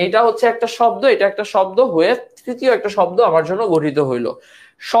এটা হচ্ছে একটা শব্দ, এটা একটা শব্দ হয়ে তৃতীয় একটা শব্দ আমার জন্য গঠিত হইলো।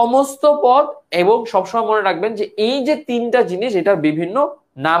 সমস্ত পদ, এবং সবসময় মনে রাখবেন যে এই যে তিনটা জিনিস এটার বিভিন্ন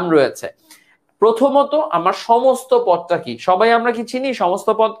নাম রয়েছে। প্রথমত আমার সমস্ত পদটা কি, সবাই আমরা কি চিনি সমস্ত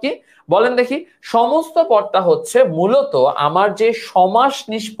পদ কি, বলেন দেখি। সমস্ত পদটা হচ্ছে মূলত আমার যে সমাস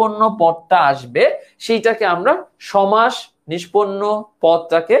নিষ্পন্ন পদটা আসবে সেইটাকে আমরা সমাস নিষ্পন্ন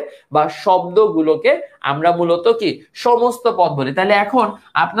পদটাকে বা শব্দগুলোকে আমরা মূলত কি সমস্ত পদ বলি। তাহলে এখন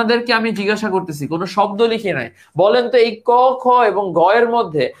আপনাদেরকে আমি জিজ্ঞাসা করতেছি, কোনো শব্দ লিখে নাই, বলেন তো এই ক খ এবং গ এর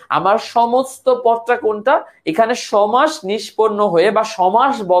মধ্যে আমার সমস্ত পদটা কোনটা? এখানে সমাস নিষ্পন্ন হয়ে বা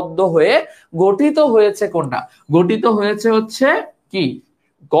সমাসবদ্ধ হয়ে গঠিত হয়েছে কোনটা? গঠিত হয়েছে হচ্ছে কি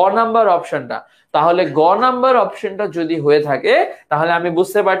গ নাম্বার অপশনটা। তাহলে গ নাম্বার অপশনটা যদি হয়ে থাকে তাহলে আমি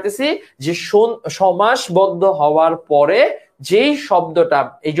বুঝতে পারতেছি যে সমাসবদ্ধ হওয়ার পরে যেই শব্দটা,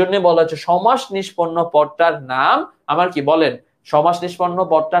 এই জন্য বলা হচ্ছে সমাস নিষ্পন্ন পদটার নাম আমার কি, বলেন। সমাস নিষ্পন্ন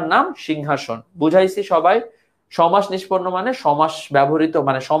পদটার নাম সিংহাসন। বুঝাইছি সবাই? সমাস নিষ্পন্ন মানে সমাস ব্যবহৃত,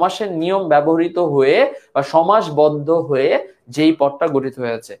 মানে সমাসের নিয়ম ব্যবহৃত হয়ে বা সমাসবদ্ধ হয়ে যেই পদটা গঠিত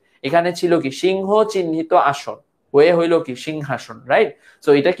হয়েছে। এখানে ছিল কি সিংহ চিহ্নিত আসন, হয়ে হইলো কি সিংহাসন, রাইট? সো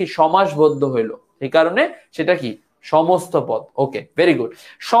এটা কি সমাসবদ্ধ হইলো, এই কারণে সেটা কি সমস্ত পদ। ওকে, ভেরি গুড।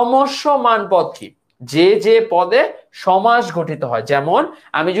 সমস্যমান পদ কি? যে যে পদে সমাস গঠিত হয়। যেমন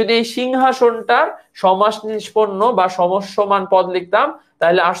আমি যদি এই সিংহাসনটার সমাস নিষ্পন্ন বা সমস্যমান পদ লিখতাম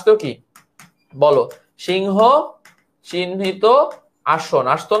তাহলে আসতো কি, বলো, সিংহ চিহ্নিত আসন,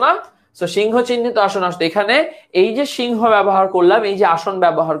 আসতো না? তো সিংহ চিহ্নিত আসন আসতো। এখানে এই যে সিংহ ব্যবহার করলাম, এই যে আসন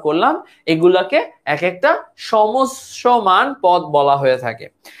ব্যবহার করলাম, এগুলাকে এক একটা সমস্যমান পদ বলা হয়ে থাকে।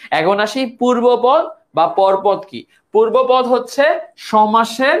 এখন আসি পূর্বপদ বা পরপদ কি? পূর্বপদ হচ্ছে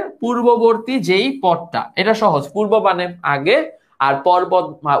সমাসের পূর্ববর্তী যেই পদটা, এটা সহজ, পূর্ব মানে আগে আর পরপদ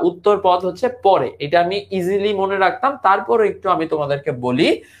উত্তর পদ হচ্ছে পরে। এটা আমি ইজিলি মনে রাখতাম, তারপরে একটু আমি তোমাদেরকে বলি।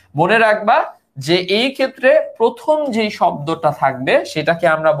 মনে রাখবা যে এই ক্ষেত্রে প্রথম যে শব্দটা থাকবে সেটাকে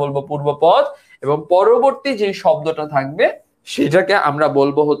আমরা বলবো পূর্বপদ, এবং পরবর্তী যে শব্দটা থাকবে সেটাকে আমরা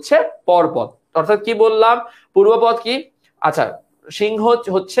বলবো হচ্ছে পরপদ। অর্থাৎ কি বললাম, পূর্বপদ কি, আচ্ছা সিংহ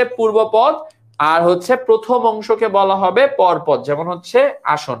হচ্ছে পূর্বপদ, আর হচ্ছে প্রথম অংশকে বলা হবে পরপদ, যেমন হচ্ছে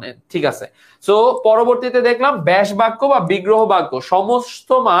আসনে, ঠিক আছে। সো পরবর্তীতে দেখলাম ব্যাস বাক্য বা বিগ্রহ বাক্য, সমস্ত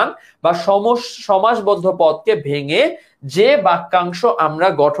মান বা সমাসবদ্ধ পদকে ভেঙে যে বাক্যাংশ আমরা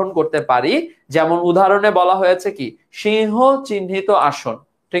গঠন করতে পারি, যেমন উদাহরণে বলা হয়েছে কি সিংহ চিহ্নিত আসন,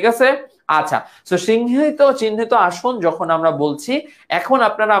 ঠিক আছে। আচ্ছা, তো চিহ্নিত আসন যখন আমরা বলছি, এখন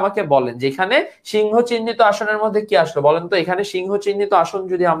আপনারা আমাকে বলেন যে এখানে সিংহ চিহ্নিত আসনের মধ্যে কি আসলো বলেন তো। এখানে সিংহ চিহ্নিত আসন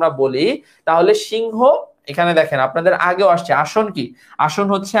যদি আমরা বলি তাহলে সিংহ, এখানে দেখেন আপনাদের আগেও আসছে আসন কি, আসন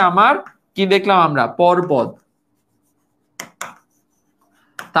হচ্ছে আমার কি দেখলাম আমরা পরপদ।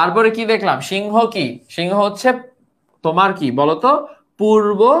 তারপরে কি দেখলাম, সিংহ কি, সিংহ হচ্ছে তোমার কি বলতো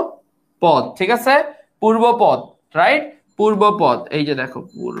পূর্ব পদ, ঠিক আছে, পূর্ব পদ, রাইট, পূর্ব পদ। এই যে দেখো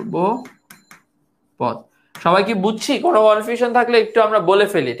পূর্ব পদ। সবাই কি বুঝছি? কোনো কনফিউশন থাকলে একটু আমরা বলে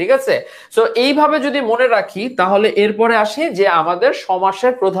ফেলি, ঠিক আছে। সো এইভাবে যদি মনে রাখি তাহলে এরপরে আসি যে আমাদের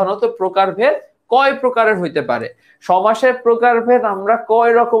সমাসের প্রধানত প্রকারভেদ কয় প্রকারের হইতে পারে। সমাসের প্রকারভেদ আমরা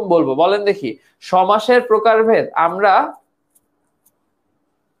কয় রকম বলবো বলেন দেখি। সমাসের প্রকারভেদ আমরা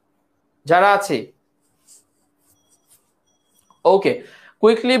যারা আছি, ওকে,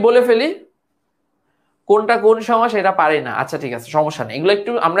 কুইকলি বলে ফেলি কোনটা কোন সমাস, এটা পারি না, আচ্ছা ঠিক আছে, সমস্যা নেই। এগুলো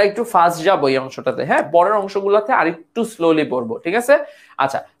একটু আমরা একটু ফাস্ট যাবো এই অংশটাতে, হ্যাঁ, পরের অংশগুলোতে আরেকটু স্লোলি পড়বো, ঠিক আছে।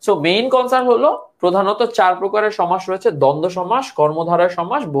 আচ্ছা, সো মেইন কনসার্ন হলো প্রধানত চার প্রকারের সমাস রয়েছে: দ্বন্দ্ব সমাস, কর্মধারয়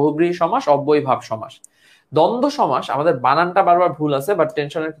সমাস, বহুব্রীহি সমাস, অব্যয়ীভাব সমাস। দ্বন্দ্ব সমাস, আমাদের বানানটা বারবার ভুল আছে, বাট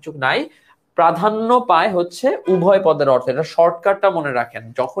টেনশনের কিছু নাই, প্রাধান্য পায় হচ্ছে উভয় পদের অর্থ। এটা শর্টকাটটা মনে রাখেন,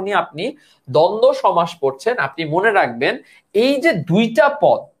 যখনই আপনি দ্বন্দ্ব সমাস পড়ছেন আপনি মনে রাখবেন এই যে দুইটা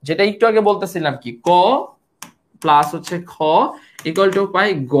পদ, যেটা একটু আগে বলতেছিলাম কি ক প্লাস হচ্ছে খ ইকুয়াল টু পাই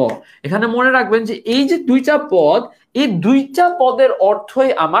গ, এখানে মনে রাখবেন যে এই যে দুইটা পদ, এই দুইটা পদের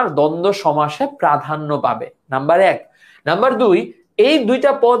অর্থই আমার দ্বন্দ্ব সমাসে প্রাধান্য পাবে, নাম্বার এক। নাম্বার দুই, এই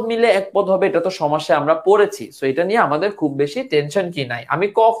দুইটা পদ মিলে এক পদ হবে, এটা তো সমাসে আমরা পড়েছি, সো এটা নিয়ে আমাদের খুব বেশি টেনশন কি নাই। আমি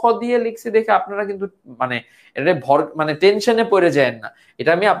ক খ দিয়ে লিখছি দেখে আপনারা কিন্তু মানে এটা মানে টেনশনে পড়ে যায় না,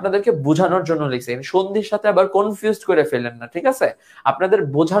 এটা আমি আপনাদেরকে বোঝানোর জন্য লিখছি, সন্ধির সাথে আবার কনফিউজ করে ফেলেন না, ঠিক আছে? আপনাদের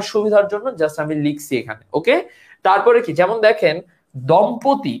বোঝার সুবিধার জন্য জাস্ট আমি লিখছি এখানে, ওকে? তারপরে কি, যেমন দেখেন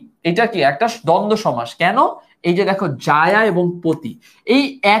দম্পতি, এটা কি একটা দ্বন্দ্ব সমাস। কেন? এই যে দেখো জায়া এবং পতি, এই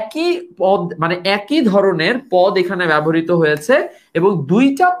একই পদ মানে একই ধরনের পদ এখানে ব্যবহৃত হয়েছে এবং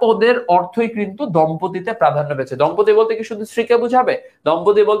দুইটা পদের অর্থই কিন্তু দম্পতিতে প্রাধান্য পেয়েছে। দম্পতি বলতে কি শুধু স্ত্রীকে বুঝাবে?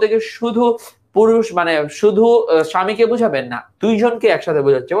 দম্পতি বলতে কি শুধু পুরুষ মানে শুধু স্বামীকে বুঝাবেন না, দুইজনকে একসাথে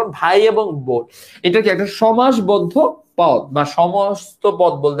বোঝাচ্ছে, যেমন ভাই এবং বোন, এটা কি একটা সমাসবদ্ধ পদ বা সমস্ত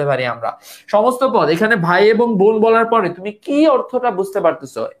পদ বলতে পারি আমরা। সমস্ত পদ, এখানে ভাই এবং বোন বলার পরে তুমি কি অর্থটা বুঝতে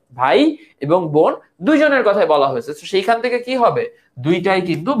পারতেছো? ভাই এবং বোন দুইজনের কথাই বলা হয়েছে, তো সেইখান থেকে কি হবে? দুইটাই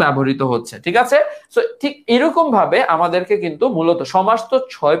কিন্তু ব্যবহৃত হচ্ছে, ঠিক আছে? সো ঠিক এরকম ভাবে আমাদেরকে কিন্তু মূলত সমাস তো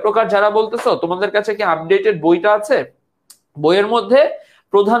 6 প্রকার যারা বলতেছো, তোমাদের কাছে কি আপডেটেড বইটা আছে? বইয়ের মধ্যে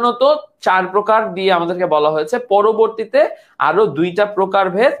প্রধানত 4 প্রকার দিয়ে আমাদেরকে বলা হয়েছে, পরবর্তীতে আরো 2টা প্রকার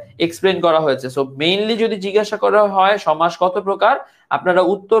ভেদ এক্সপ্লেন করা হয়েছে। সো মেইনলি যদি জিজ্ঞাসা করা হয় সমাস কত প্রকার, আপনারা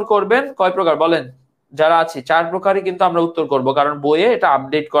উত্তর করবেন কয় প্রকার বলেন? যারা আছি 4 প্রকারই কিন্তু আমরা উত্তর করব, কারণ বইয়ে এটা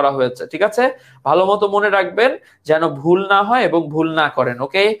আপডেট করা হয়েছে, ঠিক আছে? ভালো মতো মনে রাখবেন যেন ভুল না হয় এবং ভুল না করেন,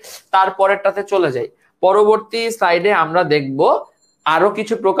 ওকে? তারপরেরটাতে চলে যাই। পরবর্তী স্লাইডে আমরা দেখব আরো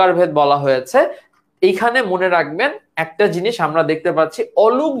কিছু প্রকারভেদ বলা হয়েছে। এইখানে মনে রাখবেন একটা জিনিস আমরা দেখতে পাচ্ছি,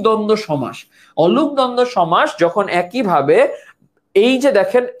 অলুক দ্বন্দ্ব সমাস। অলুক দ্বন্দ্ব সমাস যখন একইভাবে, এই যে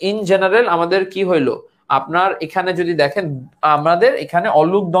দেখেন ইন জেনারেল আমাদের কি হইলো, আপনার এখানে যদি দেখেন আমাদের এখানে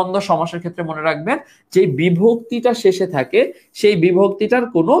অলুক দ্বন্দ্ব সমাসের ক্ষেত্রে মনে রাখবেন যে বিভক্তিটা শেষে থাকে সেই বিভক্তিটার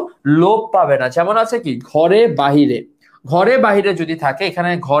কোনো লোপ পাবে না। যেমন আছে কি ঘরে বাহিরে, ঘরে বাহিরে যদি থাকে,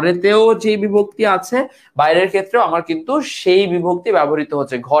 এখানে ঘরেতেও যে বিভক্তি আছে, বাইরের ক্ষেত্রেও আমার কিন্তু সেই বিভক্তি ব্যবহৃত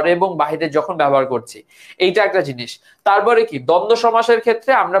হচ্ছে ঘরে এবং বাহিরে যখন ব্যবহার করছি, এইটা একটা জিনিস। তারপরে কি দ্বন্দ্ব সমাসের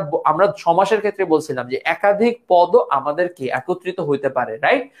ক্ষেত্রে আমরা সমাসের ক্ষেত্রে বলছিলাম যে একাধিক পদও আমাদের কি একত্রিত হইতে পারে,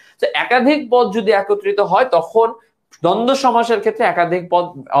 রাইট? তো একাধিক পদ যদি একত্রিত হয় তখন দ্বন্দ্ব সমাসের ক্ষেত্রে একাধিক পদ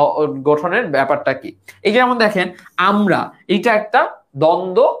গঠনের ব্যাপারটা কি? এই যেমন দেখেন আমরা, এইটা একটা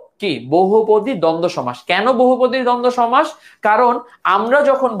দ্বন্দ্ব কি বহুপদী দ্বন্দ্ব সমাস। কেন বহুপদী দ্বন্দ্ব সমাস? কারণ আমরা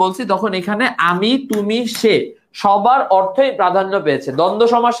যখন বলছি তখন এখানে আমি তুমি সে সবার অর্থই প্রাধান্য পেয়েছে। দ্বন্দ্ব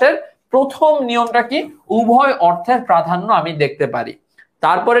সমাসের প্রথম নিয়মটা কি? উভয় অর্থের প্রাধান্য আমি দেখতে পারি।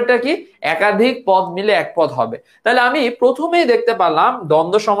 তারপরেটা কি? একাধিক পদ মিলে এক পদ হবে। তাহলে আমি প্রথমেই দেখতে পারলাম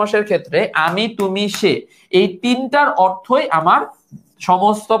দ্বন্দ্ব সমাসের ক্ষেত্রে আমি তুমি সে এই তিনটার অর্থই আমার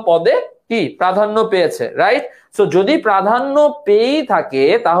সমস্ত পদে কি প্রাধান্য পেয়েছে, রাইট? সো যদি প্রাধান্য পেয়েই থাকে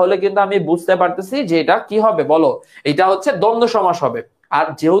তাহলে কিন্তু আমি বুঝতে পারতেছি যে এটা কি হবে বলো, এটা হচ্ছে দ্বন্দ্ব সমাস হবে। আর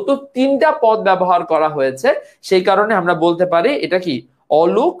যেহেতু তিনটা পদ ব্যবহার করা হয়েছে সেই কারণে আমরা বলতে পারি এটা কি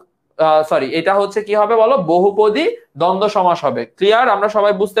অলুক এটা হচ্ছে কি হবে বলো, বহুপদী দ্বন্দ্ব সমাস হবে। ক্লিয়ার? আমরা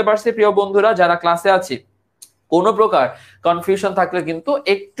সবাই বুঝতে পারছি প্রিয় বন্ধুরা যারা ক্লাসে আছি? কোন প্রকার কনফিউশন থাকলে কিন্তু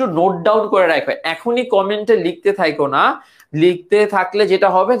একটু নোট ডাউন করে রাখো, এখনই কমেন্টে লিখতে থাকো না। লিখতে থাকলে যেটা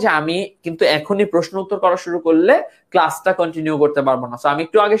হবে যে আমি কিন্তু এখনই প্রশ্ন উত্তর করা শুরু করলে ক্লাসটা কন্টিনিউ করতে পারবো না। আমি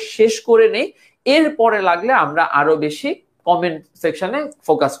একটু আগে শেষ করে নেই, এরপরে লাগলে আমরা আরো বেশি কমেন্ট সেকশনে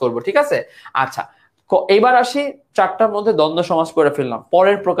ফোকাস করব, ঠিক আছে? আচ্ছা, এবার আসি 4টার মধ্যে দ্বন্দ্ব সমাস করে ফেললাম,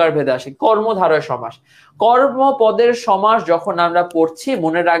 পরের প্রকার ভেদে আসি কর্মধারয় সমাস। কর্মপদের সমাস যখন আমরা পড়ছি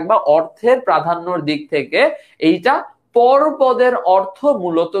মনে রাখবা অর্থের প্রাধান্যর দিক থেকে এইটা পরপদের অর্থ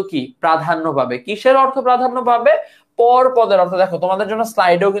মূলত কি প্রাধান্য পাবে। কিসের অর্থ প্রাধান্য পাবে? পরপদের অর্থ। দেখো তোমাদের জন্য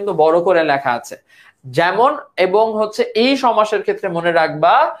স্লাইডেও কিন্তু বড় করে লেখা আছে। যেমন এবং হচ্ছে এই সমাসের ক্ষেত্রে মনে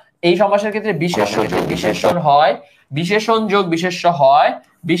রাখবা, এই সমাসের ক্ষেত্রে বিশেষ্য যোগ বিশেষণ হয়, বিশেষণ যোগ বিশেষ্য হয়,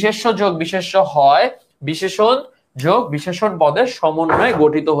 বিশেষ্য যোগ বিশেষ্য হয়, বিশেষণ যোগ বিশেষণ পদের সমন্বয়ে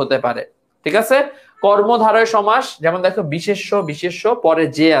গঠিত হতে পারে, ঠিক আছে? কর্মধারয় সমাস যেমন দেখো বিশেষ্য বিশেষ্য পরে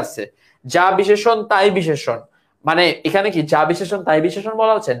যে আছে, যা বিশেষণ তাই বিশেষণ, মানে এখানে কি যা বিশেষণ তাই বিশেষণ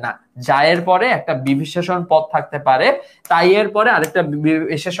বলা হচ্ছে না, যা এর পরে একটা বিশেষণ পদ থাকতে পারে, তাই এর পরে আরেকটা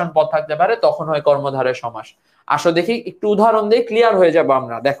বিশেষণ পদ থাকতে পারে, তখন হয় কর্মধারয় সমাস। আসো দেখি একটু উদাহরণ দিয়ে ক্লিয়ার হয়ে যাবো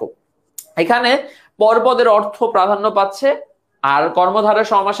আমরা। দেখো এখানে পরপদের অর্থ প্রাধান্য পাচ্ছে, আর কর্মধারয়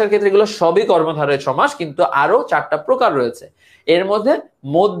সমাসের ক্ষেত্রে এগুলো সবই কর্মধারয় সমাস, কিন্তু আরো 4টা প্রকার রয়েছে। এর মধ্যে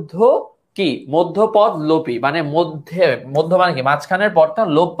মধ্য কি মধ্যপদ লোপী, মানে মধ্য মানে কি মাঝখানের পদটা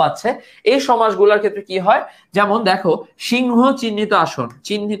লোপ পাচ্ছে, এই সমাসগুলোর ক্ষেত্রে কি হয়? যেমন দেখো সিংহ চিহ্নিত আসন,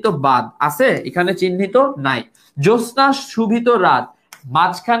 চিহ্নিত বাদ আছে, এখানে চিহ্নিত নাই। জ্যোৎস্না শুভিত রাত,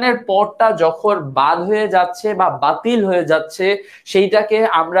 মাঝখানের পদটা যখন বাদ হয়ে যাচ্ছে বা বাতিল হয়ে যাচ্ছে সেইটাকে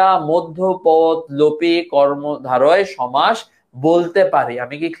আমরা মধ্যপদ লোপী কর্মধারয় সমাস বলতে পারি।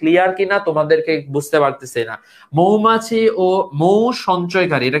 আমি কি ক্লিয়ার কিনা তোমাদেরকে বুঝতে পারতেছি না। মৌমাছি ও মৌ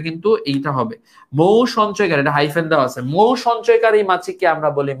সঞ্চয়কারী, এটা কিন্তু এইটা হবে মৌ সঞ্চয়কারী, এটা হাইফেন দেওয়া আছে। মৌ সঞ্চয়কারী মাছিকে আমরা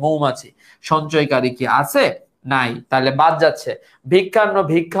বলি মৌমাছি। সঞ্চয়কারী কি আছে? নাই, তাহলে বাদ যাচ্ছে। ভিক্ষান্ন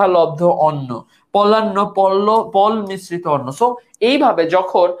ভিক্ষা লব্ধ অন্ন, পলান্ন পল মিশ্রিত অন্ন। সো এইভাবে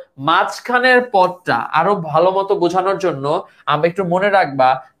যখন মাঝখানের পদটা আরো ভালো মতো বোঝানোর জন্য আমরা একটু মনে রাখবা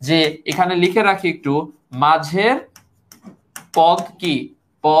যে এখানে লিখে রাখি একটু, মাঝের পদ কি?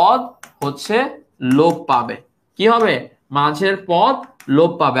 পদ হচ্ছে লোপ পাবে। কি হবে? মাঝের পদ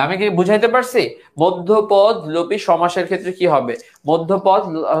লোপ পাবে। আমি কি বুঝাইতে পারছি? মধ্যপদ লোপী সমাসের ক্ষেত্রে কি হবে? মধ্যপদ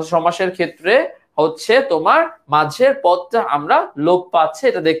সমাসের ক্ষেত্রে হচ্ছে তোমার মাঝের পদটা আমরা লোপ পাচ্ছে,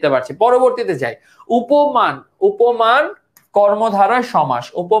 এটা দেখতে পাচ্ছি। পরবর্তীতে যাই, উপমান। উপমান কর্মধারয় সমাস।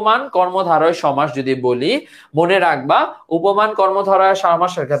 উপমান কর্মধারয় সমাস যদি বলি, মনে রাখবা উপমান কর্মধারয়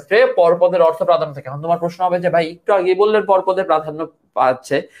সমাসের ক্ষেত্রে পরপদের অর্থ প্রাধান্য থাকে। এখন তোমার প্রশ্ন হবে যে ভাই একটু আগে বললেন পরপদের প্রাধান্য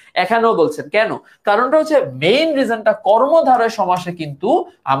পাচ্ছে, এখানেও বলছেন কেন? কারণটা হচ্ছে মেইন রিজনটা কর্মধারয় সমাসে কিন্তু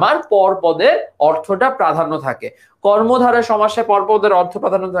আমার পরপদের অর্থটা প্রাধান্য থাকে। কর্মধারয় সমাসে পরপদের অর্থ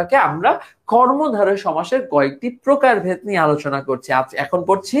প্রাধান্য থাকে। আমরা কর্মধারয় সমাসের কয়েকটি প্রকারভেদ নিয়ে আলোচনা করছি। এখন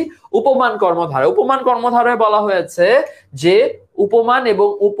পড়ছি উপমান কর্মধারয়। উপমান কর্মধারয় বলা হয়েছে যে উপমান এবং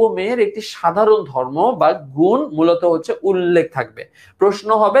উপমেয়ের একটি সাধারণ ধর্ম বা গুণ মূলত হচ্ছে উল্লেখ থাকবে। প্রশ্ন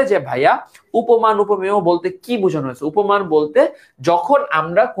হবে যে ভাইয়া উপমান উপমেয় বলতে কি বোঝানো হয়েছে? উপমান বলতে যখন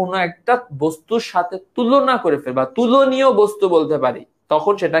আমরা কোনো একটা বস্তুর সাথে তুলনা করে ফেলবা, তুলনীয় বস্তু বলতে পারি,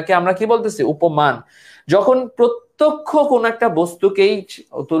 তখন সেটাকে আমরা কি বলতেছি? উপমান। যখন প্রত্যক্ষ কোন একটা বস্তুকেই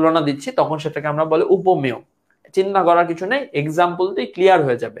তুলনা দিচ্ছি তখন সেটাকে আমরা বলি উপমেয়। চিন্তা করার কিছু নেই, এক্সাম্পল দিয়ে ক্লিয়ার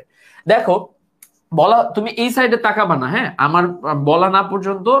হয়ে যাবে। দেখো বলা, তুমি এই সাইডে তাকাবা না, হ্যাঁ, আমার বলা না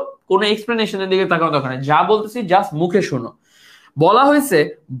পর্যন্ত কোনো এক্সপ্লেনেশনের দিকে তাকানো দরকার নেই। যা বলতেছি জাস্ট মুখে শোনো। বলা হয়েছে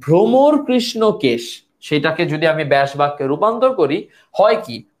ভ্রমর কৃষ্ণ কেশ, সেটাকে যদি আমি ব্যাস বাক্যে রূপান্তর করি হয়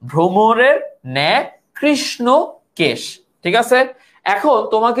কি? ভ্রমরের ন্যায় কৃষ্ণ কেশ। ঠিক আছে, এখন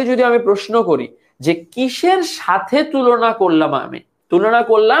তোমাকে যদি আমি প্রশ্ন করি যে কিসের সাথে তুলনা করলাম? আমি তুলনা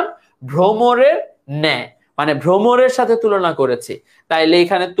করলাম ভ্রমরের ন্যায়, মানে ভ্রমরের সাথে তুলনা করেছি। তাইলে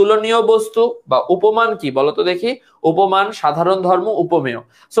এখানে তুলনীয় বস্তু বা উপমান কি বলতো দেখি? উপমান সাধারণ ধর্ম, উপমেয়।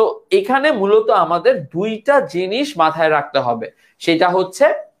 সো এখানে মূলত আমাদের দুইটা জিনিস মাথায় রাখতে হবে। সেটা হচ্ছে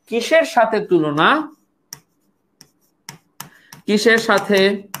কিসের সাথে তুলনা, কিসের সাথে,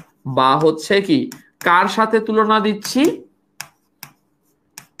 বা হচ্ছে কি কার সাথে তুলনা দিচ্ছি,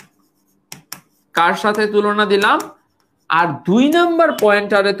 কার সাথে তুলনা দিলাম। আর 2 নাম্বার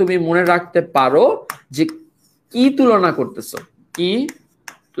পয়েন্টারে তুমি মনে রাখতে পারো যে কি তুলনা করতেছো, কি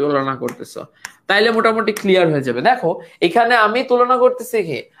তুলনা করতেছো। তাইলে মোটামুটি ক্লিয়ার হয়ে যাবে। দেখো এখানে আমি তুলনা করতেছি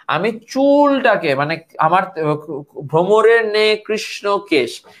কি? আমি চুলটাকে, মানে আমার ভ্রমরের নে কৃষ্ণ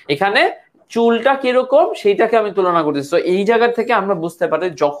কেশ, এখানে চুলটা কিরকম সেইটাকে আমি তুলনা করতেছি। তো এই জায়গা থেকে আমরা বুঝতে পারি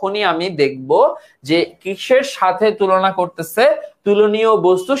যখনই আমি দেখব যে কিসের সাথে তুলনা করতেছে তুলনীয়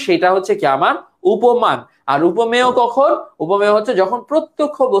বস্তু, সেটা হচ্ছে কি আমার উপমান। আর উপমেয় কখন? উপমেয় হচ্ছে যখন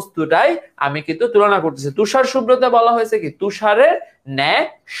প্রত্যক্ষ বস্তুটাই আমি কিন্তু তুলনা করতেছি। তুষার শুভ্রতা বলা হয়েছে কি? তুষারের ন্যায়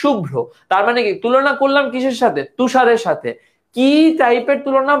শুভ্র। তার মানে কি তুলনা করলাম কিসের সাথে? তুষারের সাথে। কি টাইপের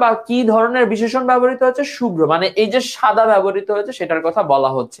তুলনা বা কি ধরনের বিশেষণ ব্যবহৃত হচ্ছে? শুভ্র, মানে এই যে সাদা ব্যবহৃত হয়েছে সেটার কথা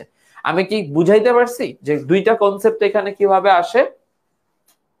বলা হচ্ছে। আমি কি বুঝাইতে পারছি যে দুইটা কনসেপ্ট এখানে কিভাবে আসে?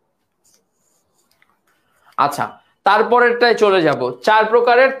 আচ্ছা, তারপরেরটায় চলে যাব। 4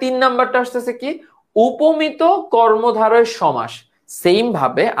 প্রকারের 3 নাম্বারটা আসতেছে কি? উপমিত কর্মধারয় সমাস। সেম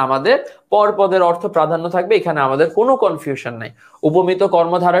ভাবে আমাদের পরপদের অর্থ প্রাধান্য থাকবে, এখানে আমাদের কোনো কনফিউশন নাই। উপমিত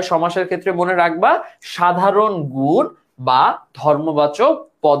কর্মধারয় সমাসের ক্ষেত্রে মনে রাখবা সাধারণ গুণ বা ধর্মবাচক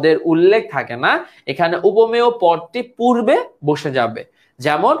পদের উল্লেখ থাকে না, এখানে উপমেয় পদটি পূর্বে বসে যাবে।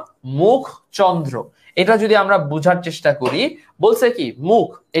 যেমন মুখ চন্দ্র, এটা যদি আমরা বোঝার চেষ্টা করি, বলছে কি মুখ,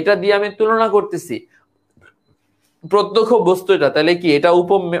 এটা দিয়ে আমি তুলনা করতেছি প্রত্যক্ষ বস্তু, এটা তাহলে কি এটা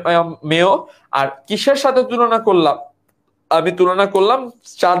উপমেয়। আর কিসের সাথে তুলনা করলাম? আমি তুলনা করলাম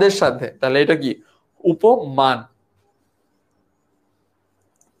চাঁদের সাথে, তাহলে এটা কি উপমান।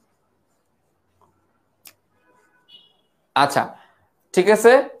 আচ্ছা ঠিক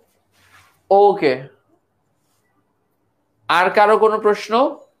আছে, ওকে। আর কারো কোনো প্রশ্ন?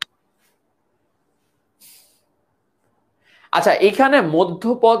 আচ্ছা, এখানে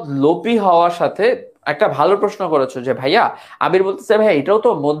মধ্যপদ লোপী হওয়ার সাথে একটা ভালো প্রশ্ন করেছো যে ভাইয়া, আবির বলতেছে ভাইয়া এটাও তো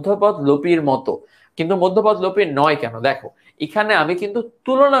মধ্যপদ লোপীর মতো, কিন্তু মধ্যপদ লোপীর নয় কেন? দেখো এখানে আমি কিন্তু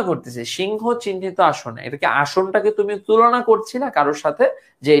তুলনা করতেছি সিংহ চিহ্নিত আসনে, এটাকে আসনটাকে তুমি তুলনা করছি না কারোর সাথে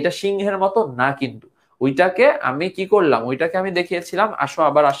যে এটা সিংহের মতো না, কিন্তু ওইটাকে আমি কি করলাম, ওইটাকে আমি দেখিয়েছিলাম। আসো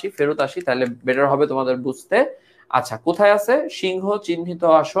আবার আসি, ফেরত আসি, তাহলে বেটার হবে তোমাদের বুঝতে। আচ্ছা, কোথায় আছে সিংহ চিহ্নিত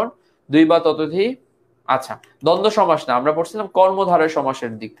আসন? 2 বা ততোধিক আচ্ছা, দ্বন্দ্ব সমাস না, আমরা পড়ছিলাম কর্মধারয়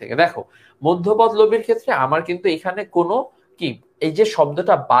সমাসের দিক থেকে। দেখো মধ্যপদ লোপীর ক্ষেত্রে আমার কিন্তু এখানে কোনো কি এই যে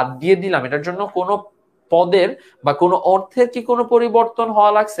শব্দটা বাদ দিয়ে দিলাম, এটার জন্য কোনো পদের বা কোনো অর্থের কি কোনো পরিবর্তন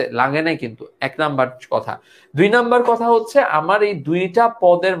হওয়া লাগছে? লাগে নাই কিন্তু, এক নাম্বার কথা। দুই নাম্বার কথা হচ্ছে আমার এই দুইটা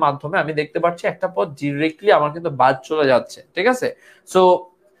পদের মাধ্যমে আমি দেখতে পাচ্ছি একটা পদ ডিরেক্টলি আমার কিন্তু বাদ চলে যাচ্ছে, ঠিক আছে? সো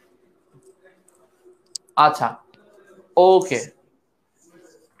আচ্ছা, ওকে,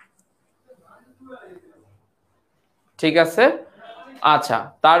 ঠিক আছে। আচ্ছা,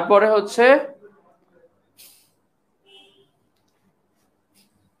 তারপরে হচ্ছে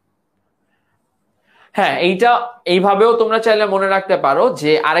হ্যাঁ, এইটা এইভাবেও তোমরা চাইলে মনে রাখতে পারো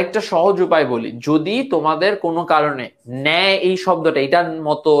যে আরেকটা সহজ উপায় বলি, যদি তোমাদের কোনো কারণে ন্যায় এই শব্দটা এটার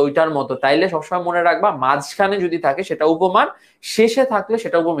মতো ওইটার মতো, তাইলে সবসময় মনে রাখবা মাঝখানে যদি থাকে সেটা উপমান, শেষে থাকলে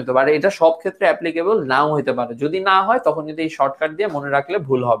সেটা উপমিত। আর এটা সব ক্ষেত্রে অ্যাপ্লিকেবল নাও হতে পারে, যদি না হয় তখন যদি এই শর্টকাট দিয়ে মনে রাখলে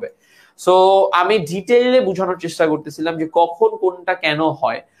ভুল হবে। সো আমি ডিটেইলে বোঝানোর চেষ্টা করতেছিলাম যে কখন কোনটা কেন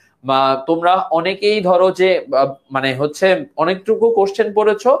হয়, বা তোমরা অনেকেই ধরো যে মানে হচ্ছে অনেকটুকু কোশ্চেন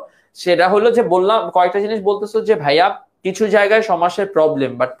পড়েছো, সেটা হলো যে বললাম কয়েকটা জিনিস বলতেছো যে ভাইয়া কিছু জায়গায় সমাসের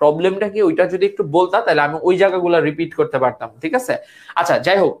প্রবলেম, বাট প্রবলেমটা কি ওইটা যদি একটু বলতা তাহলে আমি ওই জায়গাগুলো রিপিট করতে পারতাম, ঠিক আছে? আচ্ছা,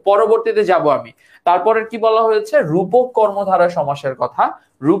 যাই হোক, পরবর্তীতে যাব আমি। তারপরে কি বলা হয়েছে? রূপক কর্মধারা সমাসের কথা।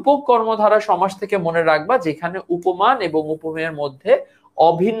 রূপক কর্মধারা সমাস থেকে মনে রাখবা যেখানে উপমান এবং উপমেয়ের মধ্যে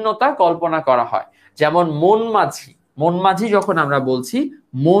অভিন্নতা কল্পনা করা হয়। যেমন মন মাঝি, মন মাঝি যখন আমরা বলছি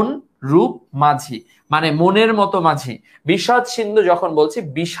মন রূপ মাঝি মানে মনের মতো মাঝি। বিষাদ সিন্ধু যখন বলছি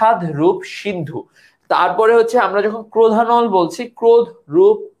বিষাদ রূপ সিন্ধু। তারপরে হচ্ছে আমরা যখন ক্রোধানল বলছি ক্রোধ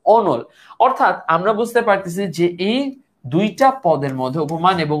রূপ অনল। অর্থাৎ আমরা বুঝতে পারতেছি যে এই দুইটা পদের মধ্যে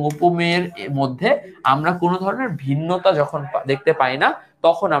উপমান এবং উপমেয়ের মধ্যে আমরা কোনো ধরনের ভিন্নতা যখন দেখতে পাই না,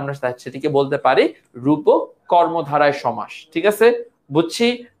 তখন আমরা সেটিকে বলতে পারি রূপক কর্মধারায় সমাস, ঠিক আছে? বুঝছি,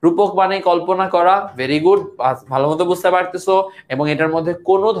 রূপক মানে কল্পনা করা, ভেরি গুড, ভালো মতো বুঝতে পারতেছো। এবং এটার মধ্যে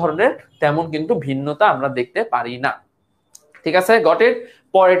কোনো ধরনের তেমন কিন্তু ভিন্নতা আমরা দেখতে পারি না, ঠিক আছে? Got it.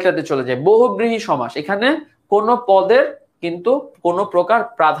 পরেরটাতে চলে যায়, বহুব্রীহি সমাস। এখানে কোন পদের কিন্তু কোনো প্রকার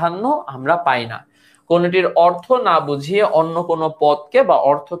প্রাধান্য আমরা পাই না। কোনটির অর্থ না বুঝিয়ে অন্য কোনো পদকে বা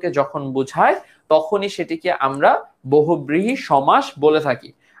অর্থকে যখন বুঝায় তখনই সেটিকে আমরা বহুব্রীহি সমাস বলে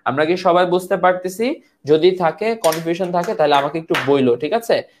থাকি। আমরা কি সবাই বুঝতে পারতেছি? যদি থাকে কনফিউশন থাকে তাহলে আমাকে একটু বইলো, ঠিক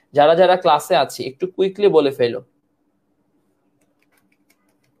আছে? যারা যারা ক্লাসে আছি একটু কুইকলি বলে ফেলো।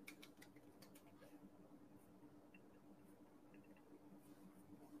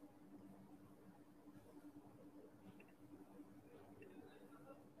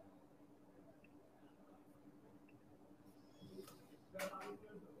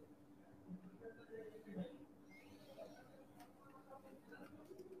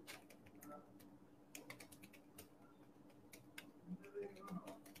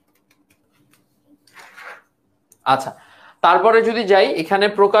 আচ্ছা, তারপরে যদি যাই, এখানে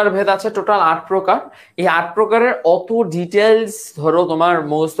প্রকার ভেদ আছে টোটাল 8 প্রকার। এই 8 প্রকারের অত ডিটেলস ধরো তোমার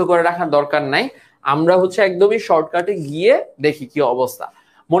মুখস্থ করে রাখার দরকার নাই, আমরা হচ্ছে একদমই শর্টকাটে গিয়ে দেখি কি অবস্থা।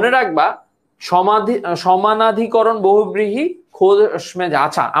 মনে রাখবা সমানাধিকরণ বহুব্রীহি খোশমেজ।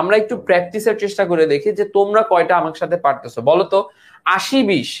 আচ্ছা, আমরা একটু প্র্যাকটিসের চেষ্টা করে দেখি যে তোমরা কয়টা আমার সাথে পারতেছো বলো তো।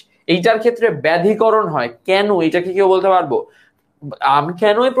 80-20 এইটার ক্ষেত্রে ব্যাধিকরণ হয় কেন, এটা কি কেউ বলতে পারবো? আমি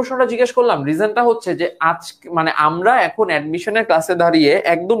কেন এই প্রশ্নটা জিজ্ঞেস করলাম, রিজনটা হচ্ছে যে আজ মানে আমরা এখন অ্যাডমিশনের ক্লাসে দাঁড়িয়ে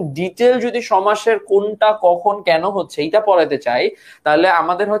একদম ডিটেল যদি সমাসের কোনটা কখন কেন হচ্ছে এটা পড়াতে চাই, তাহলে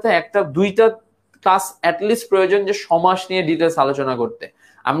আমাদের হয়তো একটা দুইটা ক্লাস অ্যাটলিস্ট প্রয়োজন যে সমাস নিয়ে ডিটেলস আলোচনা করতে।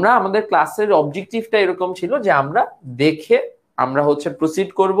 আমরা আমাদের ক্লাসের অবজেক্টিভটা এরকম ছিল যে আমরা দেখে আমরা হচ্ছে প্রসিড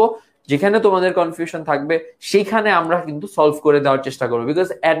করব, যেখানে তোমাদের কনফিউশন থাকবে সেখানে আমরা কিন্তু সলভ করে দেওয়ার চেষ্টা করবো। বিকজ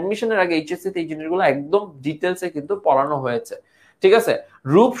অ্যাডমিশনের আগে এইচএসসি তে এই জিনিসগুলো একদম ডিটেলসে কিন্তু পড়ানো হয়েছে, ঠিক আছে?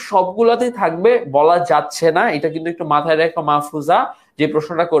 রূপ সবগুলাতেই থাকবে বলা যাচ্ছে না, এটা কিন্তু একটু মাথায় রেখো মাহফুজা, যে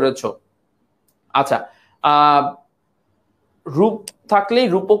প্রশ্নটা করেছো। আচ্ছা, রূপ থাকলেই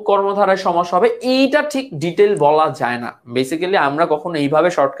রূপক কর্মধারায় সমাস হবে, এইটা ঠিক ডিটেল বলা যায় না। বেসিক্যালি আমরা কখনো এইভাবে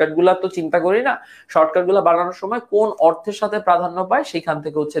শর্টকাট গুলা তো চিন্তা করি না, শর্টকাট গুলা বানানোর সময় কোন অর্থের সাথে প্রাধান্য পায় সেখান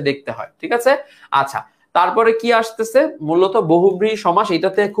থেকে হচ্ছে দেখতে হয়, ঠিক আছে? আচ্ছা, তারপরে কি আসতেছে? মূলত বহুব্রীহি সমাস,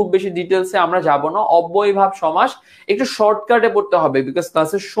 এটাতে খুব বেশি ডিটেলসে আমরা যাব না। অব্যয়ীভাব সমাস একটু শর্টকাটে পড়তে হবে বিকজ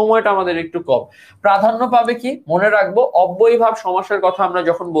ক্লাসের সময়টা আমাদের একটু কম। প্রাধান্য পাবে কি মনে রাখবো, অব্যয়ীভাব সমাসের কথা আমরা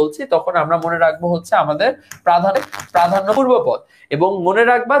যখন বলছি তখন আমরা মনে রাখবো হচ্ছে আমাদের প্রাধান্য পূর্বপদ। এবং মনে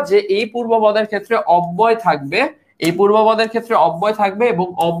রাখবা যে এই পূর্বপদের ক্ষেত্রে অব্যয় থাকবে, এই পূর্বপদের ক্ষেত্রে অব্যয় থাকবে এবং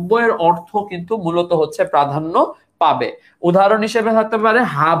অব্যয়ের অর্থ কিন্তু মূলত হচ্ছে প্রাধান্য পাবে। উদাহরণ হিসেবে থাকতে পারে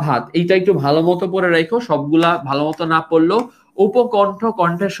হা ভাত, এইটা একটু ভালো মতো পড়ে রাখো, সবগুলা ভালো মতো না পড়লেও উপকণ্ঠ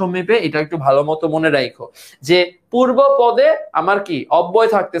কণ্ঠের সমীপে, এটা একটু ভালো মতো মনে রাখো যে পূর্ব পদে আমার কি অব্যয়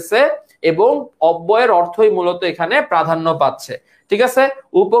থাকতেছে এবং অব্যয়ের অর্থই মূলত এখানে প্রাধান্য পাচ্ছে। ঠিক আছে,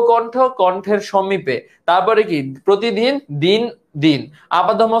 উপকণ্ঠ কণ্ঠের সমীপে, তারপরে কি প্রতিদিন, দিন দিন,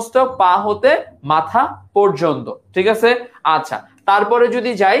 আপাদমস্তক পা হতে মাথা পর্যন্ত। ঠিক আছে, আচ্ছা তারপরে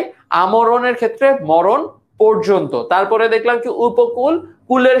যদি যাই আমরণের ক্ষেত্রে মরণ পর্যন্ত, তারপরে দেখলাম কি উপকূল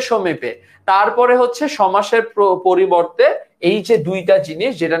কুলের সমীপে, তারপরে হচ্ছে সমাসের পরিবর্তে এই যে দুইটা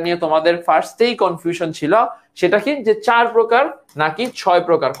জিনিস যেটা নিয়ে তোমাদের ফার্স্টেই কনফিউশন ছিল, সেটা কি যে 4 প্রকার নাকি 6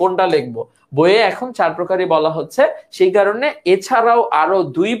 প্রকার কোনটা লিখবো, বইয়ে এখন 4 প্রকারই বলা হচ্ছে। সেই কারণে এছাড়াও আরো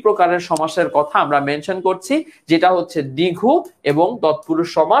 2 প্রকারের সমাসের কথা আমরা মেনশন করছি, যেটা হচ্ছে দ্বিঘু এবং তৎপুরুষ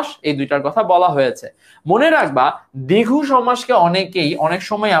সমাস, এই দুইটার কথা বলা হয়েছে। মনে রাখবা দ্বিঘু সমাসকে অনেকেই অনেক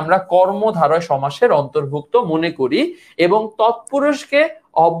সময় আমরা কর্মধারয় সমাসের অন্তর্ভুক্ত মনে করি এবং তৎপুরুষকে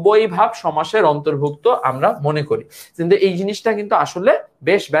অব্যয়ীভাব সমাসের অন্তর্ভুক্ত আমরা মনে করি, কিন্তু এই জিনিসটা কিন্তু আসলে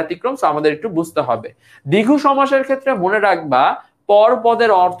বেশ ব্যতিক্রম, আমাদের একটু বুঝতে হবে। দ্বিঘু সমাসের ক্ষেত্রে মনে রাখবা পর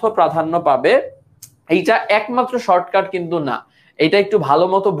পদের অর্থ প্রাধান্য পাবে, এইটা একমাত্র শর্টকাট কিন্তু না, এটা একটু ভালো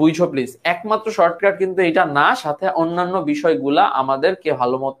মতো বুঝো প্লিজ, একমাত্র শর্টকাট কিন্তু এটা না, সাথে অন্যান্য বিষয়গুলা আমাদেরকে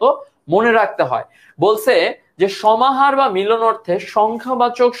ভালো মতো মনে রাখতে হয়। বলছে যে সমাহার বা মিলন অর্থে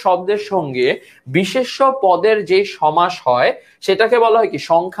সংখ্যাবাচক শব্দের সঙ্গে বিশেষ্য পদের যে সমাস হয় সেটাকে বলা হয় কি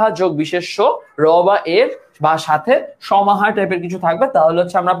সংখ্যা যোগ বিশেষ্য র বা এর বা সাথে সমাহার টাইপের কিছু থাকবে, তাহলে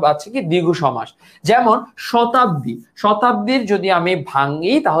হচ্ছে আমরা পাচ্ছি কি দ্বিঘু সমাস। যেমন শতাব্দী, শতাব্দীর যদি আমি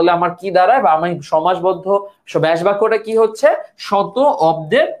ভাঙি তাহলে আমার কি দাঁড়ায়, বা আমি সমাসবদ্ধ ব্যাস বাক্যটা কি হচ্ছে, শত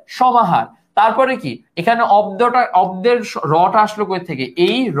অব্দের সমাহার। তারপরে কি এখানে অব্দের রটা আসলো কই থেকে,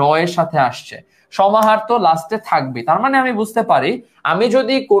 এই র এর সাথে আসছে, সমাহার তো লাস্টে থাকবে, তার মানে আমি বুঝতে পারি আমি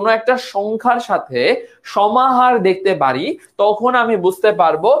যদি কোনো একটা সংখ্যার সাথে সমাহার দেখতে পারি তখন আমি বুঝতে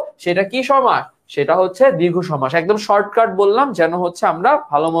পারবো সেটা কি সমাস, সেটা হচ্ছে দ্বিঘু সমাস। একদম শর্টকাট বললাম যেন হচ্ছে আমরা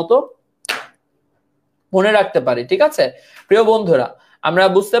ভালো মতো মনে রাখতে পারি। ঠিক আছে প্রিয় বন্ধুরা, আমরা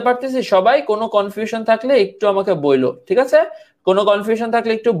বুঝতে পারতেছি সবাই, কোনো কনফিউশন থাকলে একটু আমাকে বইলো, ঠিক আছে, কোনো কনফিউশন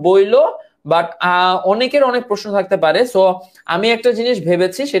থাকলে একটু বইলো, বাট অনেকের অনেক প্রশ্ন থাকতে পারে। সো আমি একটা জিনিস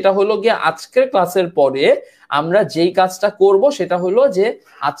ভেবেছি, সেটা হলো গিয়ে আজকের ক্লাসের পরে আমরা যেই কাজটা করব সেটা হলো যে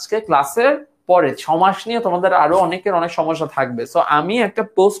আজকে ক্লাসের পরে সমাস নিয়ে তোমাদের আরো অনেকের অনেক সমস্যা থাকবে, সো আমি একটা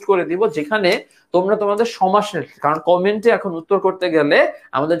পোস্ট করে দিব যেখানে তোমরা তোমাদের সমাসের, কারণ কমেন্টে এখন উত্তর করতে গেলে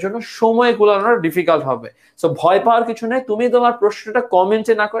আমাদের জন্য সময় কুলানো ডিফিকাল্ট হবে, সো ভয় পাওয়ার কিছু নেই, তুমি তোমার প্রশ্নটা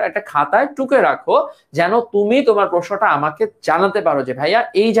কমেন্টে না করে একটা খাতায় টুকে রাখো, যেন তুমি তোমার প্রশ্নটা আমাকে জানাতে পারো যে ভাইয়া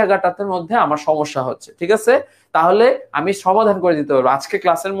এই জায়গাটাতে মধ্যে আমার সমস্যা হচ্ছে। ঠিক আছে, তাহলে আমি সমাধান করে দিতে পারবো। আজকে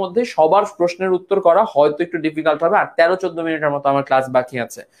ক্লাসের মধ্যে সবার প্রশ্নের উত্তর করা হয়তো একটু ডিফিকাল্ট হবে, আর 13-14 মিনিটের মতো আমার ক্লাস বাকি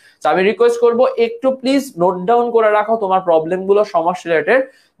আছে। তো আমি রিকোয়েস্ট করবো একটু প্লিজ নোট ডাউন করে রাখো তোমার প্রবলেম গুলো সমাস রিলেটেড,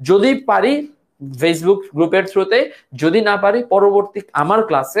 যদি পারি ফেসবুক গ্রুপের থ্রুতে, যদি না পারি পরবর্তী আমার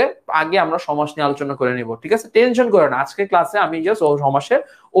ক্লাসে আগে আমরা সমাস নিয়ে আলোচনা করে নিব। ঠিক আছে, টেনশন করে না, আজকে ক্লাসে আমি জাস্ট সমাসের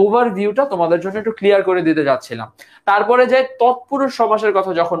ওভারভিউটা তোমাদের জন্য একটু ক্লিয়ার করে দিতে যাচ্ছিলাম। তারপরে যে তৎপুরুষ সমাসের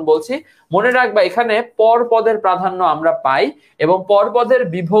কথা যখন বলছি, মনে রাখবা এখানে পর পদের প্রাধান্য আমরা পাই এবং পর পদের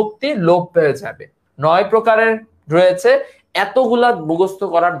বিভক্তি লোপ পেয়ে যাবে। 9 প্রকারের রয়েছে, এতগুলা মুখস্থ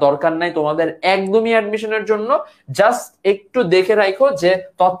করার দরকার নাই তোমাদের একদমই অ্যাডমিশনের জন্য, জাস্ট একটু দেখে রাখো যে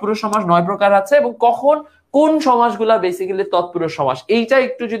তৎপুরুষ সমাস 9 প্রকার আছে এবং কখন কোন সমাসগুলা বেসিক্যালি তৎপুরুষ সমাস, এইটা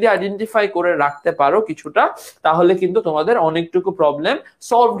একটু যদি আইডেন্টিফাই করে রাখতে পারো কিছুটা, তাহলে কিন্তু তোমাদের অনেকটুকু প্রবলেম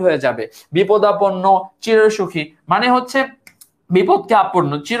সলভ হয়ে যাবে। বিপদাপন্ন, চিরসুখী মানে হচ্ছে বিপদকে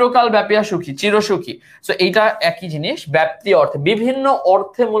আপন্ন, চিরকাল ব্যাপিয়া সুখী, চিরসুখী, সো এইটা একই জিনিস, ব্যাপ্তি অর্থে, বিভিন্ন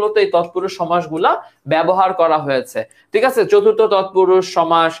অর্থে মূলত এই তৎপুরুষ সমাসগুলা ব্যবহার করা হয়েছে। ঠিক আছে, চতুর্থ তৎপুরুষ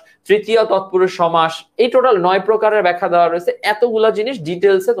সমাস, তৃতীয় তৎপুরুষ সমাস, এই টোটাল 9 প্রকারের ব্যাখ্যা দেওয়া রয়েছে। এতগুলা জিনিস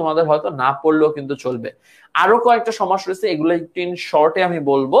ডিটেলসে তোমাদের হয়তো না পড়লেও কিন্তু চলবে। আরো কয়েকটা সমাস রয়েছে, এগুলো একটু ইন শর্টে আমি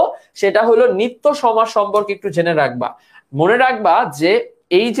বলবো, সেটা হলো নিত্য সমাস সম্পর্কে একটু জেনে রাখবা। মনে রাখবা যে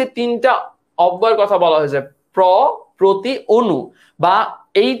এই যে 3টা অব্যয়ের কথা বলা হয়েছে, প্র, প্রতি, অনু, বা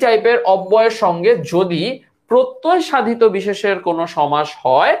এই টাইপের অব্যয়ের সঙ্গে যদি প্রত্যয় সাধিত বিশেষের কোনো সমাস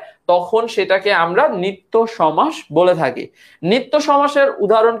হয় তখন সেটাকে আমরা নিত্য সমাস বলে থাকি। নিত্য সমাসের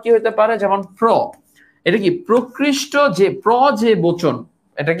উদাহরণ কি হতে পারে, যেমন প্র, এটা কি প্রকৃষ্ট, যে প্র যে বচন,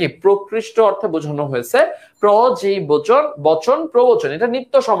 এটা কি প্রকৃষ্ট অর্থে বোঝানো হয়েছে, প্র যে বচন, বচন প্রবচন, এটা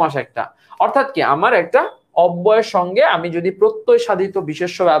নিত্য সমাস একটা, অর্থাৎ কি আমার একটা অব্যয়ের সঙ্গে আমি যদি প্রত্যয় সাধিত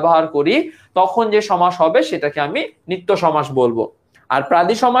বিশেষ্য ব্যবহার করি তখন যে সমাস হবে সেটাকে আমি নিত্য সমাস বলবো। আর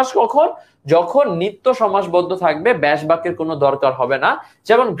প্রাদি সমাস কখন, যখন নিত্য সমাসবদ্ধ থাকবে, ব্যাস বাক্যের কোনো দরকার হবে না,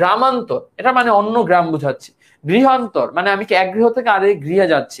 যেমন গ্রামান্তর, এটা মানে অন্য গ্রাম বুঝাচ্ছি, গৃহান্তর মানে আমি কি এক গৃহ থেকে আরেক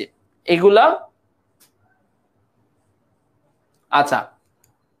গৃহে যাচ্ছি, এগুলা। আচ্ছা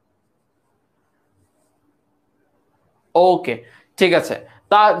ওকে ঠিক আছে,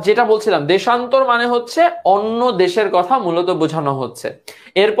 তা যেটা বলছিলাম, দেশান্তর মানে হচ্ছে অন্য দেশের কথা মূলত বোঝানো হচ্ছে।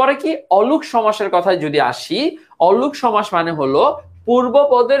 এরপরে কি অলুক সমাসের কথায় যদি আসি, অলুক সমাস মানে হলো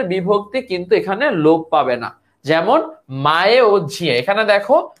পূর্বপদের বিভক্তি কিন্তু এখানে লোপ পাবে না। যেমন মায়ে ও ঝিয়ে, এখানে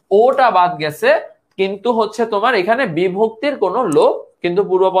দেখো ওটা বাদ গেছে, কিন্তু হচ্ছে তোমার এখানে বিভক্তির কোনো লোপ কিন্তু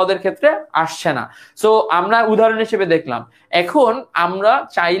পূর্বপদের ক্ষেত্রে আসছে না। সো আমরা উদাহরণ হিসেবে দেখলাম। এখন আমরা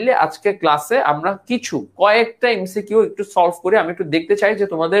চাইলে আজকে ক্লাসে আমরা কয়েকটা এমসিকিউ একটু সলভ করে আমি একটু দেখতে চাই যে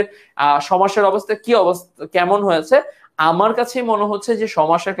তোমাদের সমাসের অবস্থা কেমন হয়েছে। আমার কাছে মনে হচ্ছে যে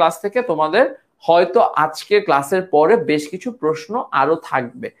সমাসের ক্লাস থেকে তোমাদের হয়তো আজকে ক্লাসের পরে বেশ কিছু প্রশ্ন আরো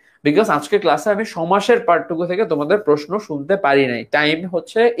থাকবে, বিকজ আজকে ক্লাসে আমি সমাসের পার্টটুকু থেকে তোমাদের প্রশ্ন শুনতে পারি নাই, টাইম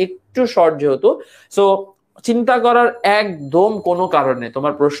হচ্ছে একটু শর্ট যেহেতু। সো চিন্তা করার একদম কোনো কারণে,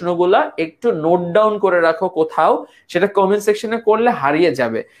 তোমার প্রশ্নগুলা একটু নোট ডাউন করে রাখো কোথাও, সেটা কমেন্ট সেকশনে করলে হারিয়ে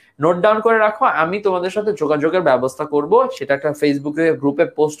যাবে। নোট ডাউন করে রাখো, আমি তোমাদের সাথে যোগাযোগের ব্যবস্থা করব, সেটা একটা ফেসবুকে গ্রুপে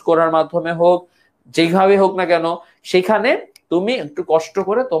পোস্ট করার মাধ্যমে হোক, যেভাবে হোক না কেন, সেখানে তুমি একটু কষ্ট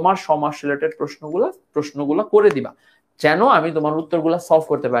করে তোমার সমাজ রিলেটেড প্রশ্নগুলো করে দিবা, যেন আমি তোমার উত্তরগুলো সলভ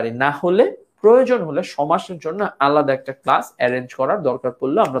করতে পারি। না হলে প্রয়োজন হলে সমাজের জন্য আলাদা একটা ক্লাস অ্যারেঞ্জ করার দরকার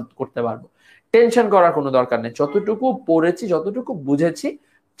পড়লে আমরা করতে পারবো। টেনশন করার কোনো দরকার নেই, যতটুকু পড়েছি যতটুকু বুঝেছি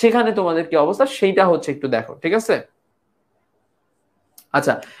সেখানে তোমাদের কি অবস্থা সেইটা হচ্ছে একটু দেখো, ঠিক আছে?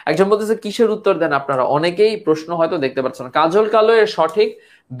 আচ্ছা, একজন বলতেছে কিসের উত্তর দেন আপনারা, অনেকেই প্রশ্ন হয়তো দেখতে পাচ্ছেন। কাজল কালো এর সঠিক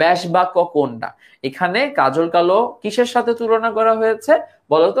ব্যাস বাক্য কোনটা? এখানে কাজল কালো কিসের সাথে তুলনা করা হয়েছে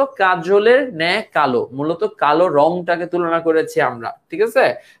বলতো? কাজলের ন্যায় কালো, মূলত কালো রংটাকে তুলনা করেছি আমরা, ঠিক আছে?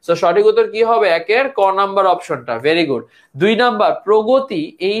 তো সঠিক উত্তর কি হবে? একের ক নাম্বার অপশনটা, ভেরি গুড। 2 নাম্বার প্রগতি,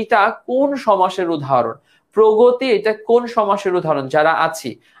 এইটা কোন সমাসের উদাহরণ? প্রগতি এটা কোন সমাসের উদাহরণ? যারা আছি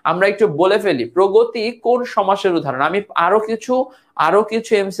আমরা একটু বলে ফেলি, প্রগতি কোন সমাসের উদাহরণ? আমি আরো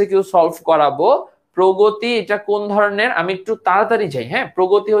কিছু এমসিকিউ সলভ করাবো। প্রগতি এটা কোন ধরনের, আমি একটু তাড়াতাড়ি যাই। হ্যাঁ,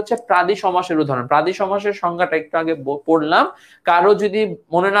 প্রগতি হচ্ছে প্রাদি সমাসের উদাহরণ। প্রাদি সমাসের সংজ্ঞাটা একটু আগে পড়লাম, কারো যদি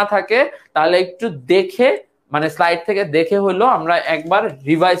মনে না থাকে তাহলে একটু দেখে, মানে স্লাইড থেকে দেখে হলো আমরা একবার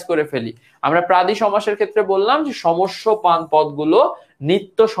রিভাইজ করে ফেলি। আমরা প্রাদি সমাসের ক্ষেত্রে বললাম যে সমস্য পদগুলো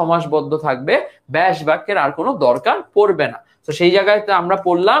নিত্য সমাসবদ্ধ থাকবে, ব্যাস বাক্যের আর কোনো দরকার পড়বে না। তো সেই জায়গায় আমরা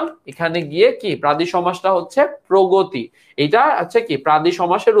পড়লাম, এখানে গিয়ে কি প্রাদি সমাসটা হচ্ছে প্রগতি, এটা হচ্ছে কি প্রাদি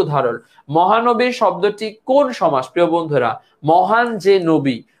সমাসের উদাহরণ। মহানবী শব্দটি কোন সমাস প্রিয় বন্ধুরা? মহান যে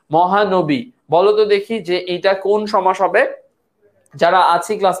নবী, মহানবী, বলো তো দেখি যে এটা কোন সমাস হবে? যারা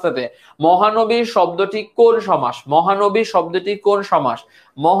আছি ক্লাসটাতে, মহানবী শব্দটি কোন সমাস? মহানবী শব্দটি কোন সমাস?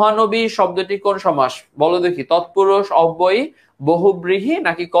 মহানবী শব্দটি কোন সমাস বলো দেখি? তৎপুরুষ, অব্যয়ী, বহুব্রীহি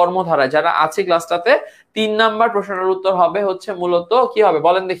নাকি কর্মধারা? যারা আছে ক্লাসটাতে 3 নাম্বার প্রশ্নের উত্তর হবে হচ্ছে মূলত কি হবে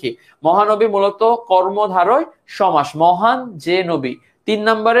বলেন দেখি? মহানবী মূলত কর্মধারয় সমাস, মহান যে নবী। 3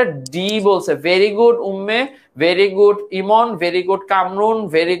 নাম্বারে ডি বলছে, very good Umme, very good ইমন, very good Kamrun,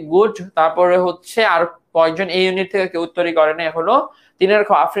 very good. তারপরে হচ্ছে আর কয়েকজন এই ইউনিট থেকে কেউ উত্তরই করেনি এখনো।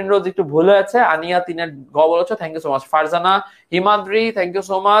 3 আফরিন রোজ একটু ভুল হয়েছে, আনিয়া 3 গ বলেছো, thank you so much. Farzana Himadri, thank you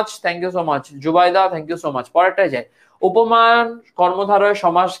so much, thank you so much. Zubaida, thank you so much. পরেরটাই যায়, উপমান কর্মধারয়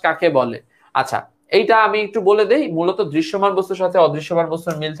সমাস কাকে বলে? আচ্ছা, এইটা আমি একটু বলে দেই। মূলত দৃশ্যমান বস্তুর সাথে অদৃশ্যমান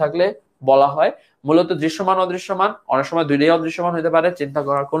বস্তুর মিল থাকলে বলা হয়। মূলত দৃশ্যমান অদৃশ্যমান, অনেক সময় দুইটাই অদৃশ্যমান হতে পারে, চিন্তা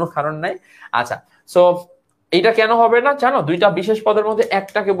করার কোনো কারণ নাই। আচ্ছা, সো এইটা কেন হবে না জানো? দুইটা বিশেষ পদের মধ্যে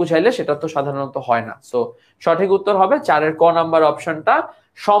একটাকে বুঝাইলে সেটা তো সাধারণত হয় না। সো সঠিক উত্তর হবে 4 ক নাম্বার অপশনটা।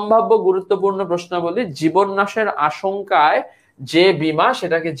 সম্ভাব্য গুরুত্বপূর্ণ প্রশ্নাবলী, জীবন নাশের আশঙ্কায় যে বীমা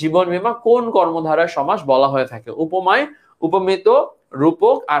সেটাকে জীবন বীমা কোন কর্মধারায় সমাস বলা হয়ে থাকে? উপমায়, উপমিত,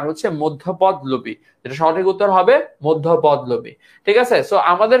 রূপক আর হচ্ছে মধ্যপদ লোপী। যেটা সঠিক উত্তর হবে মধ্যপদ লোপী, ঠিক আছে? সো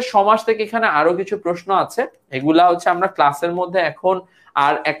আমাদের সমাস থেকে এখানে আরো কিছু প্রশ্ন আছে, এগুলা হচ্ছে আমরা ক্লাসের মধ্যে এখন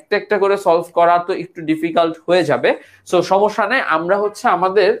আর একটা একটা করে সলভ করা তো একটু ডিফিকাল্ট হয়ে যাবে। সো সমস্যা নেই, আমরা হচ্ছে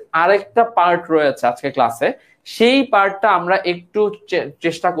আমাদের আরেকটা পার্ট রয়েছে আজকে ক্লাসে, সেই পার্টটা আমরা একটু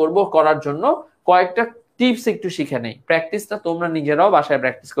চেষ্টা করব করার জন্য। কয়েকটা টিপস একটু শিখে নেই, প্র্যাকটিসটা তোমরা নিজেরাও বাসায়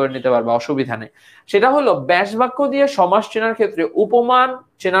প্র্যাকটিস করে নিতে পারবে, অসুবিধা নেই। সেটা হলো ব্যাস বাক্য দিয়ে সমাস চেনার ক্ষেত্রে, উপমান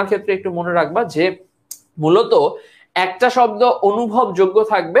চেনার ক্ষেত্রে একটু মনে রাখবা যে মূলত একটা শব্দ অনুভবযোগ্য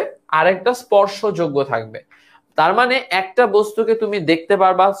থাকবে আর একটা স্পর্শযোগ্য থাকবে। তার মানে একটা বস্তুকে তুমি দেখতে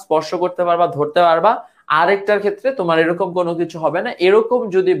পারবা, স্পর্শ করতে পারবা, ধরতে পারবা, আরেকটার ক্ষেত্রে তোমার এরকম কোনো কিছু হবে না। এরকম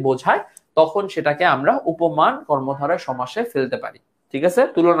যদি বোঝায় তখন সেটাকে আমরা উপমান কর্মধারয় সমাসে ফেলতে পারি, ঠিক আছে?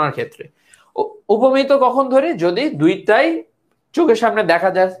 তুলনার ক্ষেত্রে উপমিত কখন ধরি? যদি দুইটাই চোখের সামনে দেখা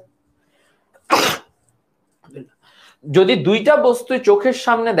যায়, যদি দুইটা বস্তু চোখের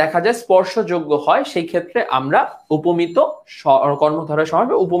সামনে দেখা যায়, স্পর্শযোগ্য হয়, সেই ক্ষেত্রে আমরা উপমিত কর্মধারয় সমাস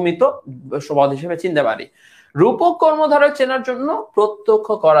উপমিত পদ হিসেবে চিনতে পারি। রূপক কর্মধারয় চেনার জন্য প্রত্যক্ষ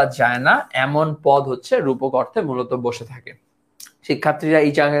করা যায় না এমন পদ হচ্ছে রূপক অর্থে মূলত বসে থাকে। শিক্ষার্থীরা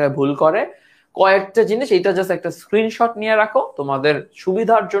এই জায়গায় ভুল করে কয়েকটা জিনিস, এটা জাস্ট একটা স্ক্রিনশট নিয়ে রাখো তোমাদের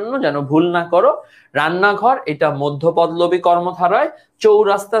সুবিধার জন্য, যেন ভুল না করো। রান্নাঘর, এটা মধ্যপদলোপী কর্মধারয়।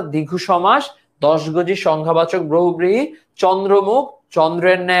 চৌরাস্তা দীর্ঘ সমাস। 10 গজি সংখ্যাবাচক বহুব্রীহি। চন্দ্রমুখ,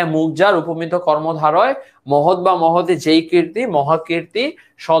 চন্দ্রের ন্যায় মুখ যার, উপমিত কর্মধারয়। মহৎ বা মহতে যেই কীর্তি, মহাকীর্তি।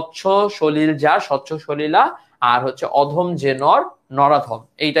 স্বচ্ছ সলিল যার, স্বচ্ছ সলিলা। আর হচ্ছে অধম যে নর, নরাধম।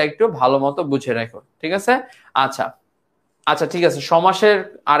 এইটা একটু ভালো মতো বুঝে রাখো, ঠিক আছে? আচ্ছা আচ্ছা ঠিক আছে, সমাসের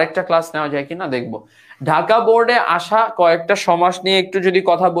আরেকটা ক্লাস নেওয়া যায় কিনা দেখবো। ঢাকা বোর্ডে আসা কয়েকটা সমাস নিয়ে একটু যদি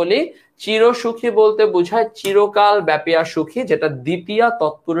কথা বলি। চিরসুখী বলতে বোঝায় চিরকাল ব্যাপিয়া সুখী, যেটা দ্বিতীয়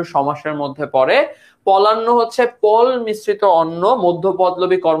তৎপুরুষ সমাসের মধ্যে পড়ে। পলান্ন হচ্ছে পল মিশ্রিত অন্ন,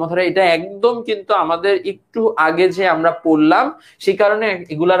 মধ্যপদলোপী কর্মধারয়। এটা একদম কিন্তু আমাদের একটু আগে যে আমরা পড়লাম, সেই কারণে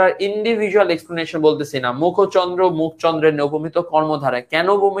এগুলার আর ইন্ডিভিজুয়াল এক্সপ্লেনেশন বলতেছি না। মুখচন্দ্র, মুখচন্দ্রের উপমিত কর্মধারায়। কেন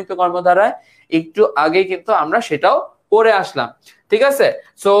উপমিত কর্মধারায়? একটু আগে কিন্তু আমরা সেটাও পড়ে আসলাম, ঠিক আছে?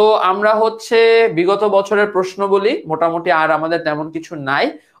 সো আমরা হচ্ছে বিগত বছরের প্রশ্ন বলি, মোটামুটি আর আমাদের তেমন কিছু নাই।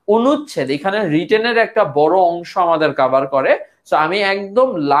 অনুচ্ছেদ, এখানে রিটেনের একটা বড় অংশ আমাদের কভার করে। সো আমি একদম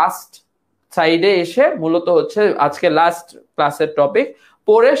লাস্ট সাইডে এসে মূলত হচ্ছে আজকে লাস্ট ক্লাসের টপিক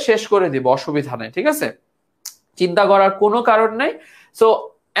পড়ে শেষ করে দিব, অসুবিধা নেই, ঠিক আছে? চিন্তা করার কোনো কারণ নাই। সো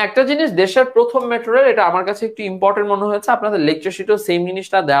একটা জিনিস, দেশের প্রথম মেট্রো রেল, এটা আমার কাছে একটু ইম্পর্টেন্ট মনে হয়েছে। আপনাদের লেকচার শিটেও সেম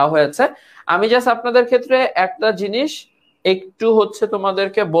জিনিসটা দেওয়া হয়েছে। আমি জাস্ট আপনাদের ক্ষেত্রে একটা জিনিস একটু হচ্ছে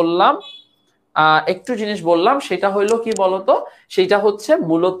তোমাদেরকে বললাম, একটু জিনিস বললাম, সেটা হইলো কি বলতো, সেটা হচ্ছে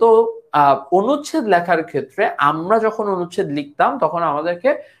মূলত অনুচ্ছেদ লেখার ক্ষেত্রে আমরা যখন অনুচ্ছেদ লিখতাম তখন আমাদেরকে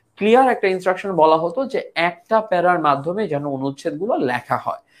ক্লিয়ার একটা ইনস্ট্রাকশন বলা হতো যে একটা প্যারার মাধ্যমে যেন অনুচ্ছেদ গুলো লেখা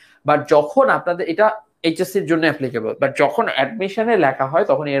হয়। বাট যখন আপনাদের এটা এইচএসসির জন্য অ্যাপ্লিকেবল, বাট যখন অ্যাডমিশনে লেখা হয়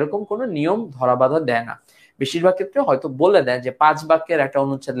তখন এরকম কোনো নিয়ম ধরা বাঁধা দেয় না। বেশিরভাগ ক্ষেত্রে হয়তো বলে দেয় যে 5 বাক্যের একটা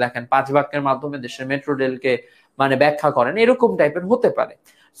অনুচ্ছেদ লেখেন, 5 বাক্যের মাধ্যমে দেশের মেট্রো রেলকে মানে ব্যাখ্যা করেন, এরকম টাইপের হতে পারে।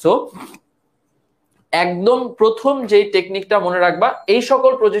 সো একদম প্রথম যে টেকনিকটা মনে রাখবা, এই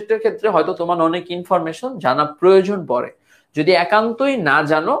সকল প্রজেক্টের ক্ষেত্রে হয়তো তোমার অনেক ইনফরমেশন জানা প্রয়োজন পড়ে। যদি একান্তই না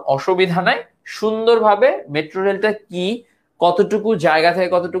জানো অসুবিধা নাই, সুন্দরভাবে মেট্রো রেলটা কি, কতটুকু জায়গা থেকে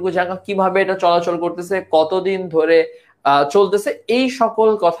কতটুকু জায়গা, কিভাবে এটা চলাচল করতেছে, কতদিন ধরে চলতেছে, এই সকল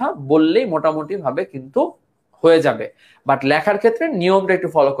কথা বললেই মোটামুটি ভাবে কিন্তু হয়ে যাবে। বাট লেখার ক্ষেত্রে নিয়মটা একটু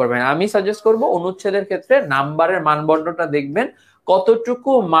ফলো করবেন। আমি সাজেস্ট করব অনুচ্ছেদের ক্ষেত্রে নাম্বারের মানদণ্ডটা দেখবেন,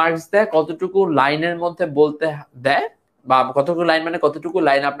 কতটুকু মার্কস দেয়, কতটুকু লাইনের মধ্যে বলতে দেয়, বা কতটুকু লাইন মানে কতটুকু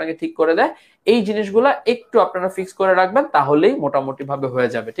লাইন আপনাকে ঠিক করে দেয়, এই জিনিসগুলা একটু আপনারা ফিক্স করে রাখবেন, তাহলেই মোটামুটি ভাবে হয়ে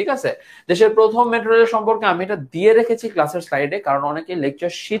যাবে, ঠিক আছে? দেশের প্রথম মেট্রো রেল সম্পর্কে আমি এটা দিয়ে রেখেছি ক্লাসের স্লাইডে, কারণ অনেকে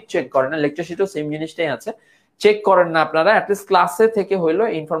লেকচার শিট চেক করে না, লেকচার শিটও সেম জিনিসটাই আছে, চেক করেন না আপনারা। অ্যাটলিস্ট ক্লাসে থেকে হইলো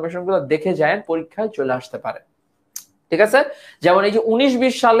ইনফরমেশন গুলো দেখে যায়, পরীক্ষায় চলে আসতে পারে, ঠিক আছে? যেমন এই যে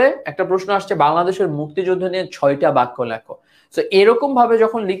 19-20 সালে একটা প্রশ্ন আসছে, বাংলাদেশের মুক্তিযুদ্ধ নিয়ে 6টা বাক্য লেখো। তো এরকম ভাবে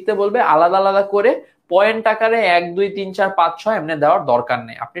যখন লিখতে বলবে আলাদা আলাদা করে পয়েন্ট আকারে 1 2 3 4 5 6 এমনি দেওয়ার দরকার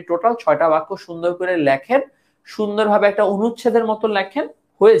নেই। আপনি টোটাল 6টা বাক্য সুন্দর করে লেখেন, সুন্দরভাবে একটা অনুচ্ছেদের মতো লেখেন,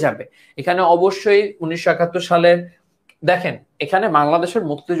 হয়ে যাবে। এখানে অবশ্যই 1971 সালের দেখেন, এখানে বাংলাদেশের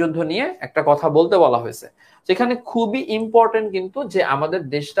মুক্তিযুদ্ধ নিয়ে একটা কথা বলতে বলা হয়েছে, যেখানে খুবই ইম্পর্টেন্ট কিন্তু যে আমাদের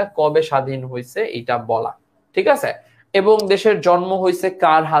দেশটা কবে স্বাধীন হয়েছে এটা বলা, ঠিক আছে? এবং দেশের জন্ম হয়েছে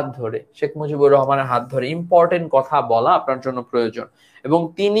কার হাত ধরে? শেখ মুজিবুর রহমানের হাত ধরে। ইম্পর্টেন্ট কথা বলা আপনার জন্য প্রয়োজন, এবং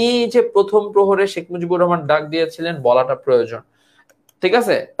তিনি যে প্রথম প্রহরে শেখ মুজিবুর রহমান ডাক দিয়েছিলেন বলাটা প্রয়োজন, ঠিক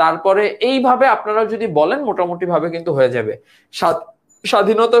আছে? তারপরে এইভাবে আপনারা যদি বলেন মোটামুটি ভাবে কিন্তু হয়ে যাবে।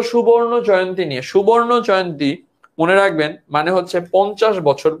 স্বাধীনতা সুবর্ণ জয়ন্তী নিয়ে, সুবর্ণ জয়ন্তী মনে রাখবেন মানে হচ্ছে 50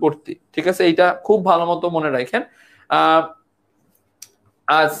 বছর পূর্তি, ঠিক আছে? এটা খুব ভালো মতো মনে রাখেন।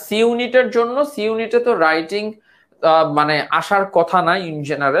 সি ইউনিটের জন্য, সি ইউনিটে তো রাইটিং মানে আসার কথা না ইন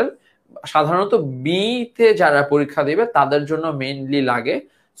জেনারেল, সাধারণত বি তে যারা পরীক্ষা দিবে তাদের জন্য মেইনলি লাগে।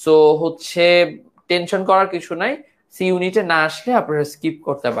 সো হচ্ছে টেনশন করার কিছু নাই, সি ইউনিটে না আসলে আপনারা স্কিপ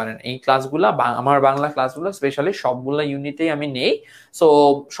করতে পারেন এই ক্লাসগুলা। আমার বাংলা ক্লাসগুলো স্পেশালি সবগুলা ইউনিটেই আমি নেই। সো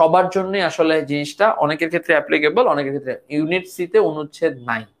সবার জন্য আসলে জিনিসটা অনেকের ক্ষেত্রে অ্যাপ্লিকেবল, অনেকের ক্ষেত্রে। ইউনিট সি তে অনুচ্ছেদ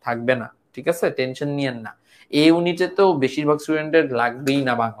নাই, থাকবে না, ঠিক আছে? টেনশন নিয়েন না। এই ইউনিটে তো বেশিরভাগ স্টুডেন্টের লাগবেই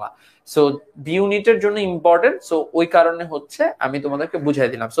না বাংলা। সো বি ইউনিটের জন্য ইম্পর্টেন্ট, সো ওই কারণে হচ্ছে আমি তোমাদেরকে বুঝাই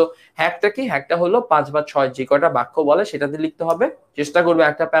দিলাম। সো হ্যাকটা কি? হ্যাকটা হলো 5 বা 6 যে কয়টা বাক্য বলে সেটাতে লিখতে হবে, চেষ্টা করবে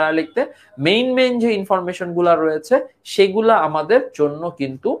একটা প্যারা লিখতে। মেইন যে ইনফরমেশন গুলা রয়েছে সেগুলা আমাদের জন্য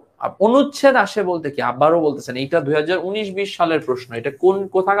কিন্তু অনুচ্ছেদ আসে বলতে কি আবারও বলতেছেন, এটা 2019-20 সালের প্রশ্ন। এটা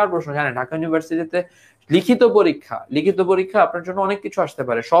কোথাকার প্রশ্ন জানেন? ঢাকা ইউনিভার্সিটিতে লিখিত পরীক্ষা। লিখিত পরীক্ষা আপনার জন্য অনেক কিছু আসতে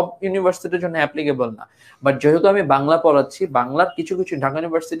পারে, সব ইউনিভার্সিটির জন্য অ্যাপ্লিকেবল না। বাট যেহেতু আমি বাংলা পড়াচ্ছি, বাংলার কিছু কিছু ঢাকা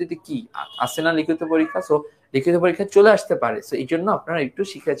ইউনিভার্সিটিতে কি আসে না লিখিত পরীক্ষা, সো লিখিত পরীক্ষা চলে আসতে পারে। সো এই জন্য আপনারা একটু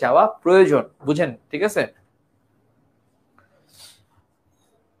শিখে যাওয়া প্রয়োজন, বুঝেন? ঠিক আছে?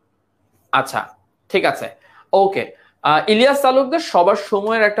 আচ্ছা ঠিক আছে, ওকে। ইলিয়াস তালুকদার, সবার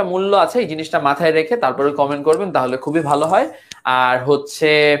সময়ের একটা মূল্য আছে, এই জিনিসটা মাথায় রেখে তারপরে কমেন্ট করবেন, তাহলে খুবই ভালো হয়। আর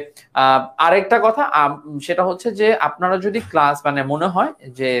হচ্ছে আরেকটা কথা, সেটা হচ্ছে যে আপনারা যদি ক্লাস মানে মনে হয়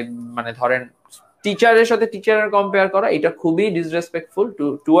যে মানে ধরেন টিচারের সাথে টিচারের কম্পেয়ার করা, এটা খুবই disrespectful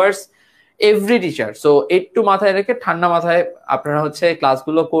towards every teacher. So একটু মাথায় রেখে ঠান্ডা মাথায় আপনারা হচ্ছে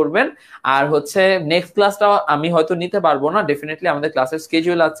ক্লাসগুলো করবেন। আর হচ্ছে নেক্সট ক্লাসটা আমি হয়তো নিতে পারবো না, ডেফিনেটলি আমাদের ক্লাসের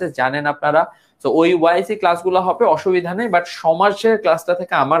স্কেজুল আছে জানেন আপনারা, তো ওই ওয়াইসি ক্লাসগুলো হবে, অসুবিধা নেই। বাট সমাজের ক্লাসটা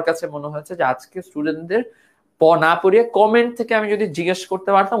থেকে আমার কাছে মনে হয়েছে যে আজকে স্টুডেন্টদের না পড়িয়ে কমেন্ট থেকে আমি যদি জিজ্ঞেস করতে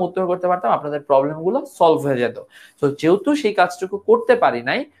পারতাম, উত্তর করতে পারতাম, আপনাদের প্রবলেম গুলো সলভ হয়ে যেত। তো যেহেতু সেই কাজটুকু করতে পারি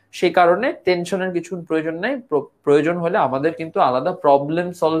নাই, সেই কারণে টেনশনের কিছু প্রয়োজন নেই। প্রয়োজন হলে আমাদের কিন্তু আলাদা প্রবলেম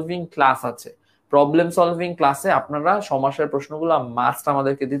সলভিং ক্লাস আছে। প্রবলেম সলভিং ক্লাসে আপনারা সমাজের প্রশ্নগুলো মাস্ট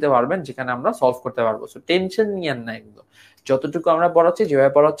আমাদেরকে দিতে পারবেন, যেখানে আমরা সলভ করতে পারবো। সো টেনশন নিয়েন না একদম, যতটুকু আমরা পড়াচ্ছি,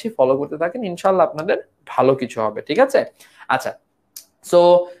 যেভাবে পড়াচ্ছি ফলো করতে থাকেন, ইনশাল্লাহ আপনাদের ভালো কিছু হবে, ঠিক আছে? আচ্ছা, সো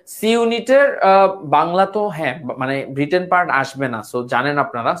সি ইউনিটের বাংলা তো হ্যাঁ মানে রিটেন পার্ট আসবে না, সো জানেন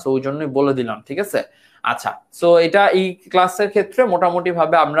আপনারা, সো ওই জন্যই বলে দিলাম, ঠিক আছে? আচ্ছা, সো এটা এই ক্লাসের ক্ষেত্রে মোটামুটি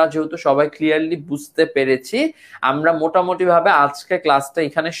ভাবে আমরা যেহেতু সবাই ক্লিয়ারলি বুঝতে পেরেছি, আমরা মোটামুটি ভাবে আজকে ক্লাসটা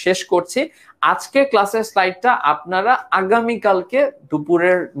এখানে শেষ করছি। আজকে ক্লাসের স্লাইডটা আপনারা আগামীকালকে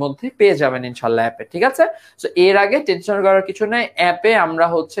দুপুরের মধ্যে পেয়ে যাবেন ইনশাল্লাহ অ্যাপে, ঠিক আছে? সো এর আগে টেনশন করার কিছু নেই, অ্যাপে আমরা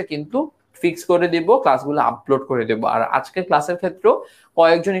হচ্ছে কিন্তু ফিক্স করে দিব, ক্লাসগুলো আপলোড করে দেব। আর আজকের ক্লাসের ক্ষেত্রেও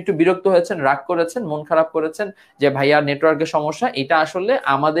কয়েকজন একটু বিরক্ত হয়েছেন, রাগ করেছেন, মন খারাপ করেছেন যে ভাইয়া নেটওয়ার্কের সমস্যা। এটা আসলে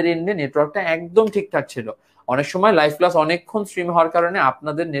আমাদের এন্ডে নেটওয়ার্কটা একদম ঠিকঠাক ছিল, অনেক সময় লাইভ ক্লাস অনেকক্ষণ স্ট্রিম হওয়ার কারণে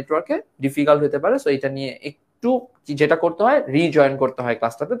আপনাদের নেটওয়ার্কে ডিফিকাল্ট হতে পারে। সো এটা নিয়ে একটু যেটা করতে হয়, রিজয়েন করতে হয়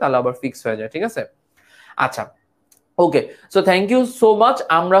ক্লাসটাতে, তাহলে আবার ফিক্স হয়ে যায়, ঠিক আছে? আচ্ছা, ওকে। So thank you so much.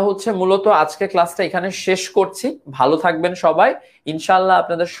 আমরা হচ্ছে মূলত আজকে ক্লাসটা এখানে শেষ করছি। ভালো থাকবেন সবাই, ইনশাল্লাহ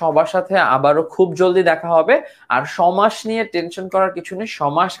আপনাদের সবার সাথে আবারও খুব জলদি দেখা হবে। আর সমাস নিয়ে টেনশন করার কিছু নেই,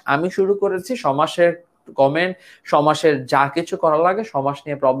 সমাস আমি শুরু করেছি, সমাসের কমেন্ট, সমাসের যা কিছু করা লাগে, সমাস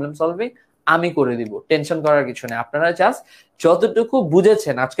নিয়ে প্রবলেম সলভিং আমি করে দিব, টেনশন করার কিছু নেই। আপনারা জাস্ট যতটুকু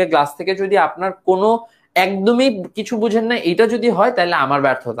বুঝেছেন আজকে ক্লাস থেকে, যদি আপনার কোনো একদমই কিছু বুঝেন না, এটা যদি হয় তাহলে আমার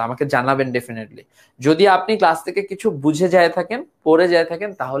ব্যর্থতা, আমাকে জানাবেন ডেফিনেটলি। যদি আপনি ক্লাস থেকে কিছু বুঝে যায় থাকেন, পড়ে যায় থাকেন,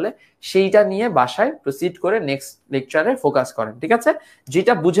 তাহলে সেইটা নিয়ে বাসায় প্রসিড করে নেক্সট লেকচারে ফোকাস করেন, ঠিক আছে?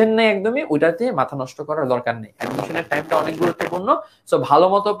 যেটা বুঝেন না একদমই, ওইটাতে মাথা নষ্ট করার দরকার নেই। অ্যাডমিশনের টাইমটা অনেক গুরুত্বপূর্ণ। সো ভালো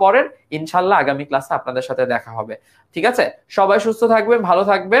মতো পড়েন, ইনশাল্লাহ আগামী ক্লাসে আপনাদের সাথে দেখা হবে, ঠিক আছে? সবাই সুস্থ থাকবেন, ভালো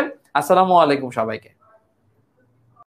থাকবেন। আসসালামু আলাইকুম সবাইকে।